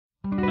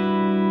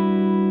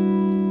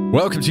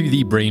Welcome to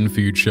the Brain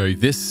Food Show.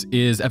 This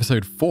is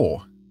episode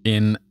 4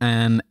 in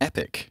an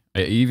epic.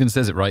 It even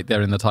says it right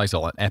there in the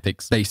title, an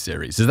epic space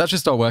series. Is that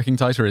just our working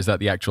title, or is that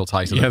the actual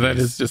title? Yeah, that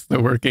is just the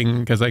working,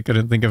 because I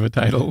couldn't think of a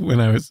title when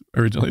I was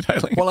originally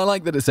titling. Well, I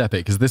like that it's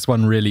epic, because this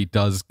one really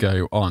does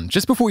go on.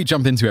 Just before we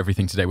jump into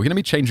everything today, we're going to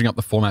be changing up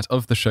the format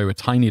of the show a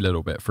tiny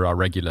little bit for our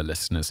regular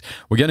listeners.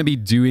 We're going to be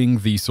doing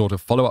the sort of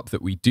follow-up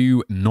that we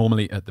do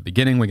normally at the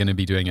beginning. We're going to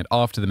be doing it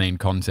after the main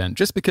content,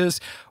 just because,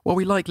 well,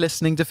 we like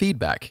listening to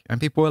feedback. And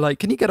people were like,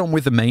 can you get on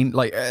with the main,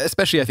 like,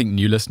 especially I think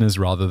new listeners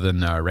rather than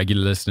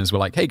regular listeners were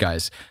like, hey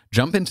guys,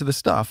 jump into the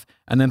stuff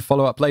and then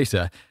follow up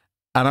later.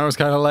 And I was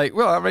kind of like,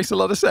 well, that makes a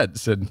lot of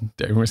sense. And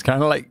Damon was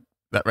kind of like,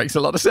 that makes a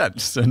lot of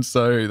sense. And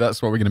so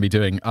that's what we're going to be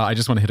doing. I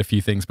just want to hit a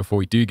few things before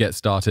we do get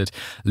started.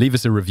 Leave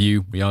us a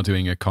review. We are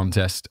doing a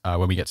contest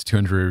when we get to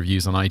 200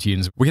 reviews on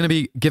iTunes. We're going to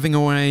be giving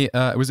away,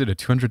 was it a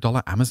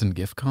 $200 Amazon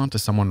gift card to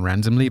someone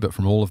randomly, but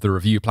from all of the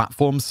review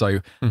platforms.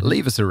 So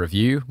leave us a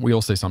review. We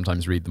also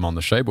sometimes read them on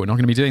the show, but we're not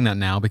going to be doing that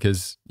now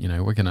because, you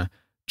know, we're going to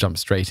jump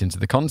straight into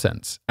the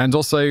content. And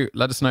also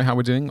let us know how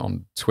we're doing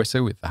on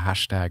Twitter with the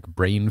hashtag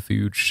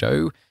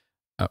BrainFoodShow.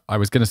 I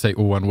was going to say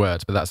all one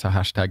word, but that's how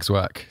hashtags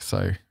work.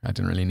 So I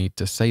didn't really need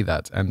to say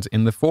that. And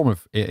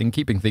in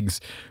keeping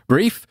things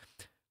brief,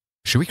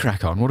 should we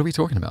crack on? What are we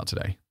talking about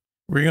today?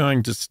 We're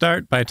going to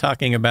start by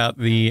talking about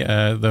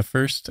the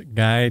first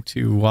guy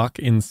to walk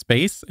in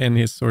space and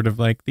his sort of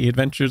like the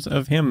adventures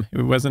of him.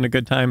 It wasn't a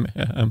good time,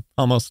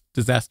 almost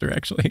disaster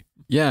actually.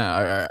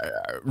 Yeah,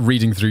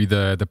 reading through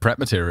the prep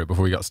material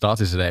before we got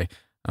started today,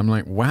 I'm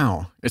like,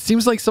 wow, it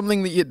seems like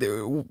something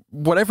that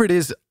whatever it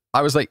is,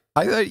 I was like,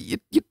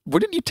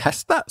 wouldn't you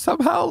test that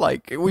somehow?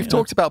 Like, we've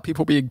talked about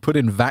people being put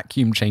in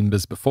vacuum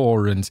chambers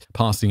before and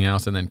passing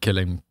out and then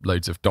killing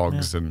loads of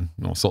dogs and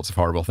all sorts of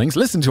horrible things.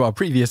 Listen to our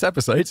previous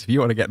episodes if you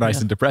want to get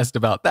nice and depressed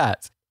about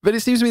that. But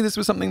it seems to me this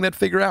was something they'd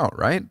figure out,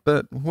 right?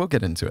 But we'll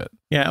get into it.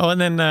 Yeah. Oh, and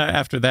then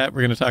after that,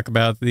 we're going to talk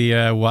about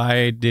the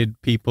why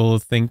did people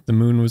think the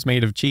moon was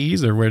made of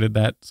cheese, or where did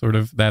that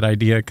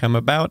idea come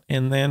about?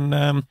 And then,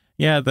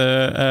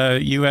 the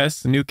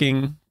U.S.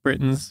 nuking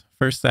Britain's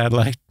first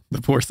satellite, the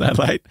poor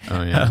satellite.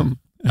 Oh, yeah.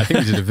 I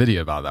think we did a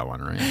video about that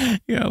one, right?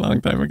 Yeah, a long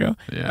time ago.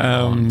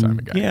 Yeah, a long time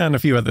ago. Yeah, and a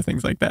few other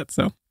things like that.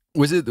 So,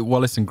 was it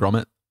Wallace and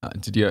Gromit?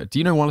 Do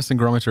you know Wallace and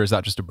Gromit, or is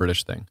that just a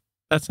British thing?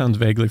 That sounds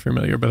vaguely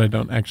familiar, but I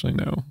don't actually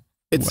know.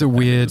 It's a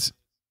weird,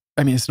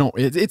 I mean, it's not,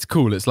 it's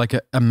cool. It's like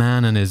a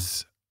man and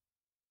it's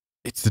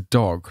a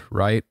dog,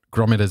 right?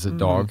 Gromit is a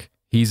dog.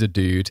 He's a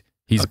dude.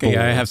 He's okay,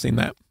 yeah, I have seen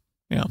that.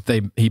 Yeah.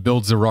 He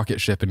builds a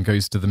rocket ship and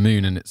goes to the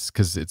moon, and it's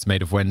because it's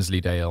made of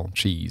Wensleydale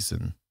cheese.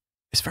 And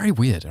it's very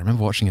weird. I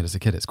remember watching it as a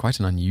kid. It's quite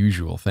an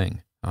unusual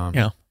thing.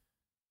 Yeah.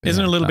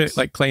 Isn't it a little bit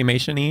like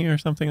claymation-y or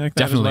something like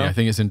that? Definitely. As well? I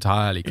think it's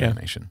entirely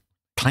claymation.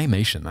 Yeah.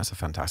 Claymation, that's a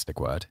fantastic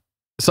word.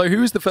 So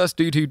who was the first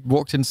dude who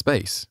walked in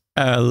space?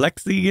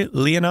 Alexei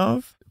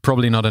Leonov.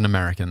 Probably not an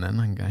American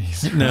then.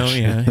 He's no,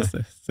 yeah, it's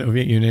the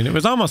Soviet Union. It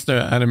was almost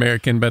an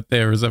American, but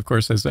there was, of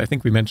course, as I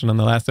think we mentioned on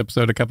the last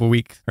episode, a couple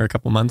weeks or a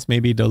couple months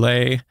maybe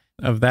delay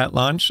of that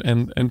launch,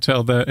 and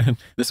until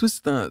this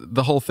was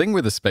the whole thing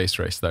with the space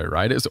race, though,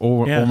 right? It was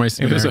almost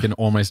American,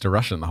 almost a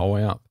Russian the whole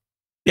way up.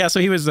 Yeah, so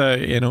he was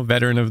a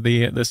veteran of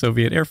the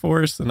Soviet Air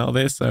Force and all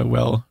this,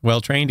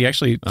 well trained. He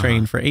actually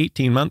trained for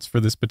 18 months for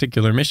this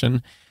particular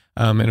mission.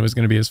 And it was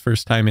going to be his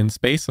first time in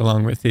space,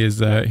 along with his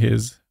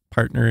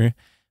partner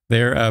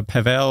there,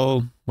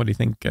 Pavel, what do you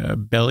think,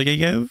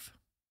 Belyayev?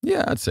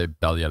 Yeah, I'd say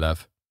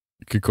Belyayev.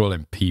 You could call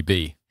him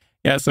PB.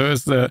 Yeah, so it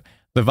was the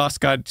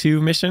Voskhod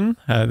 2 mission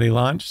they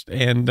launched.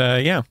 And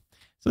so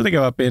they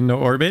go up in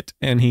orbit,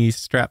 and he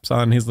straps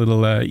on his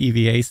little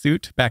EVA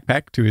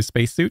backpack to his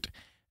spacesuit.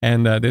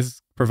 And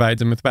this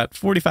provides him with about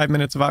 45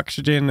 minutes of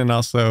oxygen, and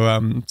also,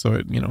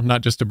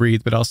 not just to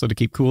breathe, but also to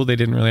keep cool. They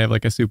didn't really have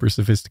like a super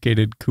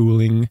sophisticated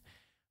cooling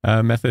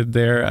method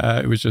there.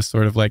 It was just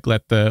sort of like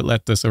let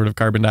the sort of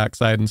carbon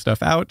dioxide and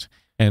stuff out,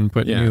 and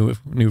put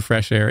new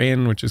fresh air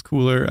in, which is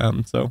cooler.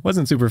 So it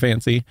wasn't super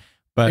fancy.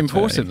 But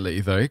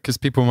importantly, though, because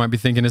people might be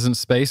thinking, isn't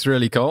space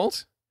really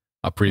cold?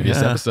 Our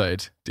previous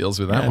episode deals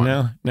with that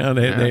one. No,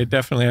 they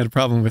definitely had a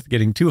problem with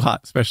getting too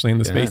hot, especially in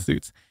the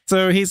spacesuits.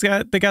 So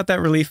they got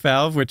that relief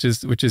valve, which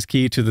is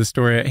key to the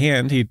story at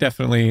hand.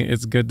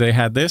 It's good they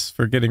had this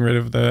for getting rid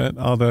of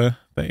all the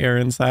air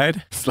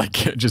inside. It's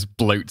like it just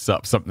bloats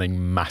up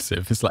something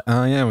massive. It's like,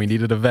 oh yeah, we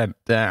needed a vent.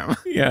 Damn.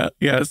 Yeah.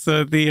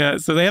 So they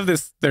have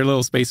their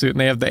little spacesuit, and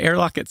they have the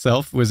airlock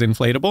itself was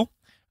inflatable.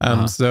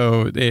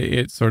 So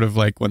it's sort of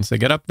like once they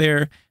get up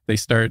there, they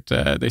start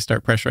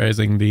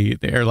pressurizing the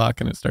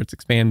airlock, and it starts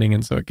expanding,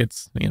 and so it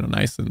gets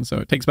nice, and so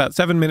it takes about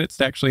 7 minutes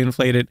to actually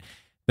inflate it.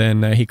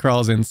 Then he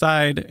crawls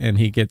inside, and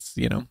he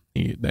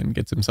then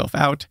gets himself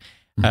out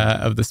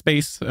of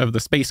the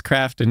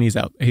spacecraft, and he's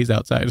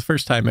outside. The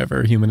first time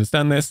ever a human has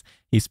done this.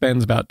 He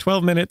spends about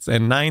 12 minutes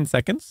and 9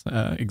 seconds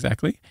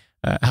exactly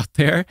out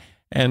there,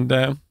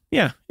 and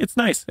it's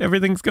nice.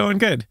 Everything's going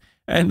good.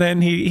 And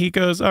then he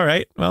goes, all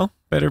right, well,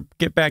 better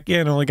get back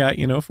in. Only got,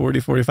 40,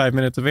 45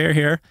 minutes of air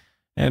here.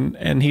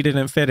 And he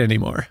didn't fit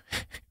anymore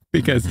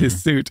because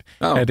his suit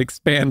had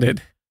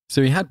expanded.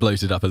 So he had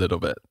bloated up a little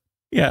bit.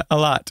 Yeah, a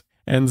lot.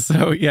 And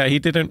so, yeah, he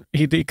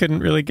couldn't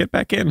really get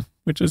back in,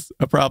 which is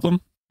a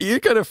problem. You're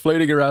kind of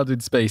floating around in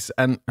space,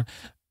 and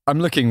I'm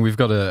looking, we've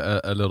got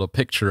a little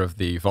picture of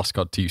the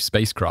Voskhod 2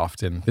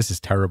 spacecraft, and this is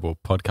terrible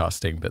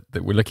podcasting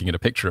that we're looking at a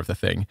picture of the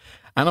thing.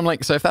 And I'm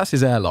like, so if that's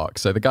his airlock,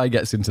 so the guy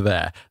gets into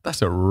there,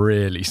 that's a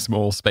really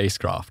small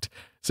spacecraft.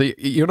 So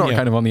you're not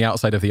kind of on the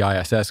outside of the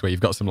ISS where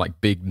you've got some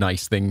like big,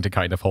 nice thing to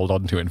kind of hold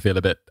on to and feel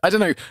a bit, I don't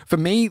know, for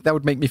me, that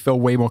would make me feel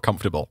way more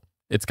comfortable.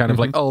 It's kind of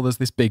like, oh, there's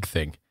this big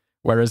thing.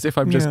 Whereas if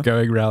I'm just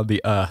going around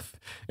the Earth,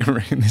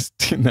 in this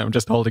tin, I'm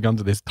just holding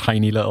onto this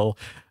tiny little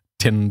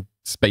tin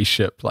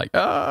spaceship, like,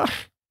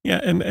 Yeah,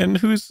 and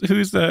whose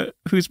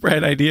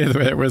bright idea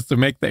there was to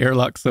make the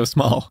airlock so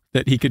small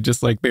that he could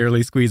just like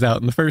barely squeeze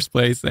out in the first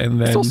place, and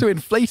then it's also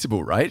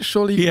inflatable, right?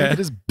 Surely you can make it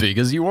as big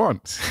as you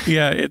want.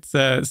 Yeah, it's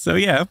so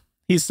yeah,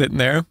 he's sitting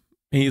there.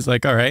 He's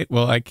like, all right,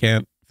 well, I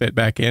can't fit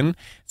back in,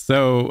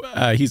 so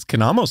he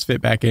can almost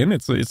fit back in.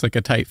 It's like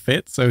a tight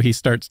fit, so he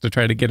starts to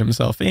try to get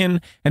himself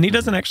in, and he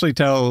doesn't actually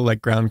tell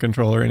like ground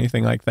control or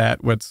anything like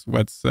that what's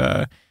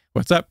up,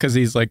 because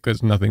he's like,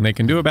 there's nothing they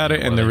can do about it,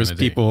 and there was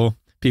people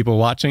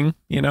watching,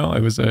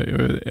 it was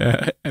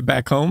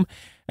back home.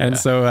 And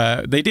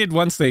so they did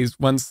once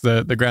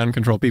the ground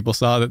control people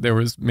saw that there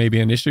was maybe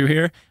an issue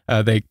here,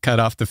 they cut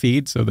off the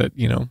feed so that,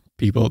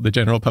 the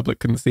general public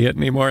couldn't see it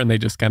anymore. And they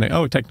just kind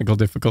of, technical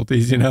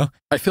difficulties,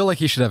 I feel like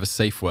he should have a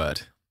safe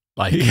word.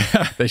 Like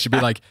they should be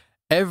like,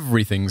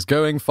 everything's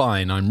going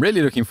fine. I'm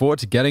really looking forward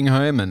to getting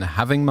home and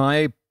having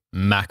my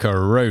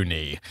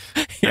macaroni.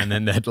 And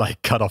then they'd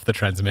like cut off the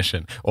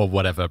transmission or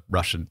whatever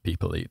Russian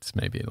people eat,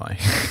 maybe like...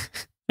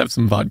 have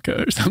some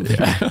vodka or something.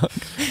 Yeah.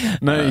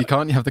 No, you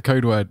can't have the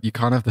code word. You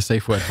can't have the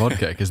safe word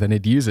vodka because then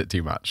he'd use it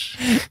too much.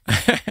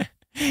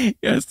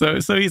 Yeah, so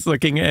he's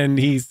looking and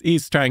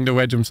he's trying to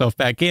wedge himself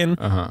back in,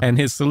 and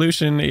his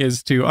solution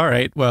is to, all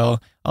right,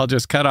 well, I'll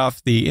just cut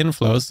off the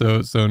inflow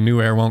so new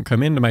air won't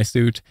come into my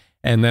suit,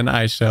 and then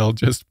I shall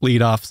just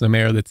bleed off some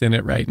air that's in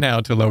it right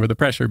now to lower the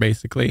pressure,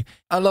 basically.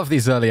 I love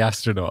these early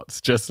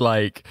astronauts. Just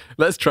like,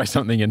 let's try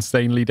something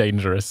insanely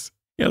dangerous.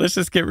 Yeah, let's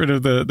just get rid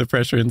of the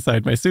pressure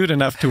inside my suit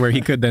enough to where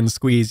he could then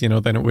squeeze,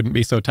 then it wouldn't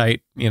be so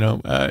tight,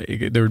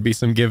 there would be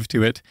some give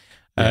to it.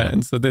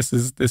 And so this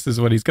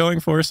is what he's going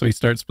for. So he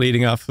starts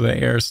bleeding off the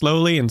air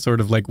slowly and sort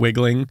of like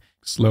wiggling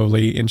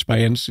slowly, inch by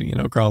inch,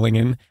 crawling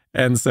in.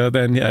 And so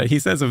then he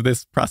says of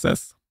this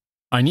process,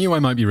 I knew I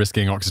might be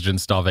risking oxygen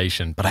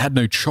starvation, but I had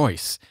no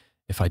choice.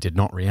 If I did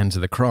not re-enter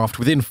the craft,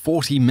 within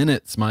 40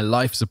 minutes, my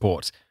life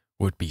support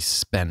would be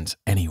spent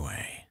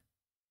anyway.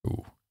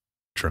 Ooh.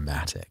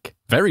 Dramatic.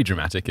 Very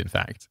dramatic, in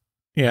fact.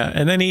 Yeah,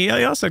 and then he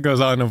also goes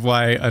on of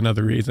why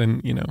another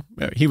reason,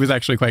 he was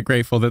actually quite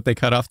grateful that they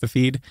cut off the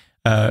feed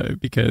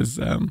because...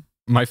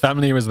 my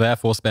family was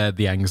therefore spared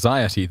the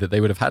anxiety that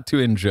they would have had to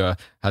endure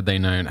had they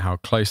known how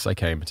close I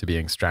came to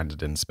being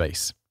stranded in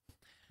space.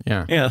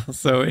 Yeah. Yeah,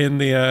 so in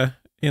the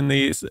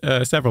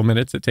several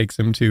minutes it takes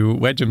him to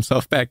wedge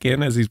himself back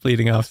in as he's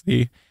bleeding off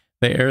the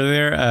air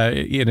there,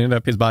 it ended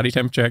up his body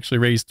temperature actually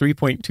raised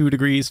 3.2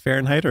 degrees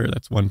Fahrenheit, or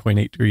that's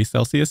 1.8 degrees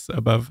Celsius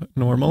above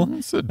normal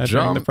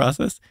during the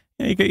process.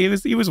 Yeah,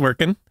 he was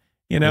working,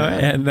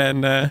 and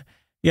then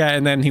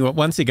and then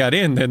once he got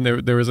in, then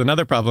there was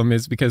another problem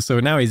is because so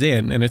now he's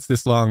in, and it's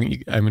this long.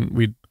 I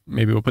mean,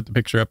 we'll put the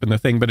picture up in the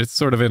thing, but it's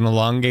sort of an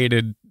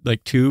elongated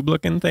like tube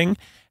looking thing,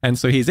 and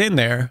so he's in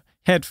there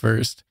head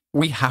first.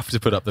 We have to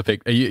put up the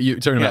pic. You're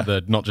talking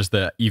about not just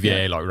the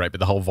EVA lock, right,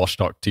 but the whole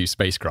Vostok 2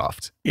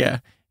 spacecraft. Yeah.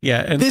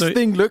 Yeah, and this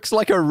thing looks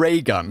like a ray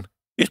gun.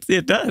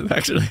 It does,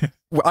 actually.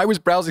 I was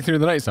browsing through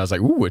the notes and I was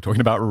like, ooh, we're talking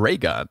about ray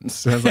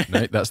guns. And I was like,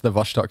 no, that's the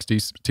Vostok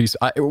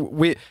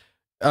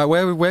 2.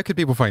 Where could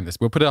people find this?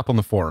 We'll put it up on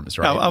the forums,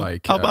 right? I'll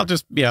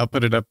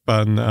put it up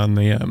on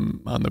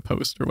the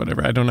post or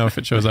whatever. I don't know if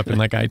it shows up in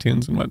like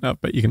iTunes and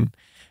whatnot, but you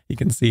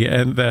can see.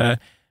 And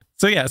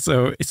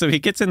so he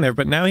gets in there,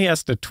 but now he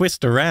has to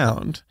twist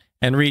around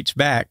and reach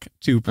back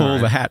to pull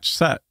the hatch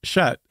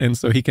shut. And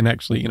so he can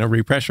actually,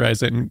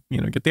 repressurize it and,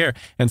 get the air.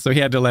 And so he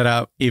had to let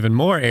out even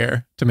more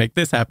air to make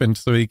this happen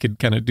so he could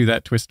kind of do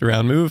that twist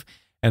around move.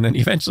 And then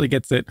he eventually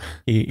gets it.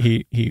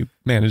 He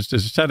managed to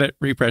shut it,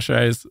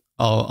 repressurize,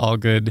 all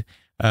good,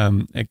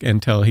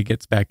 until he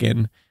gets back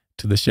in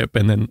to the ship.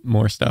 And then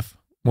more stuff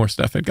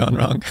had gone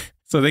wrong.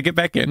 So they get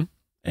back in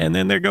and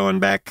then they're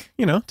going back,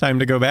 time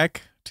to go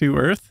back to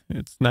Earth.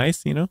 It's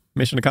nice,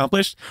 mission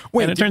accomplished.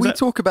 Wait, did we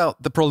talk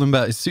about the problem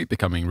about his suit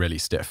becoming really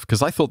stiff?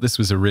 Because I thought this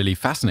was a really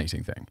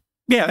fascinating thing.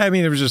 Yeah, I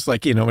mean, it was just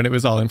like, when it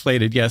was all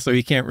inflated, so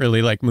he can't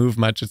really like move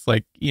much. It's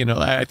like,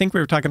 I think we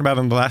were talking about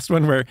on the last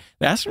one where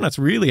the astronauts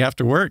really have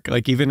to work,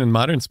 like even in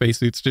modern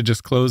spacesuits, to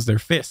just close their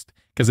fist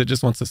because it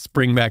just wants to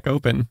spring back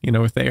open,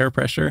 with the air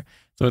pressure.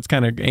 So it's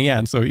kind of,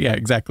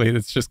 exactly.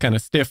 It's just kind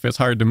of stiff. It's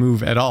hard to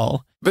move at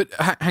all. But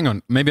hang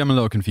on, maybe I'm a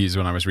little confused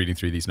when I was reading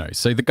through these notes.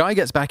 So the guy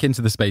gets back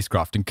into the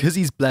spacecraft and because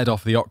he's bled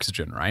off the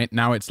oxygen, right?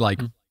 Now it's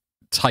like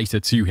tighter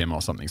to him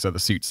or something. So the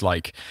suit's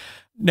like...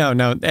 No,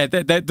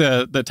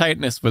 the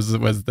tightness was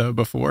the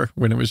before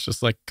when it was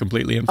just like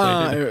completely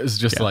inflated. It was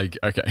just like,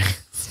 okay.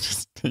 It's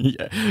just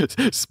Yeah,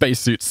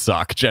 spacesuits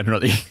suck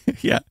generally.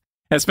 Yeah.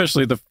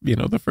 Especially the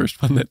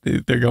first one that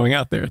they're going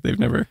out there. They've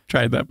never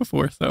tried that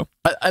before. So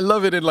I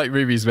love it in like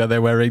movies where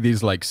they're wearing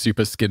these like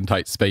super skin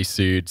tight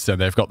spacesuits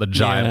and they've got the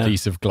giant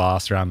piece of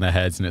glass around their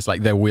heads and it's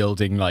like they're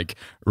wielding like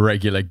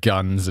regular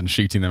guns and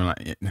shooting them.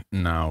 Like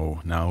no,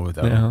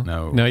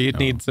 you'd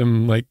need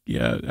some like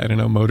I don't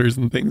know, motors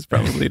and things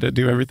probably to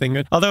do everything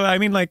good. Although I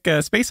mean like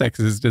SpaceX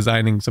is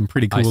designing some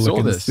pretty cool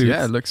looking suits.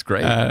 Yeah, it looks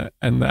great.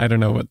 And I don't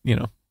know what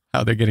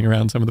how they're getting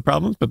around some of the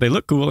problems, but they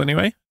look cool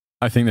anyway.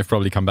 I think they've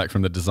probably come back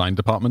from the design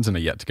department and are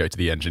yet to go to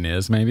the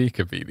engineers, maybe.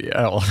 Could be the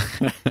L.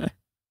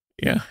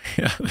 Yeah.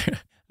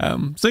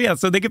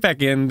 So they get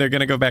back in. They're going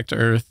to go back to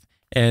Earth.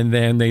 And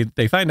then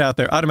they find out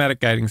their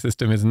automatic guiding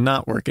system is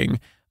not working.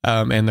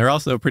 And they're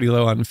also pretty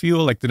low on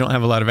fuel. Like they don't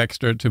have a lot of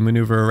extra to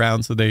maneuver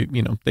around. So they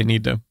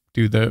need to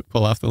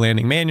pull off the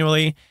landing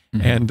manually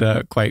and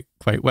quite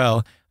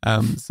well.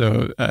 And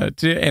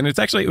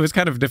it was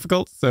kind of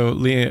difficult. So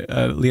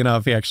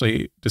Leonov, he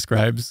actually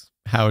describes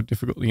how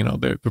difficult,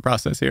 the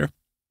process here.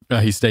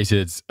 He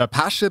stated,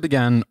 Pasha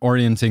began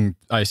orienting,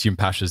 I assume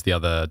Pasha's the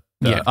other,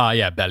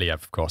 Belyaev,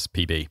 of course,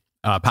 PB.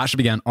 Pasha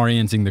began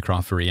orienting the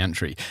craft for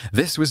re-entry.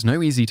 This was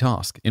no easy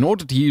task. In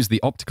order to use the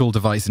optical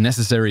device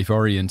necessary for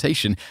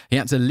orientation, he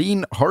had to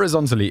lean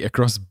horizontally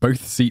across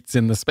both seats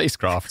in the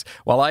spacecraft,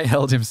 while I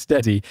held him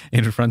steady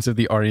in front of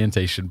the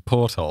orientation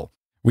porthole.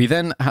 We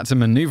then had to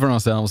maneuver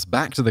ourselves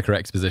back to the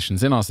correct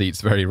positions in our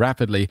seats very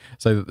rapidly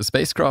so that the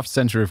spacecraft's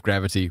center of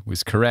gravity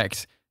was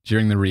correct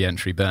during the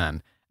re-entry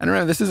burn. And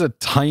remember, this is a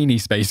tiny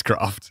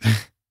spacecraft.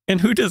 And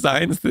who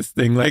designs this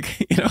thing?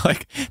 Like,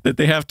 like that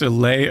they have to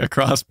lay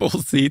across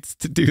both seats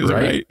to do the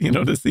right,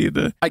 to see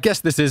the... I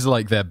guess this is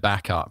like their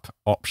backup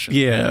option.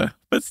 Yeah,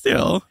 but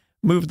still,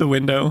 move the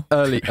window.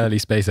 Early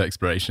space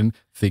exploration,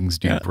 things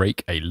do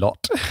break a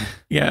lot.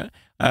 Yeah.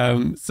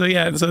 So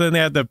then they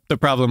had the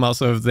problem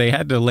also of they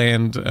had to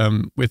land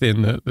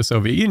within the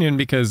Soviet Union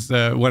because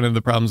one of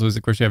the problems was,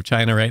 of course, you have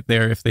China right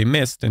there. If they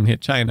missed and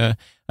hit China,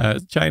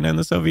 China and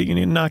the Soviet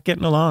Union not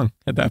getting along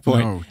at that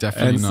point. No,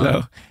 definitely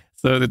not.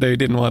 So that they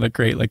didn't want to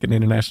create like an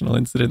international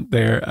incident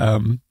there.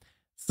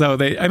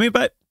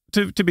 But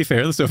to be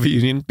fair, the Soviet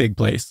Union, big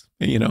place,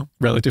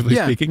 relatively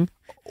speaking.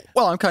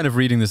 Well, I'm kind of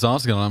reading this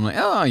article and I'm like,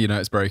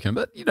 it's broken,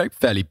 but,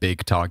 fairly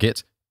big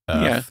target.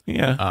 Earth.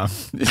 Yeah.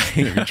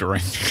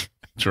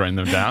 Drawing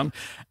them down.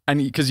 And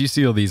because you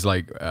see all these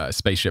like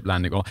spaceship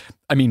landing, or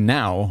I mean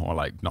now, or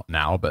like not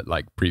now, but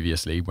like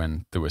previously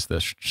when there was the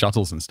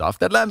shuttles and stuff,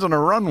 that lands on a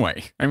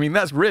runway. I mean,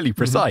 that's really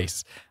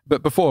precise.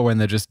 But before, when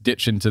they're just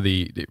ditch into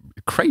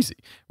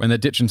when they're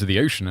ditch into the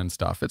ocean and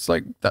stuff, it's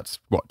like, that's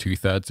what,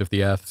 2/3 of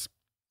the Earth's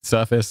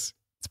surface.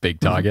 It's a big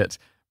target,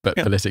 but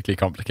politically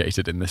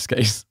complicated in this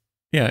case.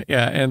 Yeah.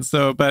 And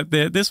so, but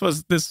this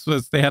was,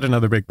 they had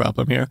another big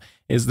problem here,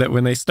 is that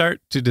when they start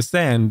to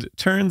descend,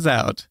 turns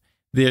out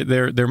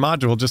their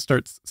module just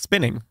starts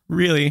spinning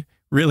really,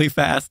 really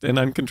fast and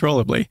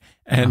uncontrollably.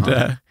 And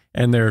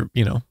they're,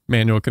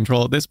 manual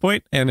control at this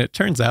point. And it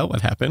turns out what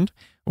happened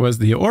was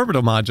the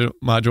orbital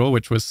module,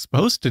 which was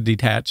supposed to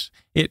detach,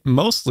 it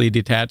mostly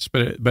detached,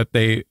 but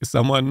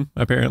someone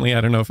apparently,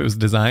 I don't know if it was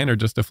design or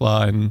just a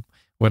flaw in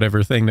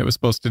whatever thing that was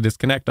supposed to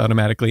disconnect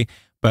automatically,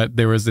 but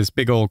there was this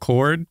big old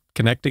cord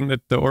connecting the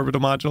orbital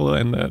module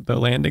and the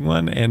landing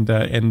one, and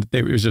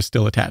it was just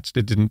still attached.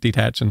 It didn't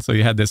detach, and so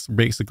you had this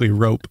basically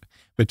rope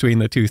between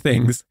the two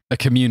things. A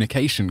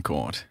communication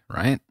cord,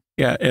 right?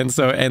 Yeah, and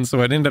so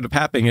what ended up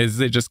happening is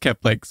they just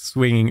kept like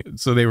swinging,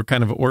 so they were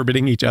kind of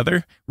orbiting each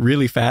other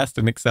really fast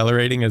and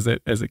accelerating as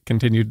it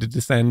continued to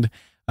descend,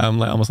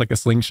 almost like a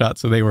slingshot.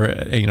 So they were,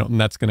 and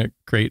that's going to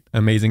create an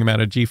amazing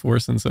amount of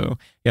G-force. And so,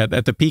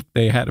 at the peak,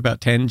 they had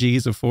about 10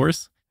 Gs of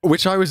force.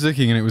 Which I was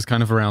looking, and it was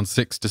kind of around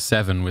 6 to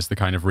 7 was the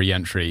kind of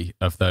re-entry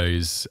of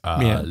those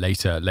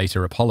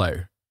later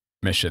Apollo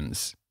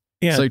missions.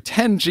 Yeah. So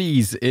 10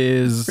 Gs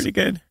is... pretty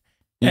good.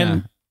 Yeah.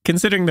 And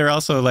considering they're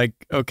also like,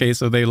 okay,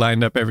 so they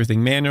lined up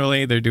everything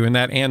manually, they're doing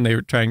that, and they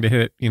were trying to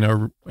hit,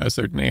 a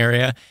certain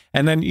area.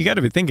 And then you got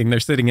to be thinking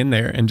they're sitting in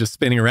there and just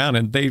spinning around,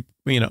 and they,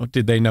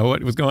 did they know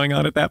what was going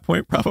on at that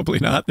point? Probably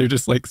not. They're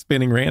just like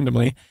spinning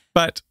randomly.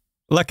 But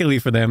luckily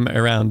for them,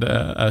 around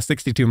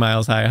 62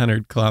 miles high,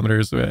 100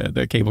 kilometers,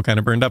 the cable kind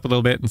of burned up a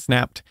little bit and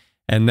snapped.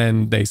 And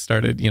then they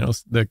started,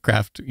 the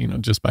craft,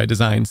 just by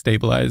design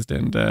stabilized.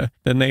 And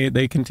then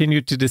they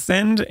continued to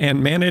descend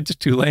and managed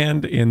to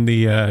land in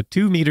the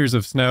 2 meters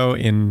of snow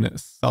in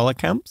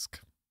Solikamsk,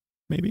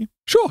 maybe?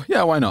 Sure.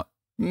 Yeah, why not?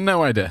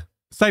 No idea.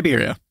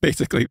 Siberia,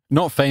 basically.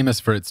 Not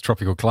famous for its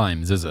tropical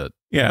climes, is it?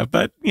 Yeah,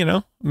 but,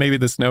 maybe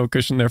the snow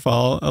cushioned their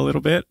fall a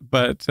little bit.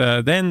 But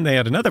then they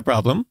had another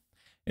problem,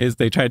 is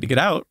they tried to get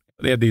out.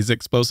 They had these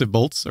explosive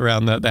bolts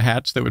around the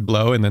hatch that would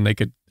blow, and then they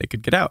could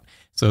get out.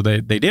 So they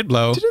did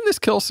blow. Didn't this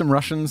kill some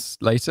Russians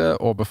later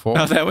or before?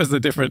 Oh, that was a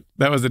different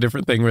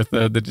thing with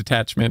the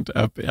detachment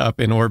up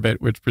in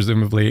orbit, which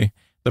presumably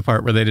the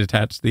part where they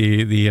detached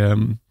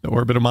the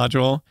orbital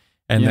module,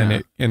 and then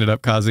it ended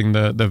up causing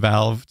the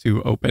valve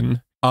to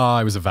open Oh,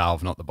 it was a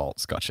valve, not the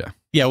bolts. Gotcha.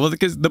 Yeah, well,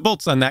 because the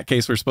bolts on that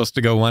case were supposed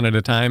to go one at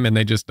a time, and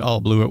they just all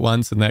blew at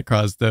once, and that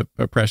caused a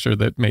pressure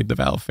that made the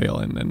valve fail,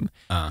 and then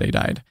they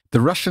died.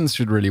 The Russians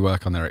should really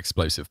work on their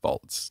explosive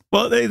bolts.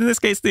 Well, in this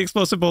case, the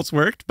explosive bolts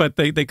worked, but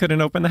they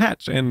couldn't open the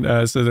hatch,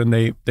 and so then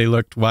they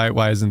looked,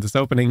 why isn't this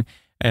opening?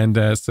 And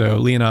so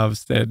Leonov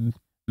said...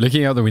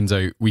 Looking out the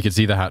window, we could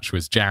see the hatch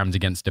was jammed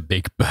against a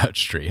big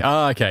birch tree.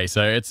 Okay,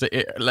 so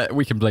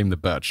we can blame the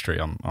birch tree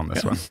on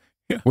this one.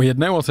 Yeah. We had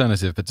no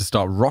alternative but to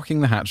start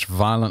rocking the hatch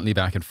violently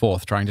back and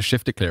forth, trying to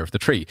shift it clear of the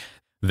tree.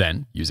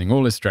 Then, using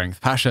all his strength,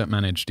 Pasha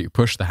managed to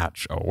push the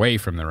hatch away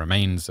from the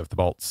remains of the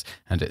bolts,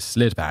 and it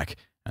slid back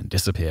and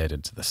disappeared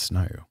into the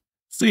snow.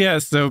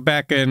 So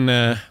back in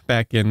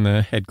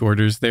the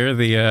headquarters there,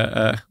 the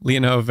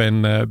Leonov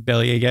and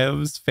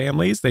Belyayev's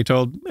families, they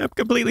told,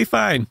 completely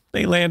fine.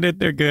 They landed,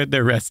 they're good,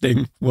 they're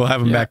resting. We'll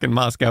have them back in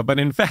Moscow. But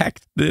in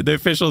fact, the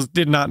officials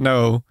did not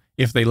know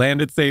if they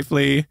landed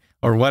safely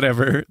or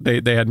whatever.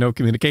 They had no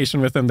communication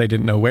with them. They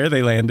didn't know where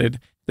they landed.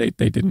 They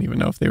didn't even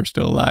know if they were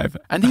still alive.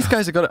 And these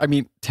guys have got,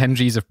 10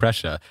 Gs of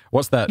pressure.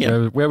 What's that?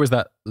 Yeah. Where was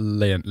that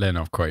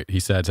Leonov quote?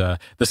 He said,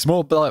 the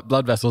small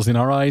blood vessels in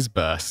our eyes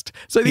burst.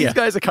 So these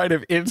guys are kind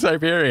of in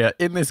Siberia,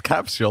 in this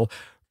capsule,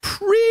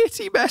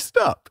 pretty messed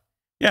up.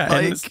 Yeah,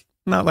 and it's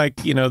not like,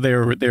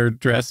 they're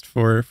dressed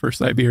for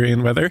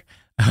Siberian weather.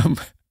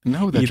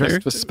 No, they're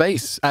dressed for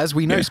space. As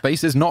we know,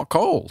 space is not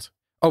cold.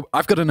 Oh,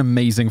 I've got an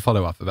amazing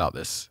follow-up about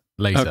this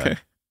later. Okay.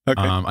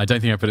 I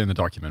don't think I put it in the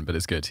document, but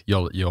it's good.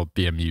 You'll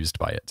be amused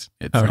by it.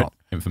 It's not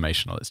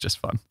informational. It's just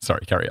fun.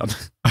 Sorry, carry on.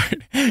 All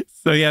right.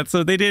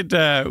 So they did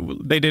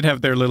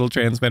have their little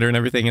transmitter and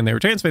everything, and they were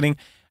transmitting,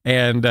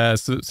 and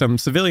so some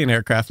civilian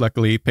aircraft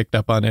luckily picked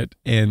up on it,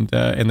 and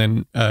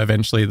then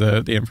eventually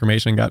the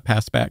information got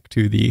passed back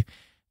to the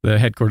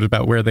headquarters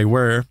about where they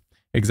were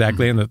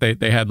exactly, and that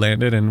they had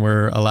landed and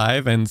were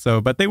alive, and so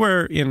but they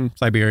were in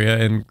Siberia,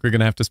 and we're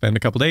gonna have to spend a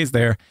couple days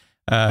there.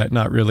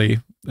 Not really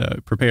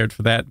prepared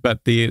for that, but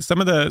some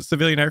of the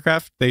civilian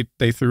aircraft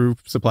they threw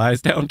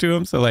supplies down to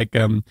them, so like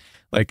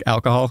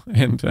alcohol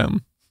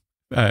and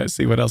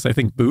see what else, I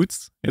think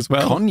boots as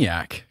well,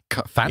 cognac,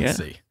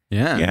 fancy,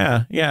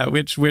 yeah.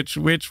 Which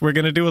we're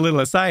gonna do a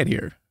little aside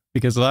here,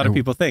 because a lot of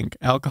people think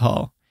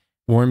alcohol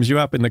warms you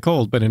up in the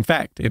cold, but in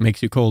fact it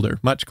makes you colder,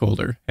 much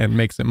colder, and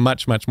makes it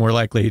much more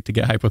likely to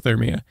get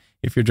hypothermia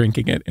if you're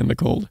drinking it in the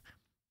cold.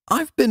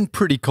 I've been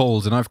pretty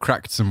cold and I've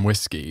cracked some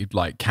whiskey,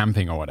 like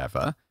camping or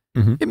whatever.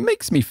 Mm-hmm. It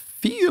makes me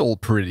feel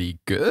pretty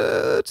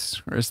good.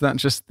 Or is that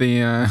just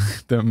the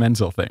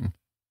mental thing?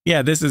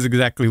 Yeah, this is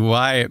exactly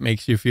why it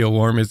makes you feel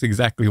warm, is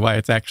exactly why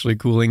it's actually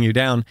cooling you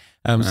down.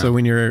 So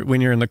when you're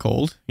in the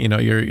cold,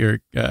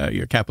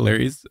 your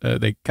capillaries,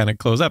 they kind of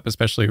close up,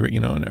 especially,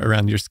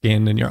 around your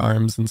skin and your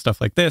arms and stuff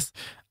like this.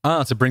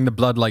 To bring the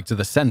blood to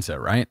the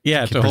center, right?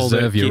 Yeah, to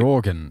preserve your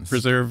organs.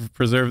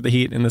 Preserve the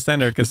heat in the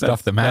center, because the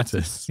stuff that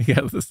matters.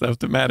 The stuff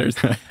that matters.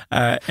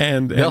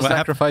 And they'll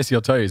sacrifice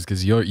your toes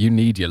because you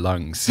need your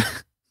lungs.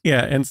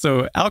 Yeah, and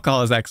so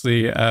alcohol is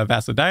actually a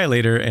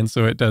vasodilator, and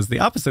so it does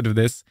the opposite of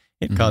this.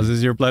 It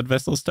causes your blood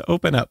vessels to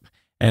open up.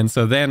 And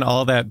so then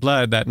all that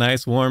blood, that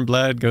nice warm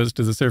blood, goes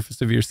to the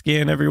surface of your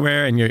skin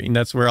everywhere, and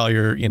that's where all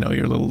your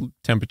little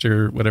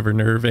temperature, whatever,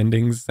 nerve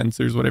endings,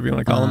 sensors, whatever you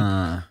want to call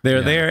them,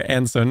 they're there.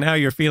 And so now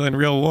you're feeling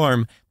real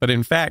warm, but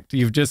in fact,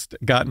 you've just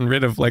gotten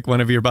rid of like one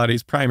of your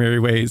body's primary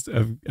ways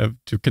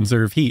to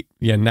conserve heat.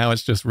 Yeah, now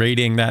it's just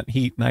radiating that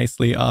heat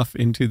nicely off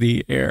into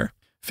the air.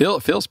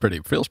 Feels pretty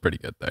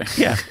good though.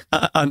 Yeah.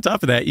 On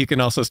top of that, you can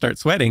also start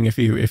sweating if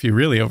you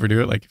really overdo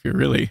it, like if you're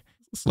really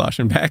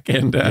sloshing back,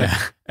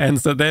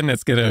 and so then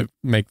it's gonna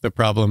make the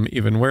problem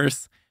even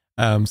worse.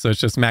 So it's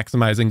just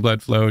maximizing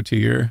blood flow to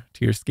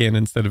your skin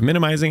instead of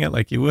minimizing it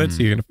like you would.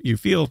 So you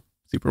feel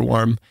super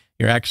warm.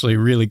 You're actually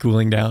really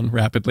cooling down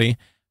rapidly,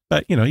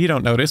 but you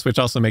don't notice, which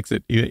also makes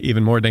it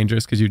even more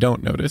dangerous because you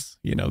don't notice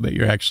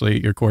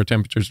that your core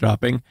temperature's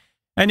dropping.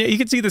 And you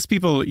can see this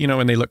people,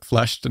 when they look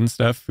flushed and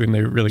stuff, when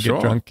they really get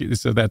drunk.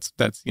 So that's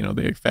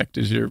the effect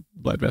is your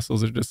blood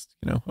vessels are just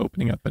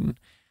opening up and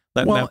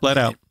letting that blood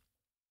out.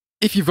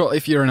 If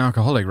you're an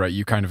alcoholic, right,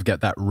 you kind of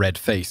get that red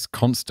face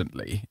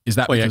constantly. Is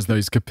that because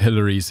those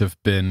capillaries have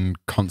been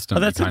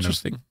constantly? Oh, that's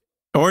interesting.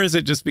 Or is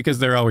it just because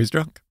they're always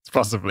drunk? It's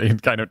possibly.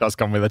 It kind of does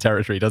come with the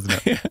territory,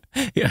 doesn't it?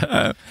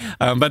 Yeah.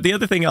 But the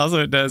other thing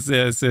also it does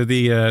is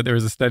there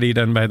was a study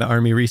done by the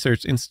Army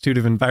Research Institute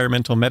of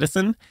Environmental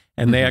Medicine,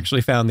 and they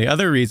actually found the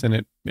other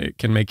reason it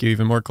can make you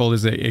even more cold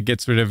is it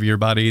gets rid of your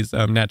body's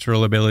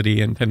natural ability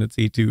and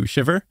tendency to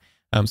shiver.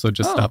 So it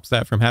just stops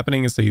that from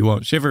happening, so you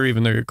won't shiver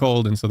even though you're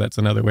cold, and so that's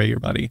another way your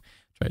body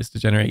tries to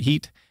generate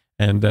heat,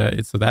 and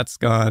so that's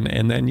gone,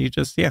 and then you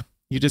just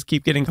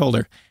keep getting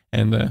colder,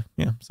 and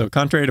so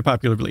contrary to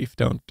popular belief,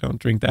 don't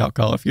drink the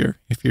alcohol if you're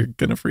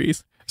gonna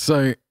freeze.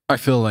 So I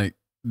feel like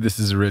this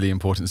is a really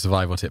important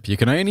survival tip. You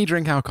can only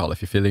drink alcohol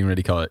if you're feeling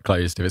really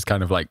closed. If it's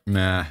kind of like,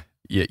 nah,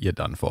 you're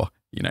done for.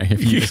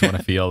 If you just want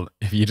to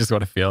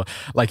feel,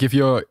 like if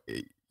you're,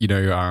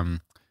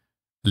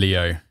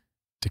 Leo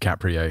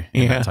DiCaprio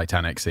in that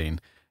Titanic scene,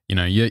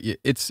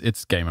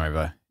 it's game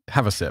over.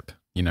 Have a sip.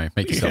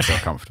 make yourself feel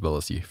comfortable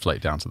as you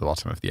float down to the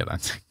bottom of the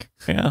Atlantic.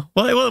 Yeah.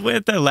 Well,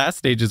 at the last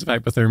stages of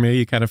hypothermia,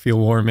 you kind of feel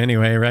warm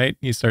anyway, right?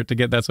 You start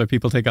to that's why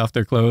people take off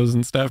their clothes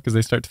and stuff, because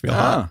they start to feel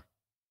hot.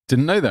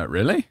 Didn't know that,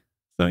 really?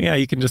 So yeah,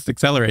 you can just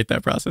accelerate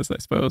that process, I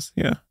suppose.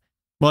 Yeah.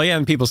 Well, yeah,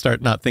 and people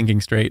start not thinking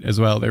straight as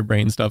well. Their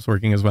brain stops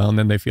working as well, and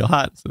then they feel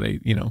hot. So they,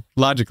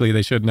 logically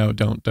they should know,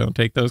 don't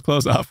take those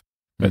clothes off.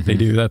 But they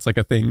do. That's like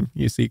a thing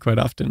you see quite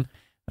often,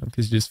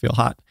 because you just feel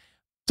hot.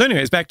 So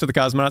anyways, back to the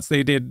cosmonauts.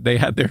 They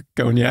had their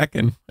cognac,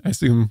 and I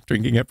assume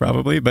drinking it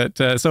probably. But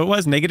so it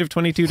was negative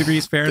 22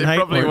 degrees Fahrenheit. They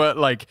probably weren't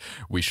like,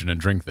 we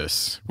shouldn't drink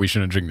this. We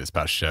shouldn't drink this,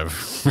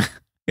 Pashchev.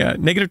 Yeah,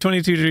 negative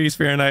 22 degrees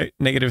Fahrenheit,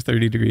 negative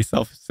 30 degrees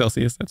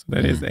Celsius. That's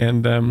what that is.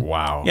 And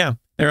wow. Yeah,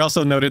 they're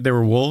also noted there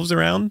were wolves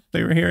around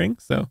they were hearing.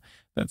 So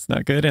that's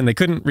not good. And they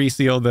couldn't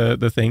reseal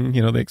the thing.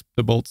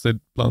 The bolts had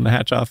blown the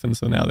hatch off. And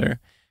so now they're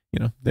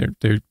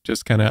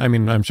just kind of,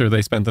 I'm sure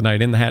they spent the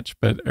night in the hatch,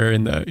 or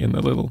in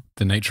the little.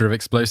 The nature of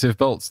explosive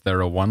bolts.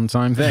 They're a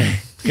one-time thing.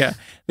 Yeah.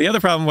 The other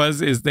problem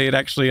is they had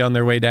actually on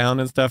their way down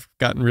and stuff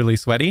gotten really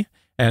sweaty.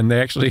 And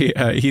they actually,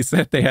 he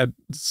said they had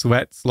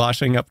sweat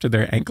sloshing up to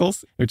their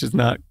ankles, which is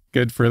not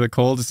good for the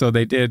cold. So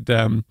they did,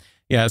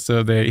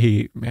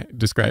 he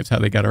describes how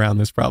they got around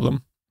this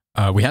problem.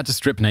 We had to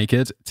strip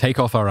naked, take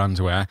off our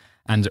underwear,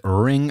 and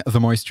wring the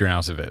moisture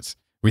out of it.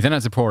 We then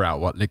had to pour out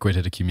what liquid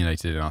had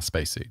accumulated in our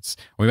spacesuits.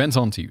 We went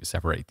on to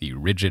separate the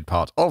rigid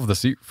part of the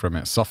suit from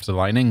its softer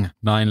lining,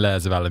 9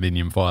 layers of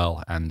aluminium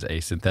foil, and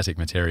a synthetic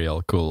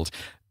material called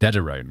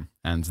Dediroane,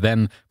 and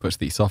then put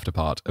the softer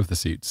part of the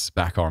suits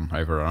back on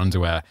over our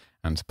underwear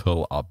and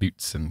pull our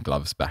boots and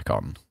gloves back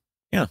on.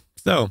 Yeah,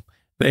 so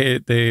they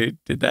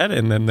did that,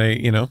 and then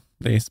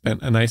they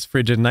spent a nice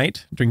frigid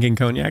night drinking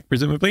cognac,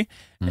 presumably.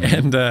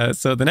 And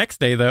so the next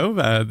day, though,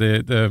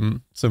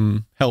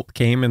 some help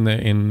came in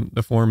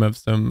the form of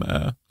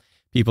some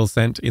people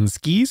sent in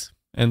skis.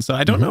 And so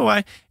I don't know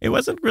why. It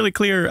wasn't really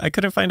clear. I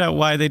couldn't find out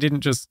why they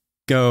didn't just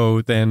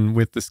go then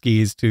with the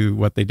skis to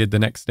what they did the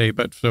next day.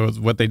 But so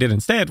what they did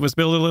instead was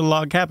build a little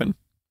log cabin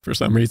for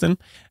some reason,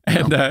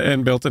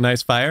 and built a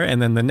nice fire.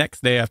 And then the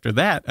next day after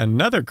that,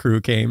 another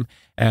crew came,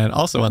 and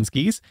also on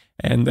skis.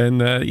 And then,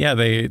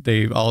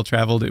 they all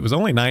traveled. It was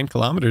only 9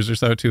 kilometers or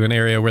so to an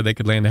area where they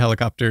could land a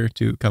helicopter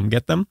to come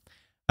get them.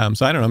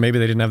 So I don't know, maybe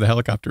they didn't have the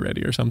helicopter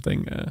ready or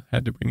something,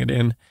 had to bring it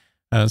in.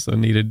 So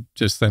needed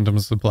just send them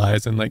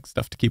supplies and like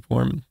stuff to keep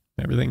warm and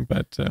everything.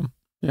 But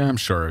yeah, I'm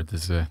sure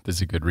there's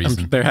a good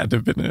reason. There had to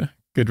have been a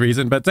good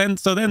reason. But then,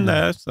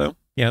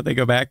 they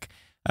go back.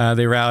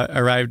 They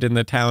arrived in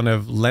the town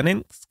of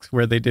Leninsk,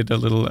 where they did a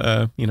little,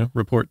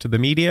 report to the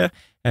media.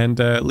 And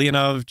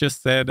Leonov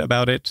just said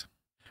about it,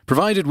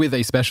 provided with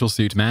a special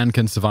suit, man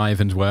can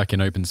survive and work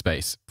in open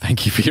space.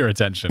 Thank you for your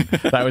attention.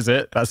 That was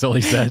it. That's all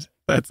he said.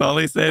 That's all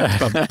he said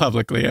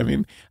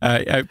publicly.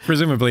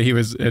 Presumably he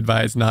was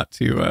advised not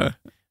to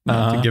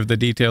give the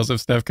details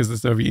of stuff, because the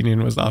Soviet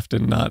Union was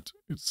often not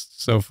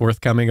so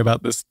forthcoming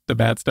about the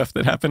bad stuff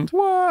that happened.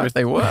 What?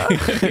 They were.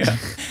 Yeah.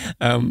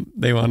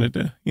 They wanted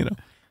to,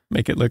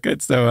 make it look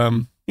good.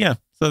 So,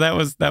 so that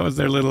was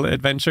their little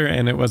adventure.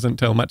 And it wasn't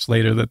until much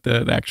later that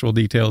the actual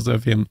details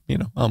of him,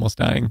 almost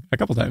dying a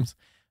couple times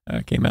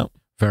came out.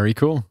 Very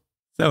cool.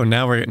 So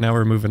now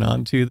we're moving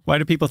on to, why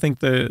do people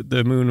think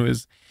the moon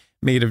was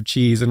made of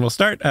cheese? And we'll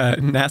start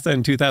NASA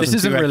in 2002. This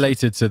isn't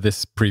related to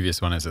this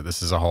previous one, is it?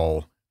 This is a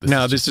whole...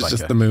 This is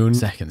just the moon.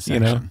 Second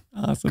section.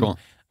 Awesome. Cool.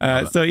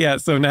 So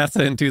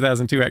NASA in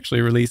 2002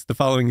 actually released the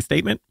following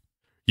statement.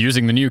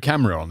 Using the new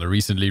camera on the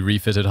recently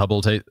refitted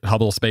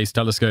Hubble Space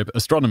Telescope,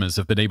 astronomers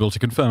have been able to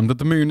confirm that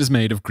the moon is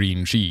made of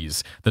green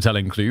cheese. The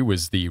telling clue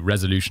was the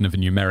resolution of a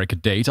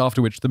numeric date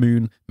after which the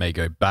moon may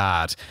go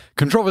bad.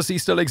 Controversy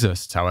still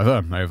exists,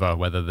 however, over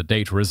whether the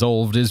date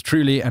resolved is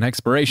truly an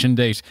expiration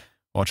date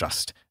or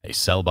just a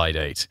sell-by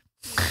date.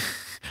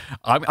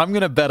 I'm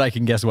going to bet I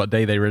can guess what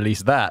day they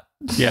released that.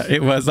 Yeah,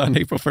 it was on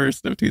April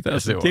 1st of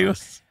 2002.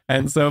 Yes,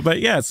 and so,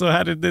 so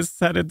how did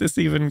this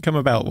even come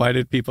about? Why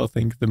did people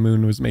think the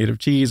moon was made of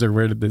cheese, or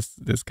where did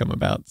this come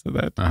about? So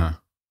that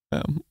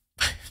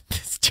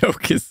this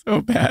joke is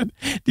so bad.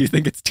 Do you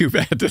think it's too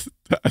bad to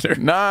utter?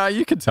 Nah,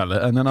 you can tell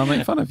it, and then I'll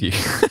make fun of you.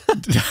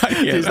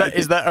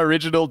 Is that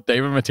original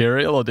David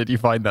material, or did you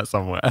find that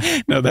somewhere?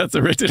 No, that's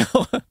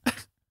original.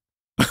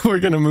 We're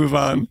gonna move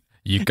on.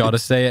 You got to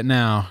say it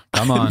now.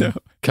 Come on, No.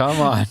 Come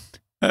on.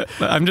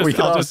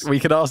 We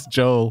could ask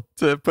Joel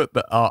to put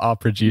our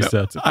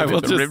producer to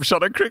put the rim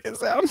shot of cricket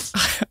sounds.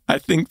 I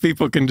think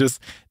people can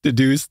just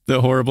deduce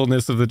the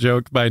horribleness of the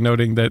joke by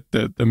noting that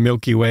the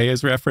Milky Way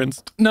is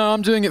referenced. No,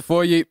 I'm doing it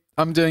for you.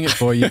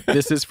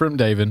 This is from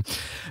David.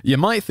 You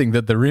might think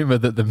that the rumor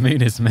that the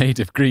moon is made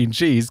of green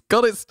cheese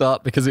got its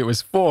start because it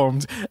was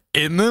formed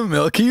in the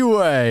Milky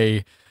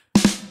Way.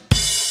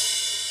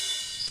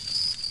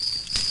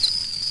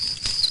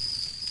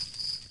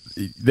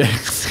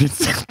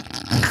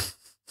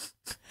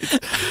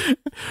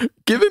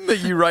 Given that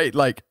you write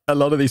like a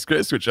lot of these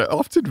scripts, which are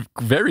often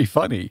very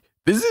funny,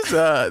 this is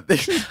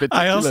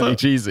particularly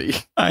cheesy.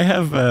 I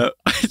have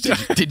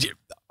did you?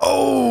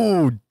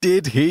 Oh,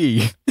 did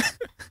he?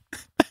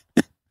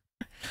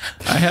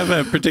 I have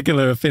a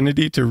particular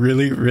affinity to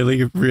really,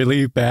 really,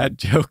 really bad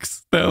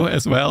jokes, though,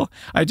 as well.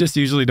 I just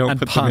usually don't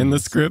put them in the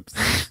scripts.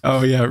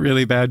 Oh, yeah,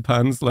 really bad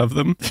puns. Love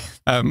them.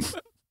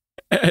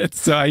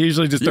 So I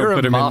usually just don't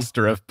put them in. You're a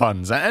master of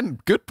puns,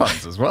 and good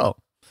puns as well.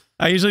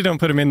 I usually don't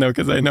put them in, though,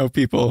 because I know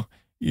people,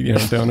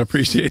 don't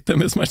appreciate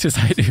them as much as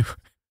I do.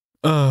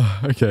 Oh,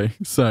 okay.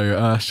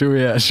 So, should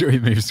we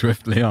move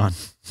swiftly on?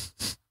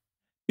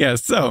 Yeah,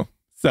 so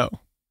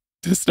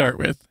to start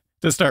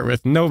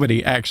with,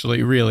 nobody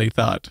actually really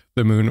thought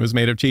the moon was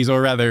made of cheese,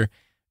 or rather,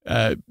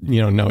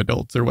 no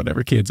adults or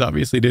whatever, kids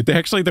obviously did.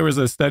 There was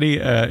a study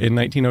in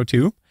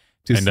 1902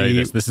 to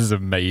see. This is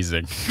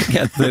amazing.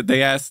 Yeah,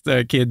 they asked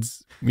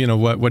kids,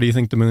 what do you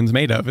think the moon's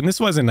made of? And this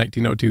was in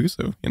 1902,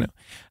 so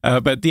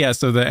but yeah,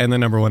 the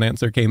number one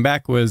answer came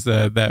back was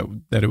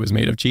that it was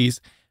made of cheese.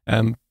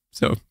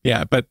 So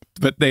yeah, but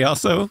they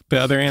also, the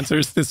other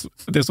answers, this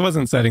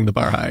wasn't setting the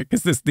bar high,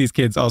 because these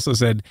kids also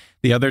said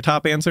the other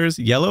top answers: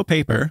 yellow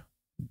paper,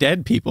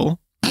 dead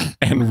people,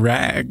 and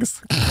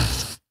rags.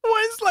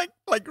 What is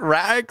like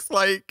rags?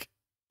 Like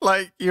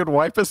you'd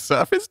wipe a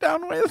surface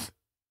down with?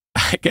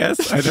 I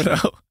guess, I don't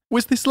know.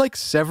 Was this like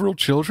several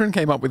children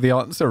came up with the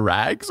answer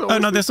rags?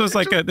 Or this was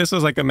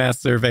like a mass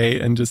survey,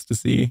 and just to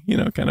see,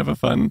 kind of a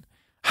fun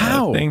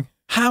thing.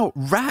 How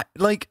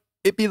like.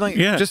 It'd be like,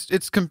 dead I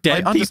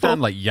understand, people?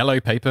 like, yellow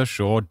paper,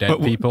 sure,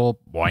 dead people,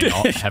 why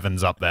not?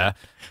 Heaven's up there.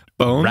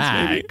 Bones,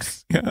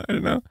 rags. Maybe? Yeah, I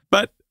don't know.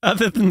 But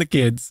other than the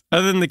kids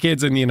and,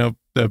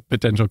 the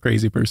potential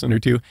crazy person or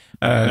two,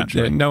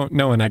 no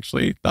one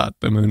actually thought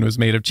the moon was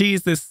made of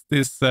cheese.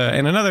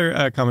 And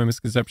another common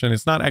misconception,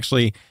 it's not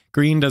actually,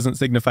 green doesn't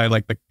signify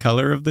like the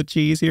color of the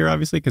cheese here,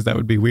 obviously, because that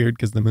would be weird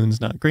because the moon's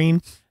not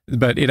green.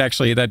 But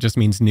that just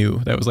means new.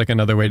 That was like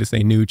another way to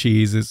say new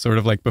cheese is sort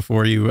of like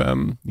before you,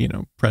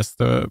 press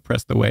the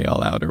whey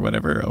all out or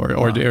whatever,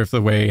 or if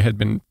the whey had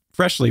been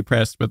freshly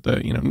pressed, but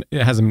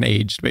it hasn't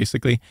aged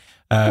basically.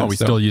 We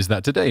still use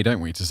that today, don't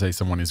we, to say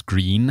someone is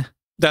green?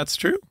 That's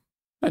true.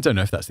 I don't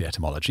know if that's the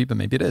etymology, but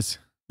maybe it is.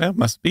 That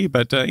must be.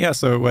 But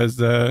so it was,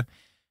 it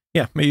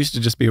used to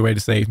just be a way to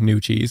say new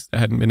cheese that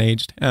hadn't been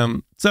aged.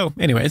 So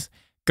anyways,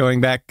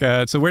 going back,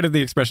 so where did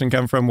the expression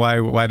come from?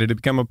 Why did it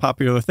become a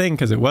popular thing?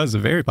 Because it was a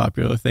very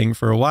popular thing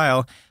for a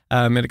while.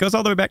 And it goes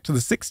all the way back to the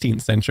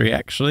 16th century,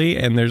 actually.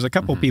 And there's a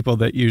couple people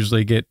that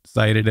usually get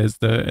cited as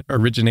the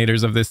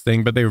originators of this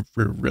thing, but they were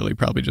really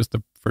probably just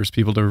the first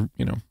people to,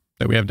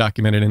 that we have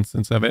documented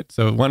instance of it.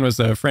 So one was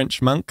a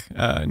French monk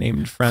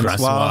named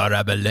Francois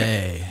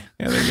Rabelais.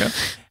 Yeah, there you go.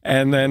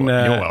 And then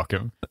you're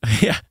welcome.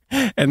 Yeah,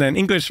 and then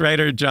English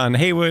writer John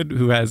Haywood,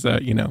 who has a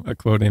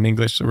quote in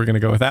English, so we're going to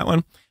go with that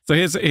one. So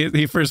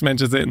he first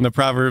mentions it in the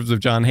Proverbs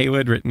of John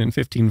Haywood, written in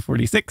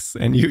 1546,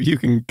 and you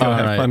can go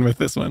have fun with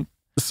this one.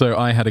 So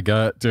I had a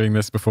go at doing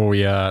this before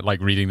we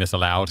reading this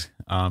aloud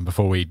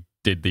before we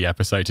did the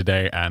episode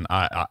today, and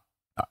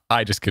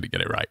I just couldn't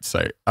get it right.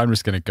 So I'm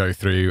just going to go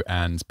through,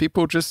 and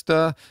people just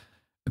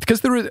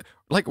because there is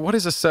what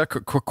is a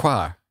circuit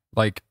quoi?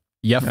 Like,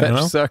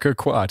 fetch circuit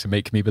quoi to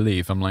make me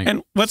believe. I'm like,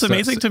 and what's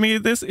amazing to me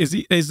this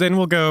is then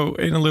we'll go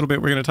in a little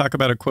bit. We're going to talk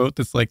about a quote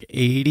that's like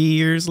 80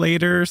 years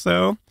later or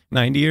so,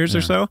 90 years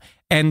or so,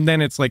 and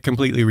then it's like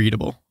completely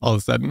readable all of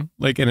a sudden.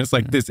 And it's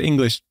like this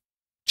English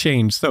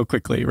changed so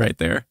quickly right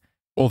there.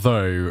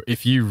 Although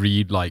if you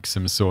read like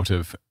some sort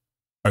of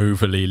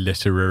overly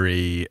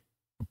literary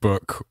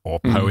book or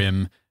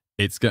poem,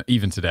 it's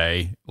even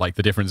today, like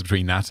the difference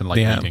between that and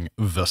reading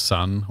The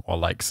Sun or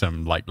like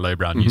some like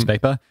lowbrow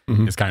newspaper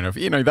is kind of,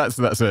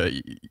 that's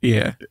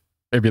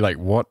it'd be like,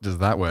 what does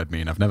that word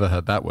mean? I've never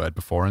heard that word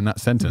before, and that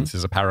sentence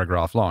is a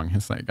paragraph long.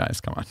 It's like,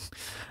 guys, come on.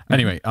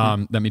 Anyway,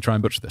 let me try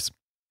and butcher this.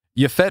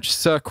 You fetch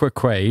cirque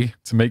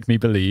to make me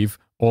believe,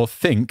 or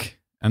think,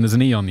 and there's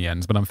an E on the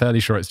end, but I'm fairly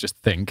sure it's just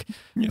think,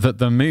 that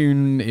the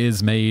moon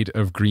is made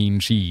of green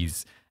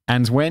cheese.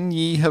 And when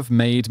ye have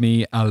made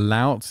me a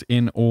lout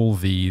in all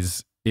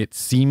these, it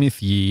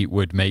seemeth ye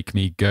would make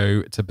me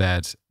go to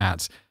bed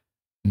at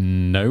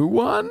no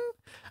one?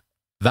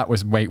 That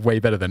was way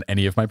better than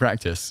any of my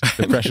practice.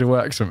 The pressure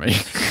works for me.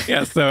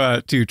 Yeah,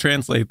 so to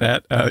translate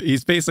that,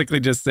 he's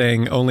basically just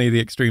saying only the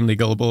extremely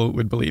gullible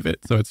would believe it.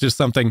 So it's just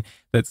something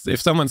that's,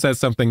 if someone says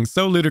something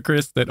so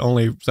ludicrous that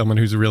only someone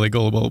who's really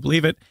gullible will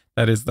believe it,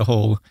 that is the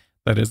whole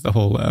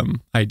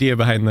idea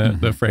behind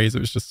the phrase. It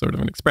was just sort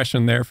of an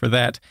expression there for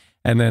that.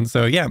 And then,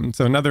 so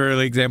another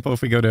early example,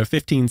 if we go to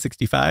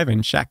 1565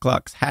 in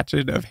Shacklock's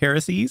Hatchet of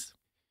Heresies.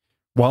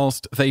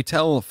 Whilst they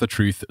tell for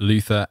truth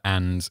Luther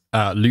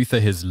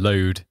his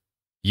load,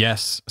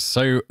 yes,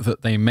 so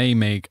that they may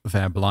make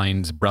their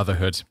blind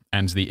brotherhood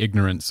and the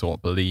ignorant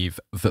sort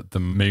believe that the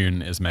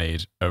moon is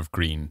made of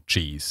green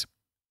cheese.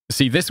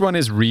 See, this one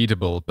is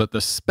readable, but the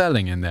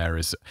spelling in there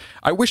is...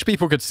 I wish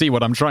people could see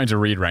what I'm trying to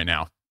read right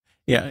now.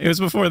 Yeah, it was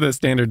before the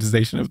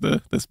standardization of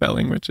the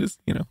spelling, which is,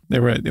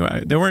 there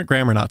weren't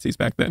grammar Nazis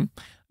back then.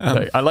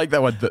 I like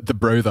that one, the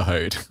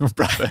brotherhood.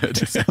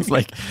 Brotherhood. It sounds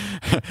like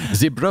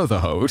the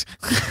brotherhood.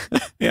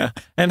 Yeah.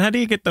 And how do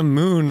you get the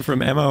moon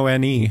from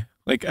M-O-N-E?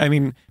 Like, I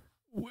mean,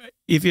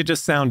 if you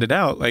just sound it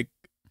out, like,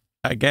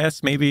 I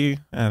guess maybe,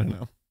 I don't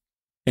know.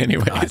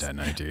 Anyways. I don't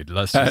know, dude.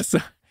 Let's just...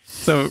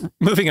 So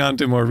moving on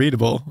to more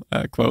readable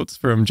quotes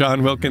from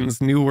John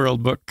Wilkins' New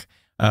World Book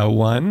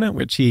 1,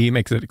 which he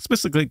makes it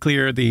explicitly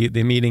clear the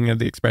meaning of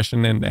the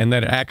expression and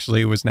that it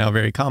actually was now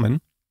very common.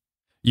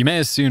 You may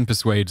as soon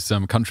persuade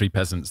some country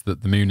peasants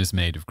that the moon is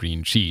made of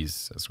green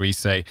cheese, as we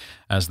say,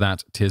 as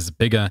that 'tis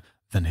bigger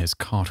than his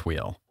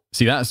cartwheel.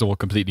 See, that's all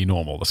completely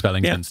normal. The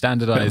spelling's been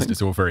standardized.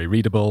 It's all very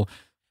readable.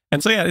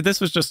 And so, yeah, this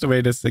was just a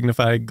way to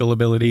signify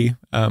gullibility.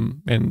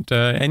 And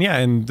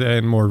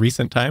in more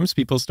recent times,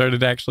 people started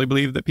to actually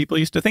believe that people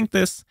used to think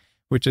this,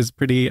 which is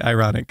pretty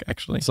ironic,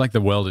 actually. It's like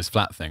the world is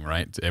flat thing,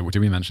 right? Did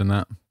we mention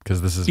that?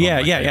 Because this is one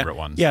of my favorite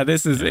ones. Yeah,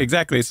 this is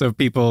exactly. So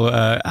people,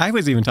 I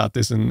was even taught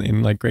this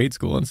in like grade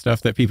school and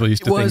stuff, that people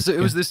used to think. It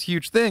was this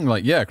huge thing.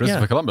 Like,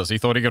 Christopher Columbus, he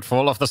thought he could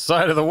fall off the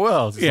side of the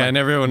world. It's and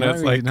everyone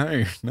was like,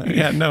 no.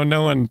 Yeah,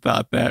 no one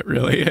thought that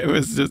really. It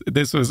was just,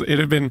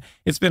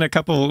 it's been a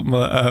couple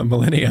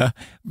millennia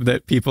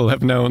that people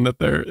have known that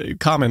they're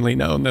commonly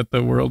known that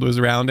the world was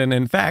round. And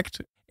in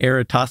fact,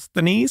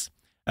 Eratosthenes,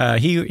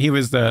 he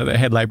was the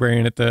head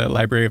librarian at the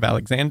Library of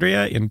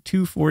Alexandria in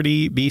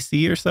 240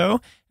 BC or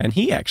so, and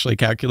he actually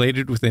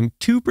calculated within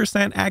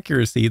 2%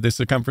 accuracy the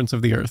circumference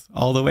of the Earth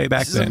all the way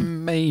back then.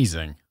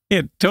 Amazing.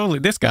 Yeah, totally.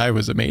 This guy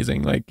was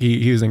amazing. Like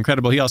he was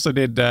incredible. He also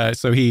did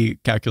so he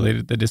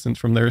calculated the distance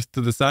from the Earth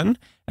to the Sun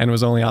and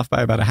was only off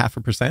by about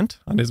 0.5%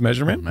 on his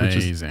measurement,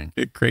 Amazing.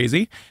 Which is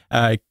crazy.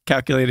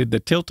 Calculated the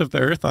tilt of the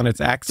Earth on its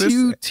axis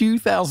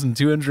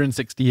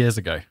 2,260 years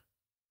ago.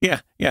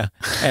 Yeah.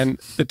 And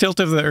the tilt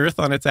of the Earth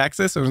on its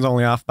axis was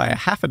only off by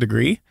 0.5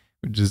 degree,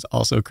 which is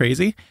also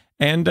crazy.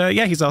 And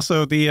he's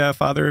also the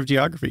father of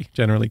geography,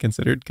 generally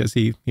considered, because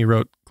he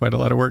wrote quite a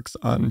lot of works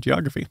on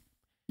geography.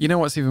 You know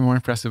what's even more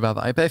impressive about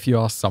that? I bet if you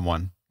ask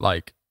someone,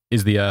 like,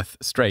 is the Earth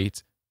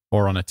straight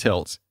or on a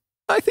tilt?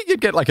 I think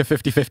you'd get like a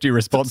 50-50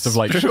 response of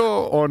like, sure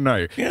or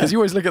no. Because you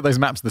always look at those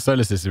maps of the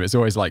solar system, it's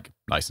always like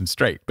nice and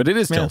straight, but it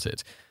is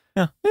tilted.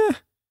 Yeah.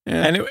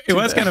 And it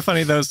was kind of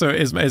funny, though. So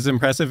as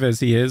impressive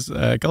as he is,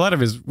 a lot of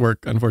his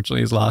work,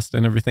 unfortunately, is lost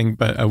and everything.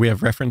 But we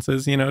have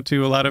references,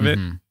 to a lot of it.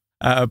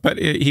 But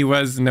he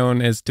was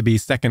known as to be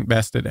second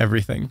best at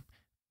everything.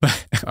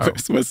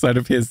 Was sort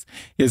of his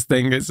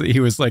thing. Is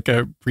he was like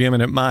a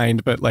preeminent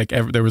mind, but like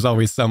there was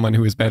always someone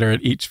who was better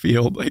at each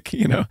field, like,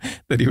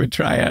 that he would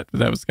try at.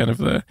 But that was kind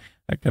of a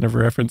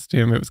reference to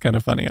him. It was kind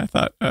of funny, I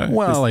thought.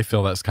 I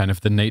feel that's kind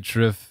of the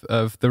nature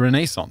of the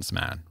Renaissance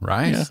man,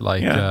 right?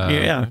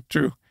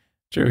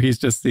 True. He's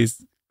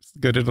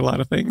good at a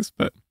lot of things.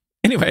 But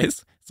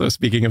anyways, so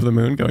speaking of the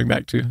moon, going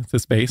back to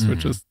space,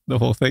 which was the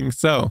whole thing.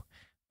 So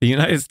the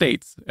United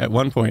States, at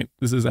one point,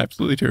 this is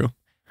absolutely true.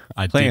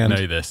 I did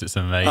know this. It's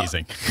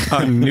amazing.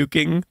 On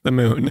nuking the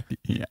moon.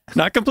 Yeah.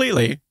 Not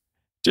completely.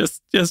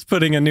 Just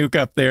putting a nuke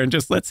up there and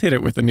just let's hit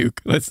it with a nuke.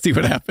 Let's see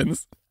what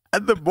happens.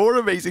 And the more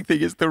amazing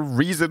thing is the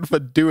reason for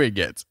doing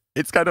it.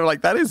 It's kind of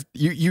like that is,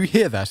 you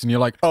hear that and you're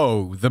like,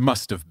 oh, there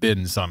must have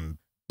been some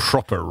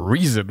proper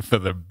reason for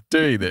them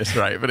doing this,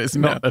 right? But it's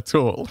not at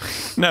all.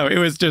 No, it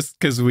was just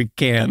because we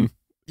can.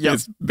 Yep.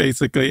 It's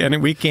basically,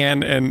 and we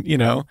can, and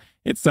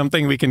it's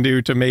something we can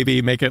do to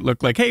maybe make it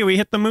look like, hey, we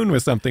hit the moon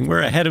with something.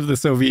 We're ahead of the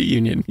Soviet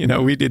Union.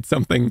 We did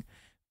something.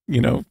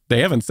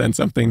 They haven't sent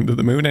something to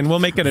the moon, and we'll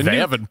make it a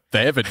nuke.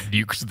 They haven't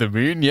nuked the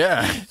moon,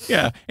 yeah.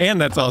 Yeah,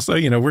 and that's also,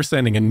 we're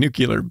sending a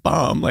nuclear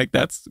bomb. Like,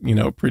 that's,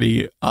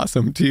 pretty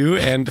awesome, too.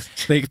 And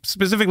they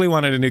specifically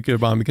wanted a nuclear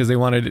bomb because they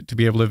wanted it to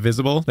be able to be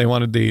visible. They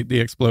wanted the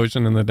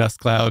explosion and the dust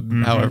cloud,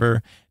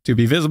 however, to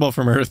be visible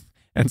from Earth.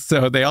 And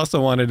so they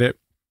also wanted it,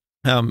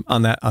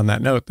 on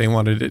that note, they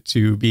wanted it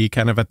to be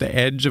kind of at the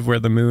edge of where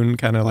the moon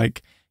kind of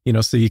like,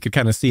 so you could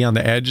kind of see on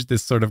the edge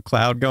this sort of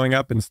cloud going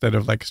up instead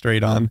of like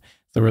straight on.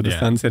 So where the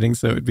sun's hitting,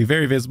 so it'd be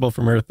very visible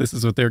from Earth. This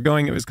is what they're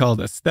going. It was called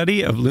a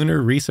Study of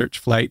Lunar Research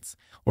Flights,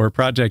 or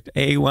Project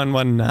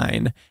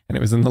A119, and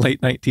it was in the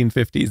late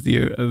 1950s.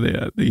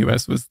 The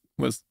U.S.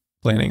 was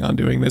planning on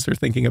doing this or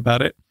thinking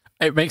about it.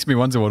 It makes me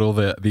wonder what all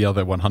the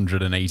other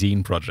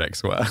 118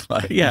 projects were.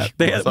 Like,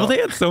 they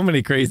had so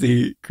many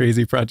crazy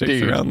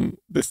projects around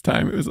this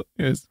time. It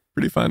was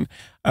pretty fun.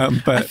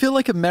 But I feel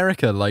like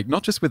America, like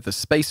not just with the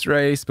space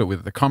race, but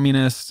with the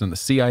communists and the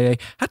CIA,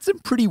 had some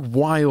pretty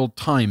wild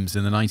times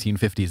in the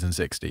 1950s and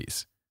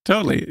 60s.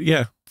 Totally,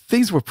 yeah.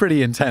 Things were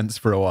pretty intense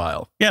for a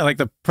while. Yeah, like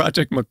the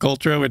Project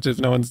McUltra, which is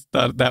no one's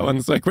thought that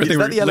one's like where is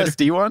that the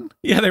LSD one?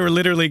 Yeah, they were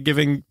literally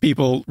giving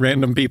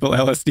random people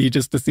LSD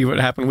just to see what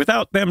happened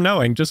without them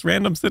knowing. Just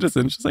random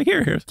citizens, just like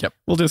here. Yep.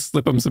 We'll just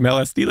slip them some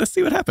LSD. Let's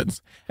see what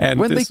happens. And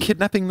when they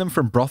kidnapping them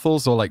from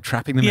brothals or like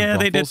trapping them? Yeah, in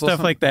they did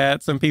stuff like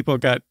that. Some people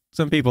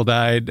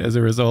died as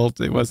a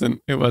result. It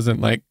wasn't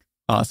like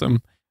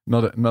awesome.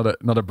 Not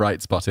a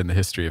bright spot in the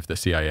history of the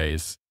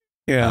CIA's.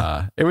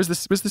 Yeah, was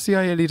the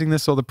CIA leading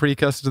this or the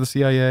precursor to the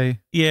CIA?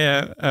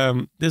 Yeah,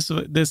 this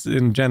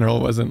in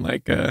general wasn't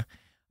like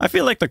I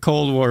feel like the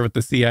Cold War with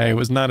the CIA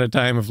was not a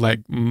time of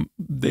like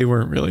they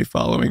weren't really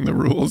following the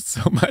rules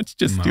so much,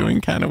 just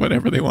doing kind of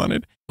whatever they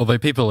wanted. Although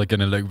people are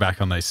going to look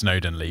back on those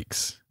Snowden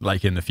leaks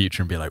like in the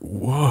future and be like,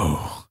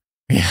 whoa,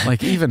 Yeah.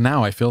 Like even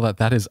now, I feel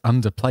that is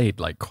underplayed,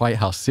 like quite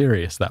how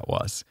serious that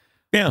was.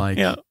 Yeah, Like,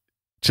 yeah.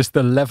 just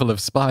the level of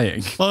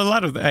spying. Well, a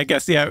lot of, I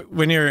guess, yeah,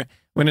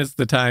 when it's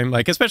the time,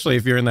 like, especially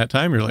if you're in that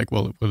time, you're like,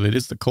 well, it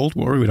is the Cold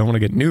War. We don't want to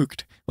get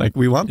nuked. Like,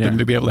 we want them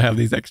to be able to have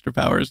these extra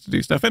powers to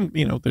do stuff. And,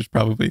 there's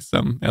probably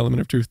some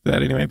element of truth to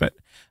that anyway. But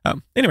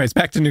anyways,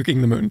 back to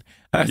nuking the moon.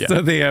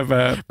 So they have...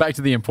 back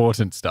to the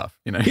important stuff,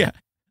 Yeah.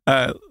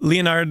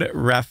 Leonard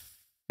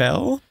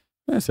Raphael?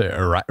 That's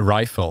a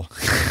rifle.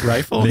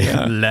 Rifle?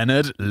 Yeah.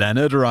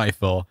 Leonard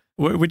Rifle.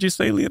 Would you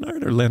say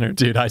Leonard or Leonard?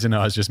 Dude, I don't know.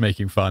 I was just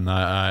making fun.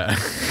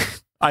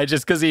 I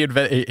just because he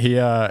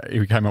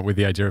came up with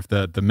the idea of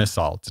the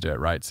missile to do it,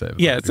 right? So it'd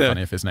be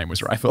funny if his name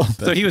was Rifle.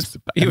 So he was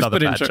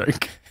put in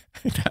charge.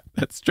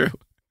 That's true.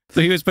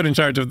 So he was put in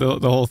charge of the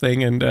whole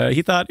thing, and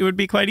he thought it would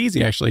be quite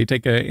easy actually.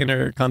 Take an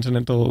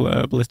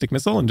intercontinental ballistic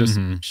missile and just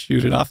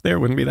shoot it off there.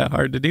 Wouldn't be that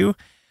hard to do.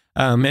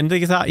 And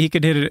he thought he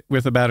could hit it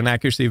with about an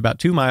accuracy of about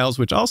 2 miles,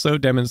 which also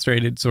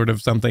demonstrated sort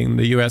of something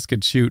the U.S.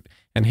 could shoot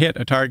and hit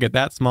a target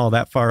that small,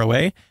 that far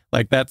away.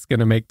 Like that's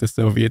going to make the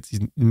Soviets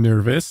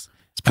nervous.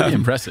 It's pretty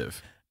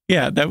impressive.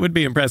 Yeah, that would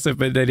be impressive,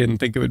 but they didn't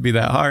think it would be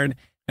that hard.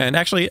 And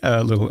actually,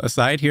 a little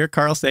aside here,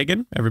 Carl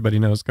Sagan, everybody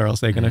knows Carl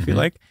Sagan, I feel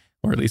like,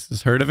 or at least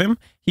has heard of him.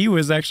 He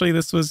was actually,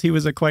 he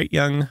was a quite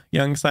young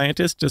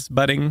scientist, just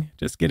budding,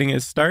 just getting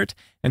his start.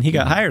 And he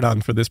got hired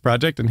on for this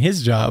project. And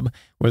his job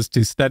was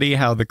to study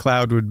how the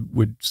cloud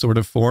would sort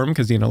of form.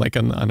 Because, like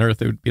on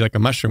Earth, it would be like a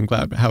mushroom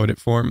cloud. But how would it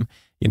form,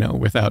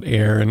 without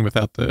air and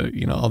without the,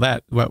 all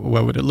that? What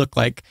would it look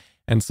like?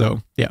 And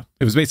so, yeah,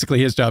 it was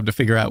basically his job to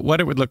figure out what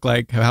it would look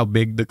like, how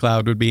big the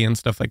cloud would be and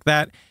stuff like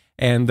that.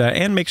 And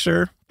make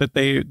sure that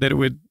it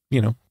would,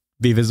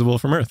 be visible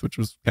from Earth, which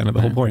was kind of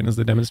the whole point as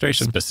the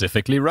demonstration.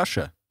 Specifically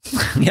Russia.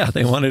 Yeah,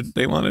 they wanted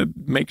to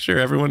make sure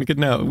everyone could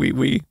know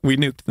we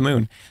nuked the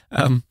moon.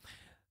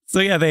 So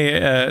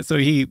yeah,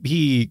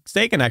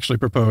 Sagan actually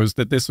proposed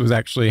that this was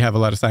actually have a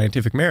lot of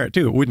scientific merit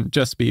too. It wouldn't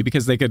just be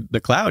because you have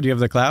the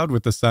cloud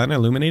with the sun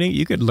illuminating.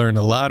 You could learn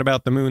a lot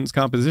about the moon's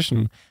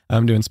composition,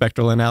 doing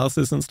spectral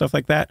analysis and stuff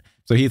like that.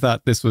 So he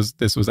thought this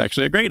was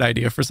actually a great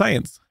idea for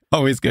science.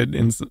 Always good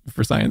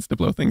for science to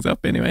blow things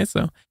up anyway.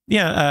 So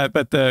yeah,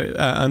 but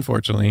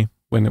unfortunately,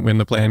 when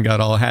the plan got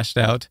all hashed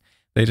out,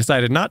 they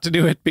decided not to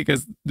do it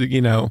because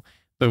the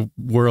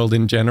world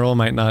in general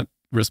might not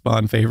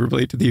respond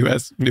favorably to the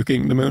U.S.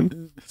 nuking the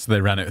moon. So they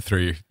ran it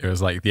through. It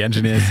was like the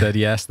engineers said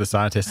yes, the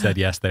scientists said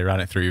yes. They ran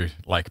it through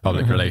like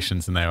public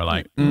relations, and they were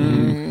like,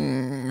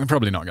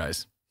 probably not,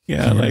 guys.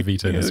 Yeah, like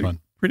veto this one.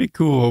 Pretty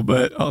cool,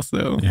 but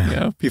also,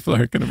 people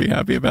aren't going to be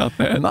happy about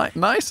that.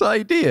 Nice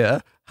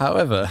idea,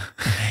 however.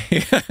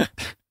 Yeah.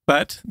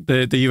 But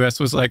the U.S.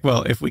 was like,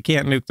 well, if we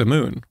can't nuke the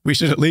moon, we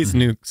should at least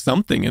nuke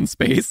something in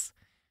space.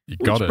 You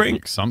got to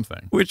nuke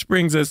something. Which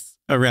brings us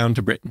around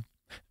to Britain.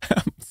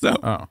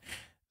 So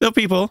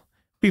people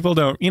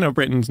don't,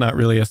 Britain's not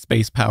really a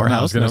space powerhouse.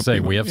 I was going to say,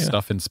 we have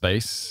stuff in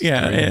space.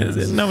 Yeah,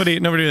 nobody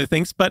really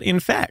thinks. But in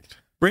fact,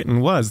 Britain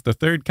was the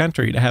third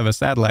country to have a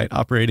satellite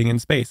operating in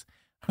space.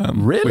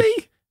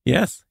 Really?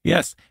 Yes.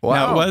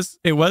 Wow. Now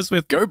it was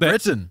with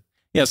Britain.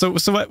 Yeah. So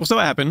what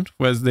happened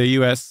was the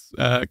U.S.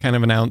 Kind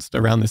of announced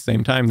around the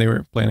same time they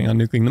were planning on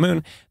nuking the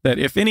moon that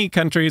if any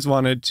countries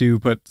wanted to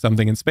put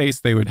something in space,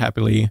 they would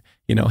happily,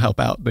 help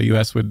out. The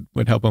U.S. would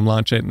help them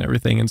launch it and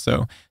everything. And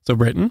so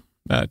Britain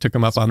took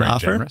them up on the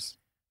offer. Generous.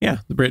 Yeah,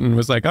 Britain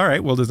was like, all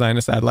right, we'll design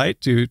a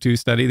satellite to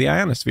study the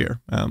ionosphere.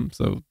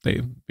 So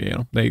they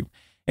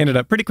ended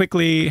up pretty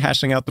quickly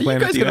hashing out the plan.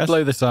 You guys gonna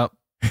blow this up?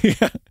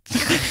 Yeah.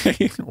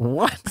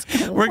 What?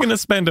 We're going to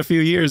spend a few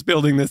years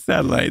building this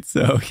satellite,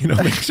 so,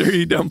 make sure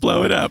you don't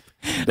blow it up.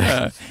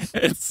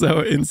 And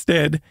so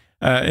instead,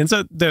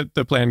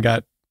 the plan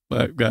got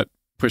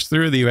pushed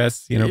through. The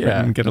U.S.,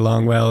 Britain get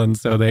along well. And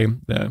so they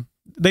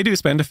do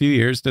spend a few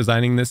years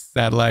designing this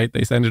satellite.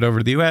 They send it over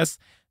to the U.S.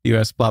 The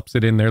U.S. plops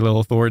it in their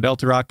little Thor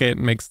Delta rocket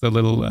and makes the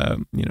little,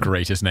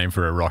 Greatest name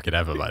for a rocket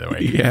ever, by the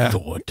way. Yeah.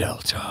 Thor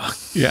Delta.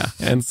 Yeah.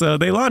 And so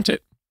they launch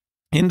it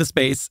into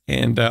space,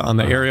 and on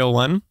the Ariel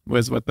 1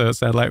 was what the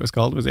satellite was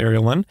called, was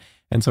Ariel 1.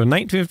 And so in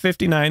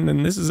 1959,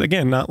 and this is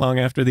again not long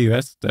after the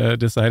U.S.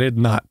 Decided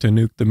not to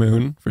nuke the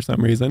moon for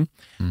some reason.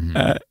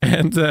 So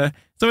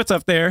it's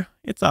up there,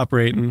 it's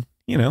operating,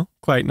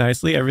 quite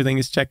nicely. Everything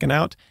is checking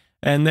out,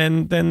 and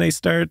then they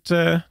start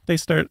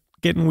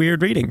getting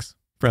weird readings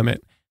from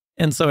it.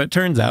 And so it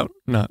turns out,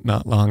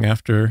 not long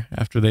after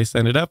they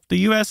sent it up, the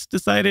U.S.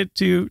 decided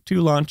to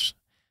launch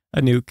a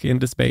nuke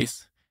into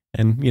space,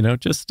 and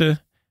just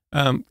to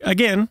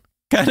again,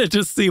 kind of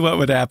just see what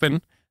would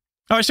happen.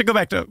 Oh, I should go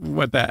back to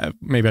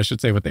maybe I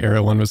should say what the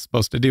Ariel 1 was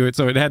supposed to do.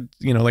 So it had,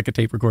 like a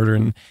tape recorder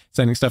and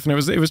sending stuff. And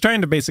it was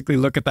trying to basically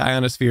look at the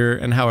ionosphere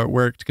and how it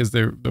worked, because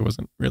there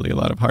wasn't really a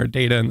lot of hard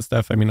data and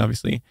stuff. I mean,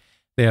 obviously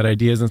they had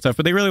ideas and stuff,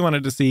 but they really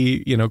wanted to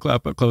see,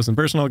 up close and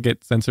personal,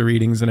 get sensor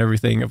readings and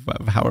everything of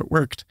how it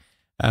worked,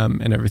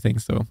 and everything.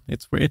 So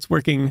it's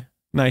working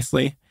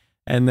nicely.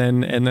 And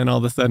then all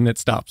of a sudden it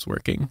stops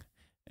working.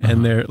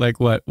 And they're like,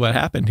 what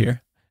happened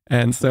here?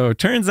 And so it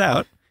turns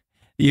out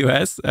the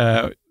U.S.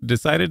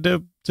 decided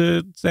to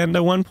to send a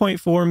 1.4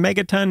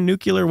 megaton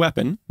nuclear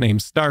weapon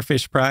named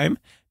Starfish Prime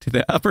to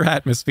the upper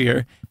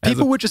atmosphere.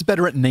 People were just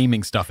better at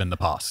naming stuff in the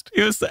past.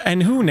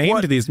 And who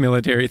named these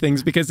military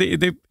things? Because they,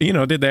 did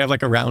they have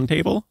like a round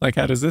table? Like,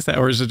 how does this,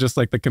 or is it just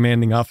like the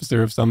commanding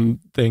officer of some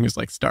thing is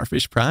like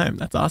Starfish Prime?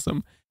 That's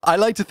awesome. I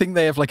like to think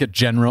they have like a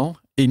general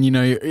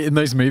in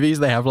those movies.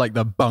 They have like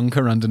the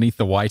bunker underneath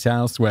the White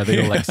House where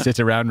they all like sit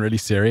around really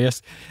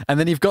serious. And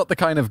then you've got the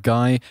kind of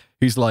guy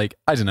who's like,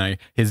 I don't know,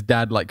 his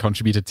dad like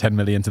contributed 10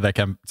 million to their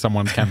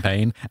someone's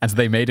campaign. And so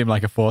they made him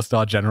like a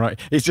 4-star general.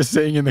 He's just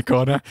sitting in the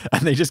corner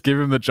and they just give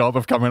him the job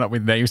of coming up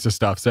with names to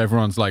stuff. So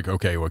everyone's like,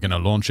 okay, we're going to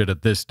launch it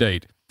at this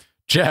date.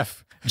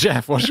 Jeff,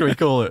 what should we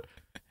call it?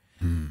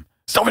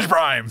 Starfish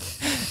Prime.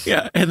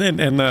 Yeah. And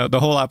then the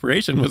whole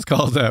operation was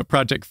called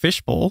Project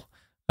Fishbowl.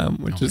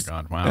 Which is,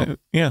 God, wow.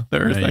 The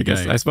Earth, I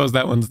guess. I suppose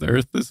that one's the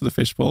Earth. This is the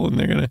fishbowl, and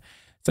they're going to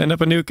send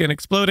up a nuke and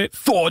explode it.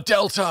 Thor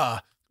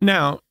Delta!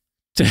 Now,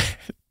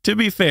 to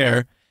be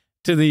fair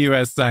to the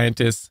U.S.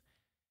 scientists,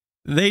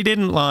 they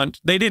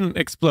didn't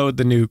explode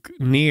the nuke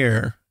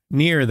near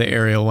the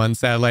Ariel 1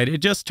 satellite. It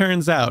just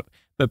turns out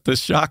that the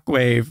shock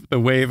wave, the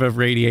wave of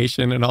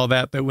radiation and all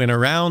that went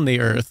around the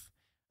Earth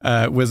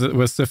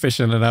was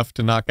sufficient enough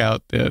to knock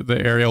out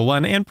the Ariel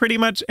 1 and pretty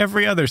much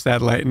every other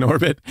satellite in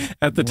orbit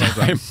at the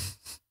time.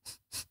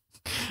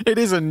 It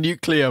is a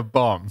nuclear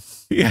bomb.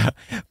 Yeah,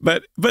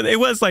 but it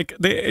was like,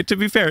 to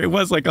be fair, it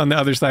was like on the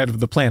other side of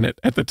the planet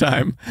at the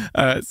time.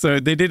 So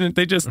they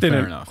just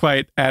didn't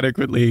quite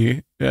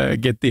adequately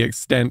get the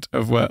extent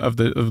of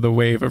the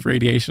wave of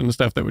radiation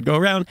stuff that would go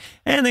around,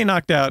 and they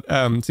knocked out.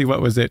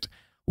 What was it?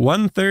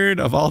 1/3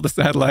 of all the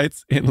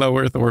satellites in low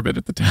Earth orbit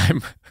at the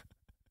time.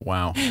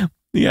 Wow.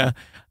 Yeah.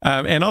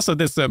 And also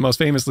this most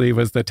famously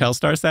was the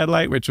Telstar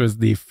satellite, which was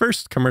the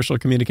first commercial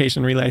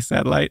communication relay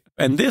satellite.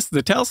 And the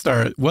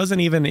Telstar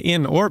wasn't even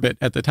in orbit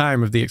at the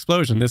time of the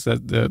explosion. This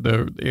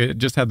it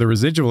just had the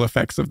residual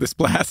effects of this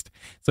blast.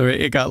 So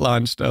it got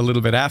launched a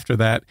little bit after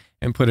that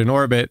and put in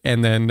orbit.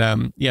 And then,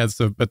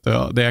 but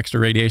the extra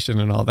radiation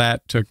and all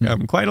that took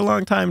quite a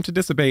long time to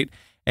dissipate.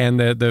 And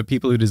the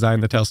people who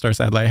designed the Telstar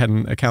satellite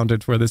hadn't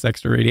accounted for this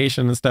extra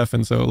radiation and stuff.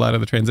 And so a lot of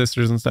the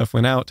transistors and stuff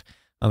went out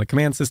on the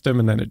command system,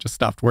 and then it just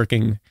stopped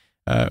working.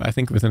 I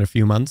think within a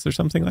few months or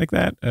something like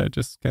that.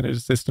 Just kind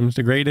of systems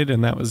degraded,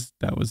 and that was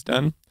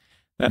done.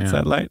 That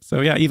satellite.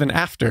 So yeah, even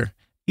after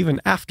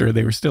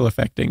they were still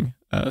affecting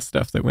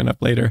stuff that went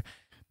up later.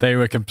 They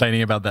were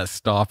complaining about that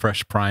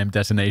Starfish Prime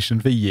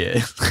detonation for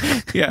years.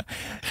 yeah.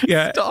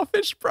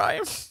 Starfish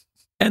Prime.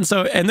 And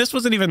this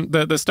wasn't even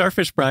the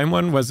Starfish Prime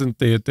one. Wasn't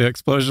the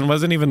explosion?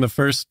 Wasn't even the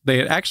first. They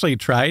had actually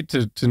tried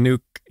to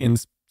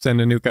send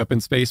a nuke up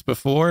in space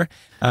before,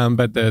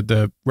 but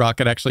the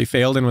rocket actually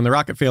failed. And when the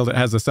rocket failed, it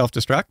has a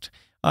self-destruct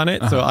on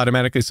it. So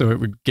automatically, so it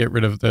would get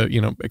rid of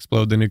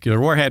explode the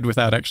nuclear warhead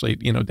without actually,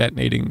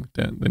 detonating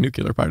the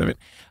nuclear part of it.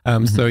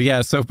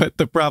 But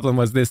the problem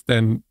was this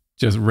then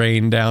just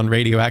rained down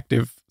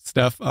radioactive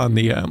stuff on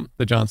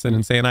the Johnson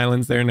and Sand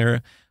Islands there, and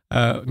they're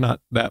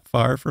not that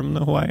far from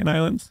the Hawaiian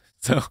Islands.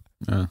 So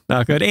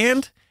not good.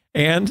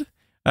 And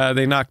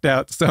they knocked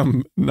out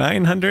some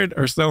 900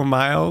 or so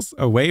miles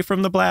away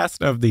from the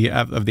blast of the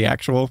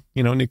actual,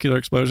 nuclear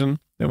explosion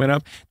that went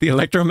up. The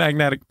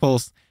electromagnetic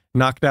pulse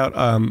knocked out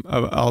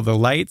all the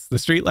lights, the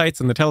street lights,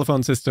 and the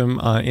telephone system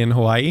in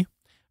Hawaii.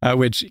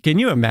 Which, can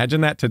you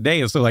imagine that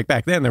today? So like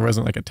back then, there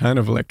wasn't like a ton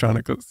of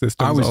electronic systems.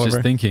 I was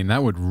just thinking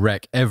that would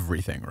wreck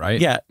everything,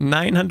 right? Yeah,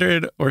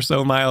 900 or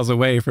so miles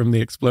away from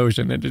the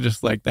explosion, and it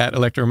just like that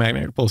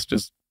electromagnetic pulse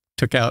just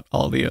took out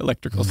all the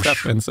electrical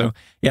stuff. And so,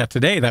 yeah,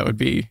 today that would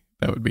be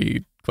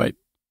quite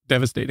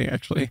devastating,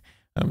 actually,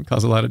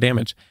 cause a lot of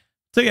damage.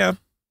 So yeah,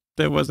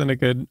 that wasn't a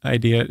good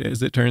idea,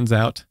 as it turns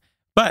out.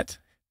 But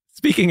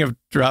speaking of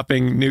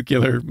dropping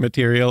nuclear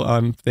material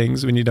on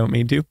things when you don't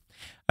mean to,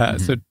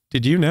 so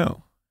did you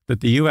know that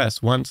the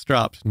U.S. once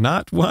dropped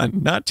not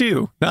 1, not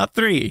 2, not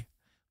 3,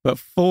 but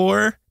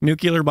 4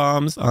 nuclear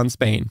bombs on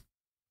Spain?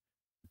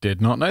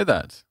 Did not know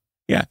that.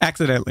 Yeah,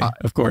 accidentally,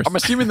 of course. I'm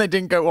assuming they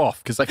didn't go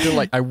off, because I feel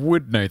like I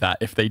would know that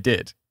if they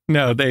did.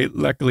 No, they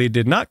luckily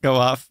did not go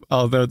off,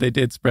 although they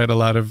did spread a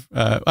lot of,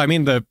 well,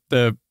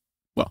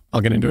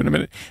 I'll get into it in a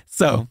minute.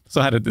 So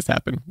how did this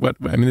happen?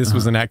 This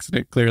was an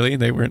accident, clearly.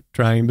 They weren't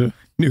trying to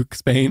nuke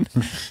Spain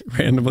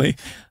randomly.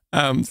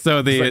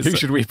 Who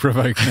should we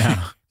provoke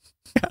now?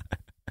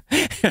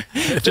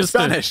 Just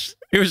Spanish.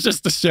 It was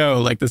just a show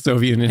like the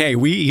Soviet Union. Hey,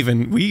 we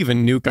even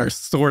nuke our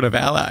sort of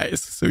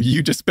allies, so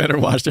you just better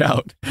watch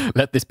out.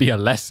 Let this be a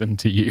lesson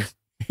to you.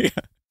 Yeah.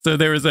 So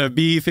there was a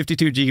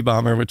B-52G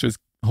bomber, which was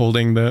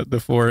holding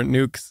the 4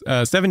 nukes,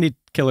 70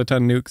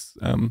 kiloton nukes.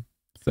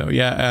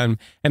 And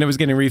it was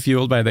getting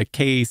refueled by the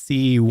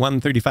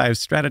KC-135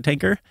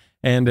 Stratotanker.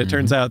 And it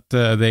turns out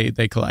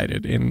they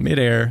collided in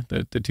midair.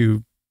 The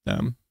two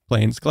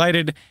planes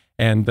collided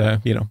and,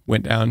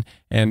 went down.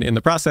 And in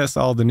the process,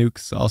 all the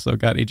nukes also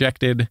got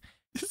ejected.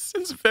 This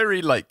seems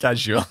very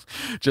casual.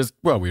 Just,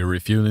 we were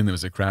refueling, there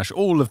was a crash,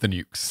 all of the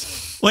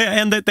nukes. Well, yeah,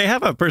 and that they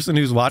have a person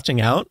who's watching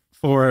out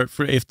for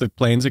if the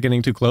planes are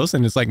getting too close,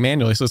 and it's like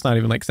manually, so it's not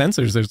even like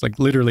sensors. There's like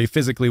literally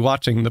physically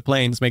watching the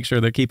planes, make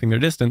sure they're keeping their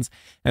distance.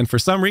 And for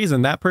some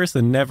reason, that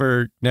person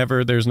never,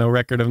 there's no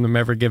record of them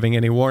ever giving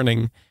any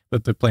warning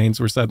that the planes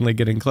were suddenly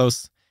getting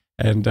close,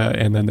 and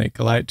then they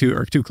collide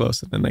too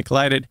close, and then they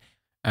collided.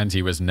 And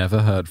he was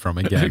never heard from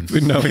again.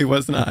 No, he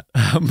was not.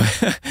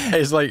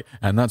 It's like,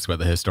 and that's where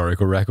the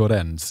historical record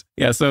ends.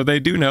 Yeah, so they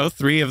do know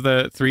three of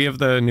the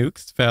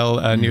nukes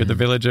fell near the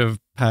village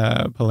of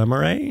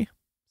Palermo,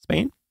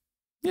 Spain.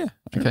 Yeah,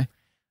 okay.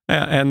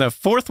 And the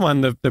fourth one,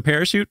 the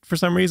parachute for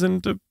some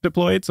reason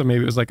deployed. So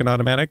maybe it was like an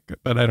automatic,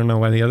 but I don't know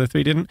why the other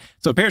three didn't.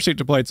 So parachute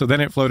deployed. So then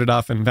it floated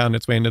off and found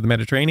its way into the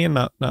Mediterranean,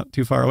 not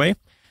too far away.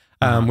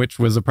 Which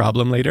was a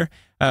problem later.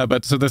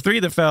 But so the three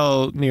that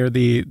fell near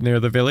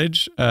the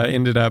village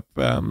ended up,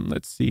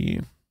 let's see.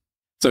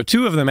 So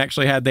two of them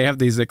actually they have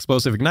these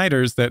explosive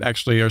igniters that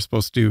actually are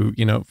supposed to,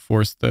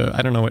 force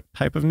I don't know what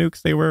type of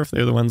nukes they were, if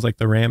they're the ones like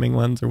the ramming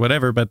ones or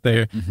whatever, but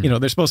they're,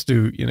 they're supposed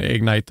to,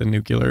 ignite the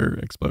nuclear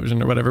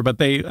explosion or whatever. But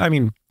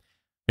it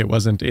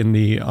wasn't in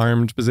the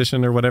armed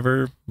position or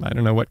whatever. I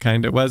don't know what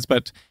kind it was,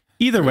 but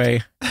either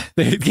way,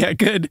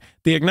 good.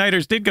 The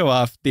igniters did go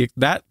off.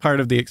 That part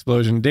of the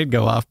explosion did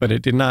go off, but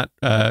it did not,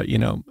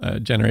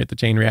 generate the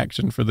chain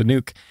reaction for the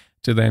nuke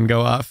to then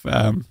go off.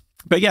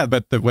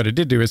 What it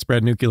did do is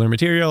spread nuclear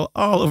material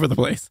all over the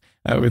place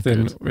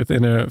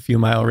within a few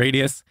mile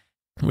radius,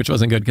 which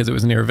wasn't good because it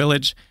was near a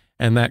village,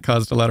 and that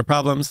caused a lot of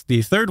problems.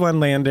 The third one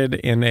landed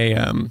in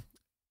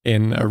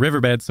a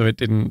riverbed, so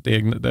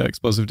the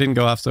explosive didn't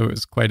go off, so it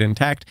was quite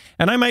intact.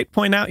 And I might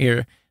point out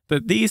here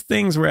that these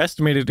things were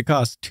estimated to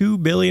cost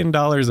 $2 billion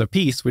a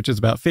piece, which is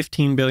about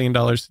 $15 billion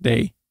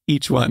today,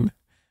 each one.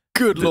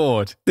 Good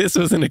Lord. This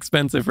was an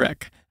expensive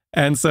wreck.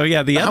 And so,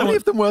 yeah, How many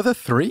of them were there?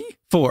 3?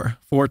 4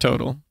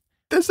 total.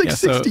 That's like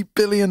 $60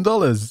 billion.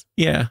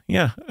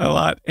 Yeah, a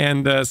lot.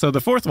 And so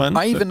the fourth one.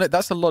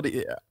 That's a lot.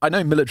 I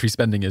know military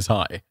spending is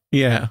high.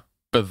 Yeah.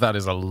 But that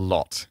is a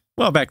lot.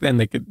 Well, back then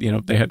they could,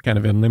 they had kind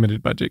of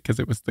unlimited budget because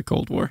it was the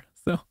Cold War.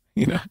 So,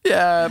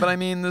 Yeah, but I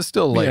mean, there's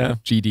still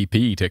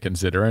GDP to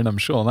consider, and I'm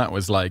sure that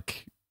was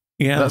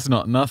that's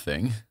not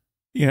nothing.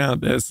 Yeah,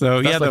 that's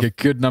like a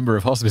good number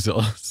of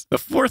hospitals. The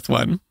fourth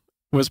one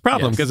was a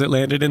problem because it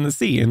landed in the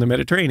sea, in the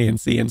Mediterranean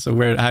Sea. And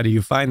so how do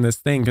you find this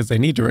thing? Because they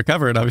need to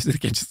recover it. Obviously, they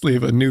can't just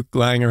leave a nuke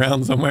lying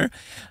around somewhere.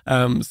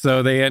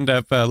 So they end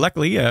up,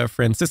 luckily,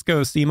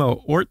 Francisco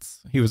Simo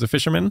Orts, he was a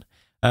fisherman.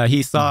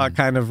 He saw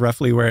kind of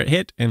roughly where it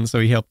hit, and so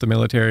he helped the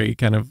military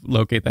kind of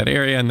locate that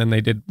area, and then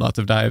they did lots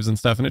of dives and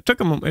stuff, and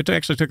it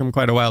actually took them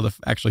quite a while to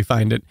actually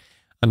find it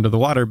under the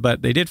water,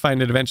 but they did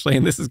find it eventually,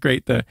 and this is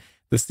great. The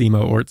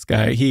Simo Orts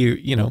guy,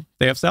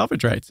 they have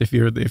salvage rights if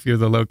you're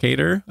the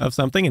locator of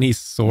something, and he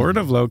sort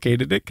of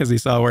located it because he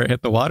saw where it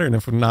hit the water, and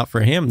if not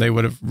for him, they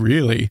would have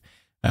really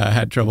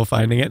had trouble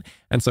finding it,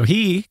 and so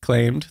he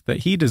claimed that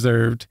he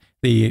deserved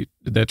the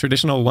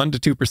traditional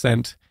 1% to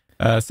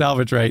 2%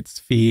 salvage rights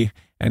fee.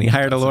 And he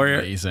hired a lawyer.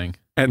 Amazing.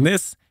 And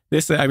this,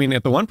 I mean,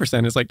 at the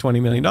 1% is like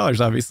 $20 million,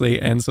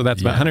 obviously. And so that's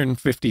about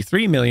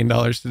 $153 million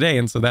today.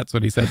 And so that's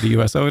what he said the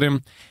U.S. owed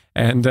him.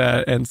 And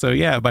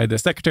so, by the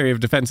Secretary of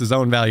Defense's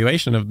own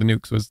valuation of the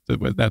nukes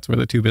that's where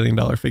the $2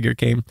 billion figure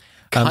came.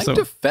 Kind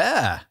of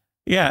fair.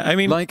 Yeah. I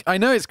mean, I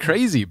know it's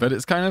crazy, but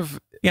it's kind of,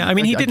 I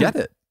mean, I get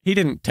it. He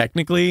didn't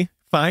technically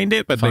find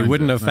it, but they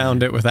wouldn't have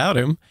found it without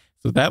him.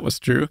 So that was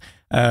true.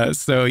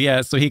 So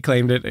he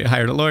claimed it,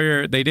 hired a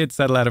lawyer. They did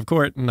settle out of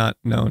court, not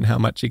known how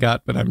much he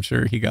got, but I'm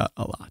sure he got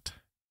a lot.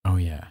 Oh,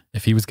 yeah.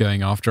 If he was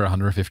going after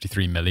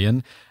 153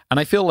 million, and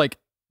I feel like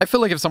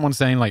if someone's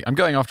saying I'm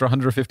going after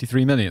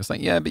 153 million, it's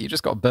like, yeah, but you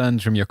just got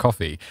burned from your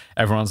coffee.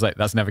 Everyone's like,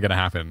 that's never going to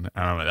happen.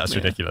 And I'm like, that's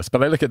ridiculous.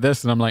 But I look at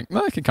this and I'm like,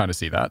 well, I can kind of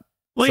see that.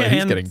 Well, so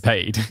he's getting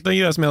paid. The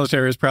U.S.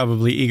 military is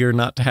probably eager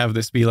not to have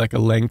this be like a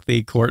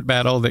lengthy court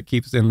battle that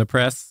keeps in the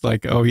press.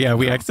 Like, oh yeah,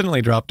 we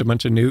accidentally dropped a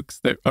bunch of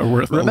nukes that are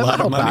worth a lot of money.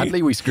 Remember how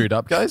badly we screwed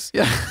up, guys?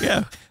 Yeah,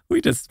 yeah.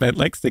 We just spent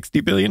like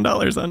 $60 billion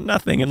on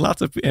nothing, and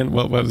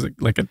what was it,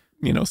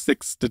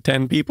 6 to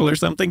 10 people or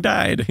something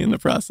died in the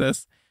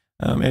process,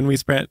 and we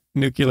spread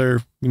nuclear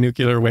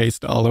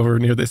waste all over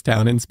near this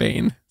town in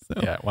Spain.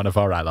 So yeah, one of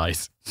our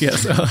allies. Yeah.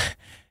 So.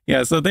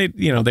 Yeah, so they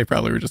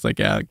probably were just like,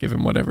 yeah, give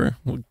him whatever,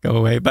 we'll go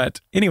away. But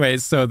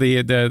anyways, so the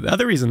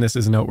other reason this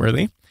is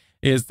noteworthy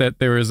is that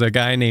there was a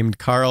guy named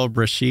Carl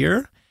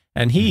Brashear,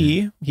 and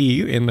he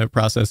in the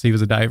process, he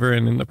was a diver,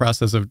 and in the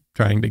process of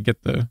trying to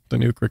get the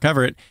nuke,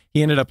 recover it,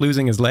 he ended up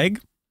losing his leg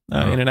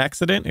in an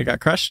accident. It got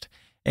crushed.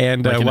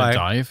 And in a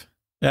dive?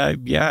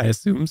 Yeah, I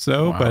assume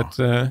so. Wow. But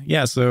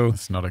so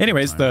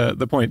anyways,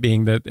 the point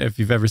being that if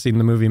you've ever seen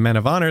the movie Men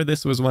of Honor,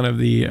 this was one of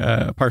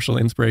the partial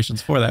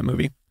inspirations for that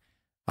movie.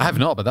 I have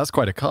not, but that's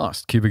quite a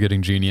cast. Cuba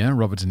Gooding Jr.,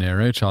 Robert De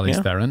Niro,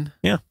 Charlize Theron.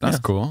 Yeah. That's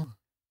cool.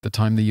 The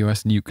Time the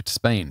US Nuked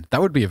Spain.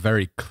 That would be a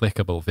very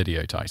clickable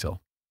video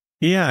title.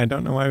 Yeah, I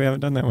don't know why we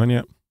haven't done that one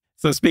yet.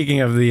 So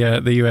speaking of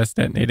the US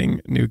detonating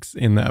nukes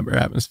in the upper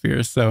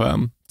atmosphere,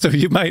 so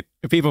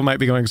people might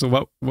be going, so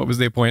what was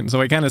the point? And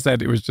so I kind of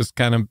said it was just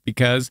kind of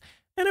because,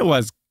 and it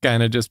was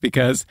kind of just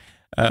because,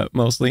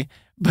 mostly.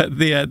 But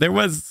there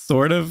was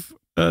sort of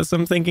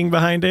some thinking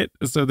behind it.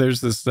 So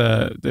there's this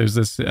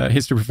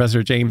history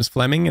professor, James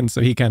Fleming, and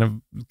so he kind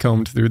of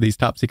combed through these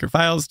top secret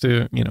files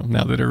to,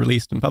 now that are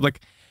released in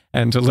public,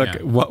 and to look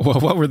at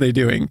what were they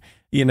doing,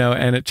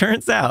 and it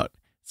turns out.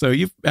 So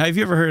have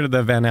you ever heard of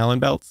the Van Allen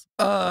belts?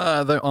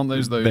 On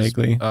those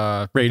vaguely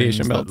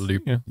radiation belts.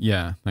 Loop.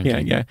 Yeah.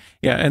 Thank you.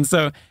 Yeah. And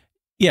so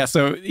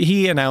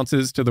he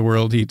announces to the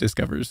world he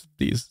discovers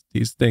these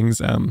things,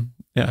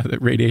 the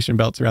radiation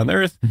belts around the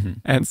Earth. Mm-hmm.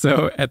 And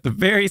so at the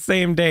very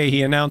same day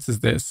he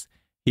announces this,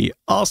 he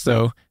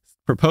also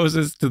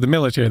proposes to the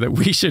military that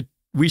we should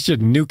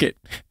nuke it.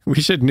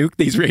 We should nuke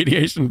these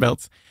radiation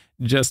belts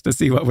just to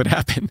see what would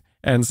happen.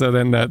 And so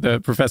then the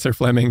Professor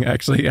Fleming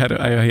actually had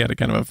a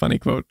kind of a funny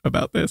quote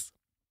about this.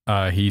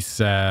 He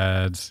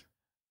said,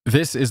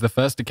 "This is the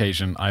first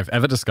occasion I've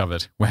ever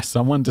discovered where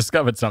someone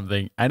discovered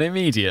something and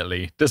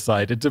immediately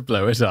decided to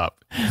blow it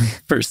up."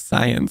 For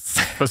science.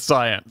 For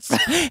science.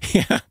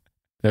 Yeah.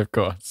 Of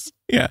course.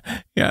 Yeah.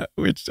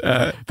 Which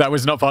that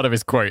was not part of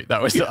his quote.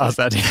 That was us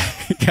adding.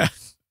 Yeah.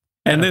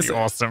 And this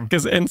awesome.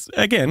 Because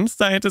again,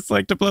 scientists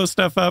like to blow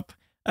stuff up.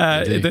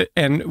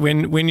 And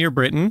when you're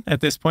Britain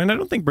at this point, I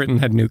don't think Britain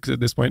had nukes at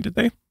this point, did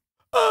they?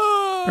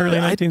 Early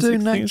 1960s. I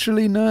don't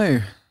actually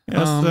know.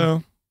 Yeah,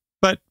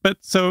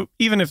 so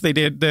even if they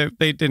did,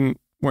 they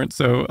weren't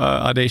so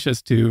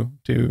audacious to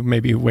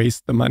maybe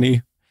waste the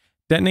money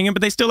detonating them,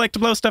 but they still like to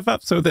blow stuff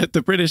up. So that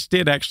the British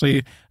did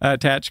actually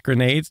attach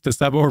grenades to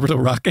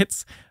suborbital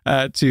rockets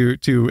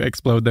to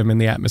explode them in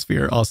the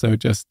atmosphere, also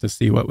just to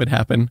see what would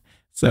happen.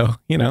 So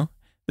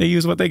they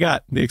use what they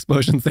got, the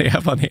explosions they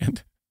have on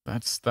hand.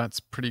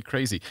 That's pretty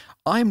crazy.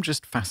 I'm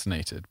just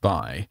fascinated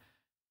by,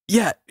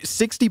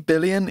 60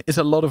 billion is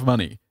a lot of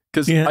money.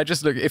 Because I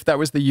just look, if that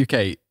was the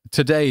UK,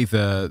 today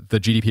the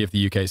GDP of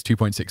the UK is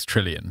 $2.6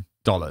 trillion.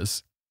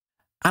 And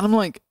I'm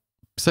like,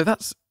 so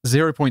that's